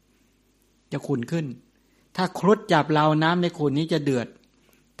ขุ่นขึ้นถ้าครุฑจับเราน้ำในขุ่นนี้จะเดือด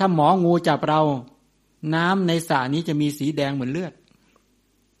ถ้าหมองูจับเราน้ำในสระนี้จะมีสีแดงเหมือนเลือด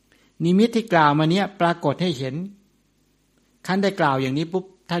นิมิตที่กล่าวมาเนี้ยปรากฏให้เห็นท่านได้กล่าวอย่างนี้ปุ๊บ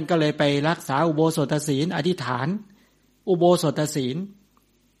ท่านก็เลยไปรักษาอุโบสถศีลอธิษฐานอุโบสถศีล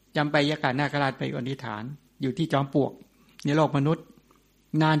จำปายกานาคราชไปอธิษฐานอยู่ที่จอมปลวกในโลกมนุษย์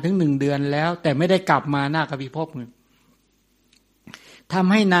นานถึง1 เดือนแล้วแต่ไม่ได้กลับมานาคพิภพเลยท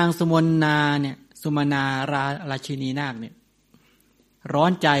ำให้นางสุมนาราชินีนาคเนี่ยร้อ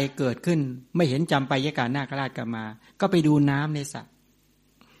นใจเกิดขึ้นไม่เห็นจำปายกานาคราชกลับมาก็ไปดูน้ำในสระ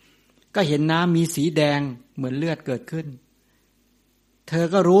ก็เห็นน้ำมีสีแดงเหมือนเลือดเกิดขึ้นเธอ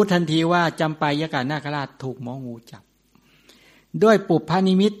ก็รู้ทันทีว่าจำปายกานาคราชถูกหมองูจับด้วยปุพพ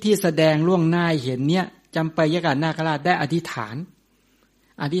นิมิตที่แสดงล่วงหน้าเห็นเนี่ยจำปายกานาคราชได้อธิษฐาน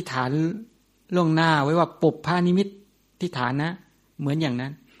ล่วงหน้าไว้ว่าปุพพนิมิตที่ฐานนะเหมือนอย่างนั้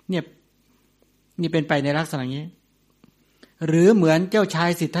นเนี่ยนี่เป็นไปในลักษณะนี้หรือเหมือนเจ้าชาย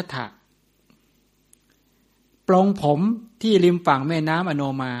สิทธัตถะปลงผมที่ริมฝั่งแม่น้ำอโน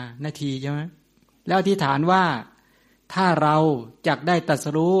มานาทีใช่ไหมแล้วอธิษฐานว่าถ้าเราจักได้ตรัส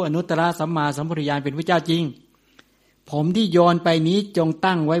รู้อนุตตรสัมมาสัมพุทธญาณเป็นพระเจ้าจริงผมที่โยนไปนี้จง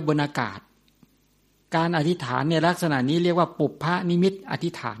ตั้งไว้บนอากาศการอธิษฐานในลักษณะนี้เรียกว่าปุพพนิมิตอธิ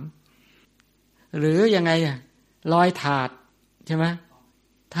ษฐานหรือยังไงลอยถาดใช่ไหม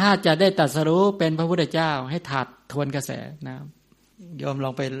ถ้าจะได้ตรัสรู้เป็นพระพุทธเจ้าให้ถาดทวนกระแสน้ำโยมล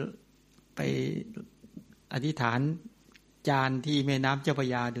องไปอธิษฐานจานที่แม่น้ำเจ้าพระ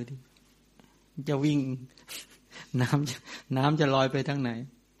ยาดูดิจะวิ่งน้ำจะลอยไปทางไหน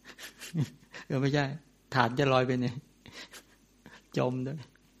ไม่ใช่ฐานจะลอยไปไหนจมด้วย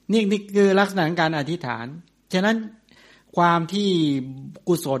นี่คือลักษณะการอธิษฐานฉะนั้นความที่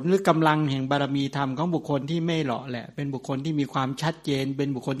กุศลหรือกำลังแห่งบารมีธรรมของบุคคลที่ไม่หล่อแหละเป็นบุคคลที่มีความชัดเจนเป็น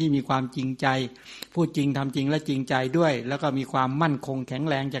บุคคลที่มีความจริงใจพูดจริงทำจริงและจริงใจด้วยแล้วก็มีความมั่นคงแข็ง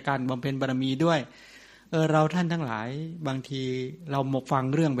แรงจากการบำเพ็ญบารมีด้วยเราท่านทั้งหลายบางทีเรามาฟัง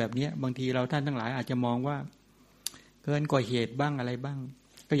เรื่องแบบนี้บางทีเราท่านทั้งหลายอาจจะมองว่าเกินกว่าเหตุบ้างอะไรบ้าง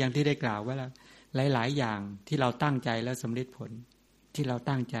ก็อย่างที่ได้กล่าวไว้แล้วหลายๆอย่างที่เราตั้งใจแล้วสำเร็จผลที่เรา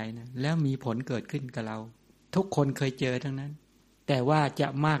ตั้งใจนะแล้วมีผลเกิดขึ้นกับเราทุกคนเคยเจอทั้งนั้นแต่ว่าจะ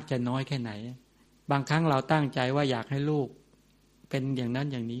มากจะน้อยแค่ไหนบางครั้งเราตั้งใจว่าอยากให้ลูกเป็นอย่างนั้น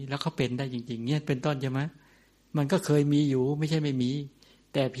อย่างนี้แล้วเขาเป็นได้จริงๆเนี่ยเป็นต้นใช่ไหมมันก็เคยมีอยู่ไม่ใช่ไม่มี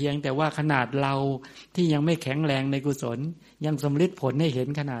แต่เพียงแต่ว่าขนาดเราที่ยังไม่แข็งแรงในกุศลยังสำเร็จผลให้เห็น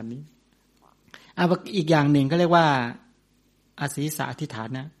ขนาดนี้อีกอย่างหนึ่งก็เรียกว่าอสีสะอธิษฐาน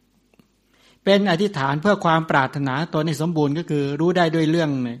นะเป็นอธิษฐานเพื่อความปรารถนาตนให้สมบูรณ์ก็คือรู้ได้ด้วยเรื่อง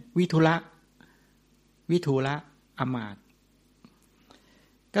วิทุระอมาตย์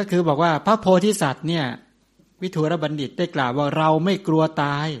ก็คือบอกว่าพระโพธิสัตว์เนี่ยวิทุรบัณฑิตได้กล่าวว่าเราไม่กลัวต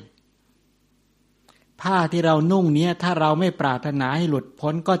ายผ้าที่เรานุ่งเนี้ยถ้าเราไม่ปรารถนาให้หลุด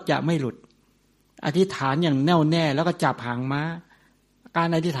พ้นก็จะไม่หลุดอธิษฐานอย่างแน่วแน่แล้วก็จับหางม้าการ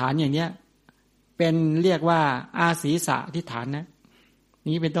อธิษฐานอย่างเนี้ยเป็นเรียกว่าอาศีสะอธิษฐานนะ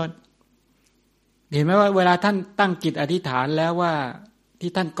นี้เป็นต้นเห็นไหมว่าเวลาท่านตั้งจิตอธิษฐานแล้วว่า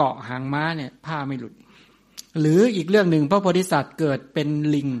ที่ท่านเกาะหางม้าเนี่ยผ้าไม่หลุดหรืออีกเรื่องหนึ่งพระโพธิสัตว์เกิดเป็น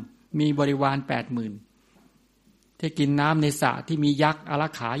ลิงมีบริวาร 80,000 ที่กินน้ำในสระที่มียักษ์อารั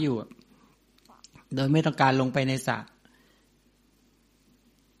กขาอยู่โดยไม่ต้องการลงไปในสระ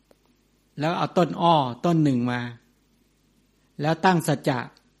แล้วเอาต้นอ้อต้นหนึ่งมาแล้วตั้งสัจจะ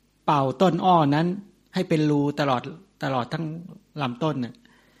เป่าต้นอ้อนั้นให้เป็นรูตลอดทั้งลำต้นน่ะ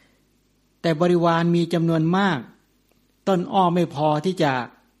แต่บริวารมีจำนวนมากต้นอ้อไม่พอที่จะ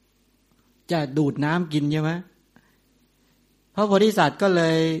ดูดน้ำกินใช่ไหมพระโพธิสัตว์ก็เล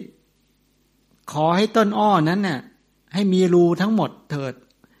ยขอให้ต้นอ้อนั้นน่ะให้มีรูทั้งหมดเถิด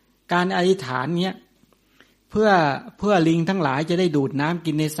การอธิษฐานเนี้ยเพื่อลิงทั้งหลายจะได้ดูดน้ำ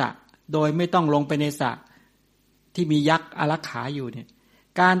กินในสระโดยไม่ต้องลงไปในสระที่มียักษ์อารักขาอยู่เนี่ย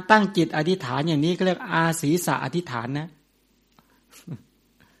การตั้งจิตอธิษฐานอย่างนี้ก็เรียกอาศีสะอธิษฐานนะ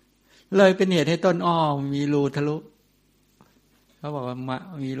เลยเป็นเหตุให้ต้นอ้อมีรูทะลุเขาบอกว่า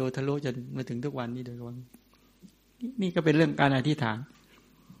มีรูทะลุจนมาถึงทุกวันนี้โดยว่านี่ก็เป็นเรื่องการอธิษฐาน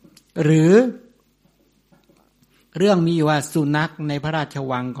หรือเรื่องมีว่าสุนัขในพระราช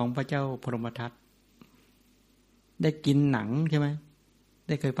วังของพระเจ้าพรหมทัต ได้กินหนังใช่ไหมไ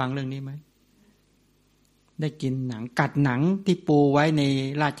ด้เคยฟังเรื่องนี้ไหมได้กินหนังกัดหนังที่ปูไว้ใน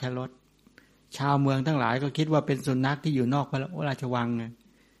ราชรถชาวเมืองทั้งหลายก็คิดว่าเป็นสุนัขที่อยู่นอกพระราชวังไง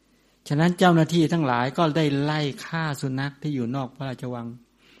ฉะนั้นเจ้าหน้าที่ทั้งหลายก็ได้ไล่ฆ่าสุนัขที่อยู่นอกพระราชวัง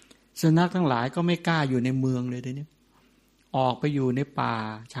สุนัขทั้งหลายก็ไม่กล้าอยู่ในเมืองเลยทีนี้ออกไปอยู่ในป่า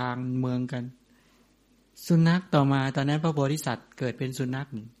ชานเมืองกันสุนัขต่อมาตอนนั้นพระโพธิสัตว์เกิดเป็นสุนัข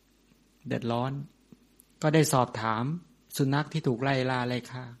เดือดร้อนก็ได้สอบถามสุนัขที่ถูกไล่ล่าไล่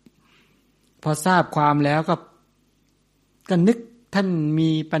ฆ่าพอทราบความแล้วก็นึกท่านมี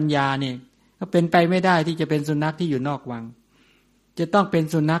ปัญญาเนี่ยก็เป็นไปไม่ได้ที่จะเป็นสุนัขที่อยู่นอกวังจะต้องเป็น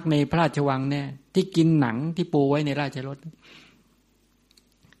สุนัขในพระราชวังแน่ที่กินหนังที่ปูไว้ในราชรถ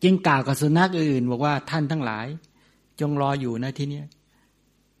จึงกล่าวกับสุนัขอื่นบอกว่าท่านทั้งหลายจงรออยู่นะที่นี้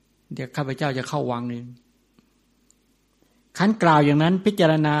เดี๋ยวข้าพเจ้าจะเข้าวังนึงขันกล่าวอย่างนั้นพิจา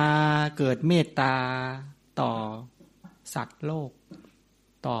รณาเกิดเมตตาต่อสัตว์โลก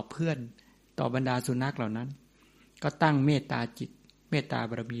ต่อเพื่อนต่อบรรดาสุนัขเหล่านั้นก็ตั้งเมตตาจิตเมตตา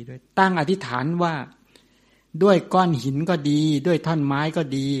บารมีด้วยตั้งอธิษฐานว่าด้วยก้อนหินก็ดีด้วยท่อนไม้ก็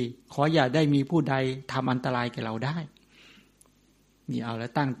ดีขออย่าได้มีผู้ใดทำอันตรายแก่เราได้นี่เอาแล้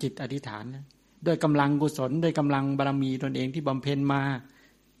วตั้งจิตอธิษฐานนะด้วยกำลังกุศลด้วยกำลังบารมีตนเองที่บำเพ็ญมา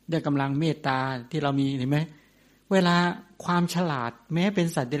ด้วยกำลังเมตตาที่เรามีเห็นไหมเวลาความฉลาดแม้เป็น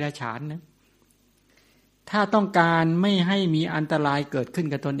สัตว์เดรัจฉานนะถ้าต้องการไม่ให้มีอันตรายเกิดขึ้น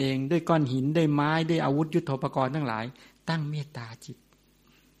กับตนเองด้วยก้อนหินด้วยไม้ด้วยอาวุธยุทโธปกรณ์ทั้งหลายตั้งเมตตาจิต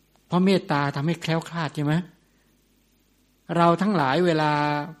เพราะเมตตาทำให้แคล้วคลาดใช่ไหมเราทั้งหลายเวลา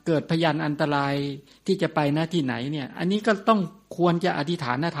เกิดพยานอันตรายที่จะไปหน้าที่ไหนเนี่ยอันนี้ก็ต้องควรจะอธิษฐ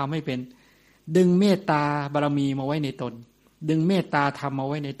านธรรมให้เป็นดึงเมตตาบารมีมาไว้ในตนดึงเมตตาธรรมมา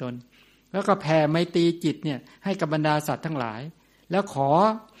ไว้ในตนแล้วก็แผ่ไมตรีจิตเนี่ยให้กับบรรดาสัตว์ทั้งหลายแล้วขอ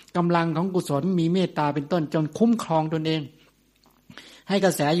กำลังของกุศลมีเมตตาเป็นต้นจนคุ้มครองตนเองให้กร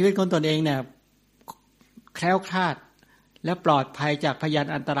ะแสชีวิตของตนเองเนี่ยแคล้วคลาดและปลอดภัยจากพยาน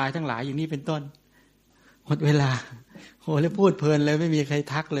อันตรายทั้งหลายอย่างนี้เป็นต้นหมดเวลาโหแล้วพูดเพลินเลยไม่มีใคร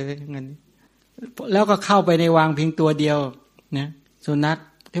ทักเลยงั้นแล้วก็เข้าไปในวังเพียงตัวเดียวนะสุนัข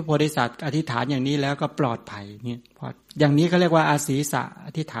ที่โพธิสัตว์อธิษฐานอย่างนี้แล้วก็ปลอดภัยเนี่ยพออย่างนี้เขาเรียกว่าอาศีสะอ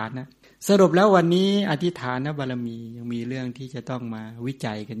ธิษฐานนะสรุปแล้ววันนี้อธิษฐานบารมียังมีเรื่องที่จะต้องมาวิ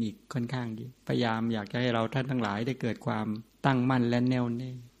จัยกันอีกค่อนข้างเยอะพยายามอยากให้เราท่านทั้งหลายได้เกิดความตั้งมั่นและแน่วแ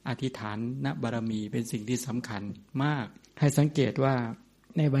น่อธิษฐานบารมีเป็นสิ่งที่สำคัญมากให้สังเกตว่า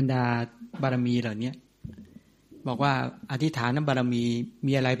ในบรรดาบารมีเหล่านี้บอกว่าอธิษฐานบารมี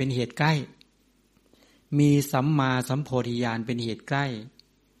มีอะไรเป็นเหตุใกล้มีสัมมาสัมโพธิญาณเป็นเหตุใกล้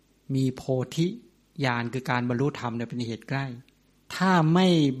มีโพธิญาณคือการบรรลุธรรมเนี่ยเป็นเหตุใกล้ถ้าไม่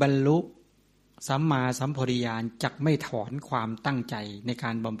บรรลุสัมมาสัมโพธิญาณจักไม่ถอนความตั้งใจในก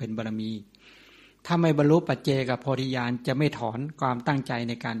ารบำเพ็ญบารมีถ้าไม่บรรลุปัจเจกโพธิญาณจะไม่ถอนความตั้งใจ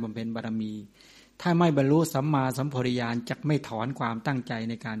ในการบำเพ็ญบารมีถ้าไม่บรรลุสัมมาสัมโพธิญาณจักไม่ถอนความตั้งใจ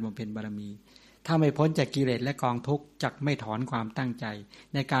ในการบำเพ็ญบารมีถ้าไม่พ้นจากกิเลสและกองทุกข์จักไม่ถอนความตั้งใจ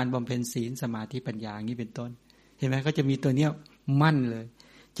ในการบำเพ็ญศีลสมาธิปัญญาอย่างนี้เป็นต้นเห็นไหมก็จะมีตัวเนี้ยมั่นเลย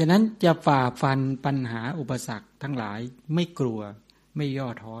ฉะนั้นจะฝ่าฟันปัญหาอุปสรรคทั้งหลายไม่กลัวไม่ย่อ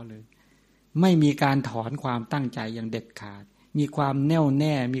ท้อเลยไม่มีการถอนความตั้งใจอย่างเด็ดขาดมีความแน่วแ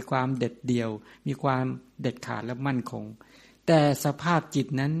น่มีความเด็ดเดี่ยวมีความเด็ดขาดและมั่นคงแต่สภาพจิต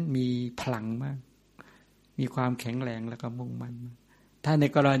นั้นมีพลังมากมีความแข็งแรงแล้วก็มุ่งมั่นมากถ้าใน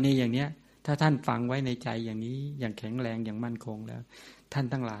กรณีอย่างเนี้ยถ้าท่านฝังไว้ในใจอย่างนี้อย่างแข็งแรงอย่างมั่นคงแล้วท่าน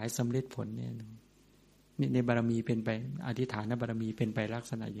ทั้งหลายสำเร็จผลเนี่ยในบารมีเป็นไปอธิษฐานบารมีเป็นไปลัก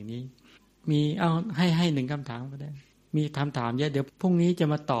ษณะอย่างนี้มีเอาให้หนึ่งคำถามก็ได้มีถามเยอะเดี๋ยวพรุ่งนี้จะ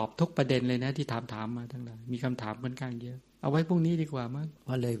มาตอบทุกประเด็นเลยนะที่ถามมาทั้งหลายมีคำถามค่อนข้างเยอะเอาไว้พรุ่งนี้ดีกว่ามั้งเพ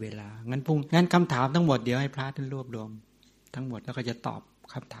ราะเลยเวลางั้นคำถามทั้งหมดเดี๋ยวให้พระท่านรวบรวมทั้งหมดแล้วก็จะตอบ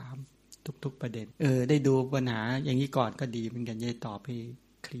คำถามทุกประเด็นได้ดูปัญหาอย่างนี้ก่อนก็ดีเหมือนกันจะตอบให้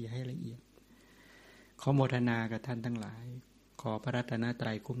เคลียร์ให้ละเอียดขอโมทนากับท่านทั้งหลายขอพระรัตนต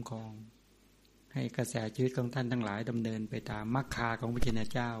รัยคุ้มครองให้กระแสชีวิตของท่านทั้งหลายดำเนินไปตามมรรคาของพระชิน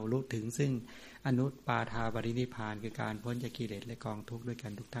เจ้ารู้ถึงซึ่งอนุปาทาปรินิพพานคือการพ้นจากกิเลสและกองทุกข์ด้วยกั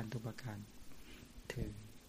นทุกท่านทุกประการเถิด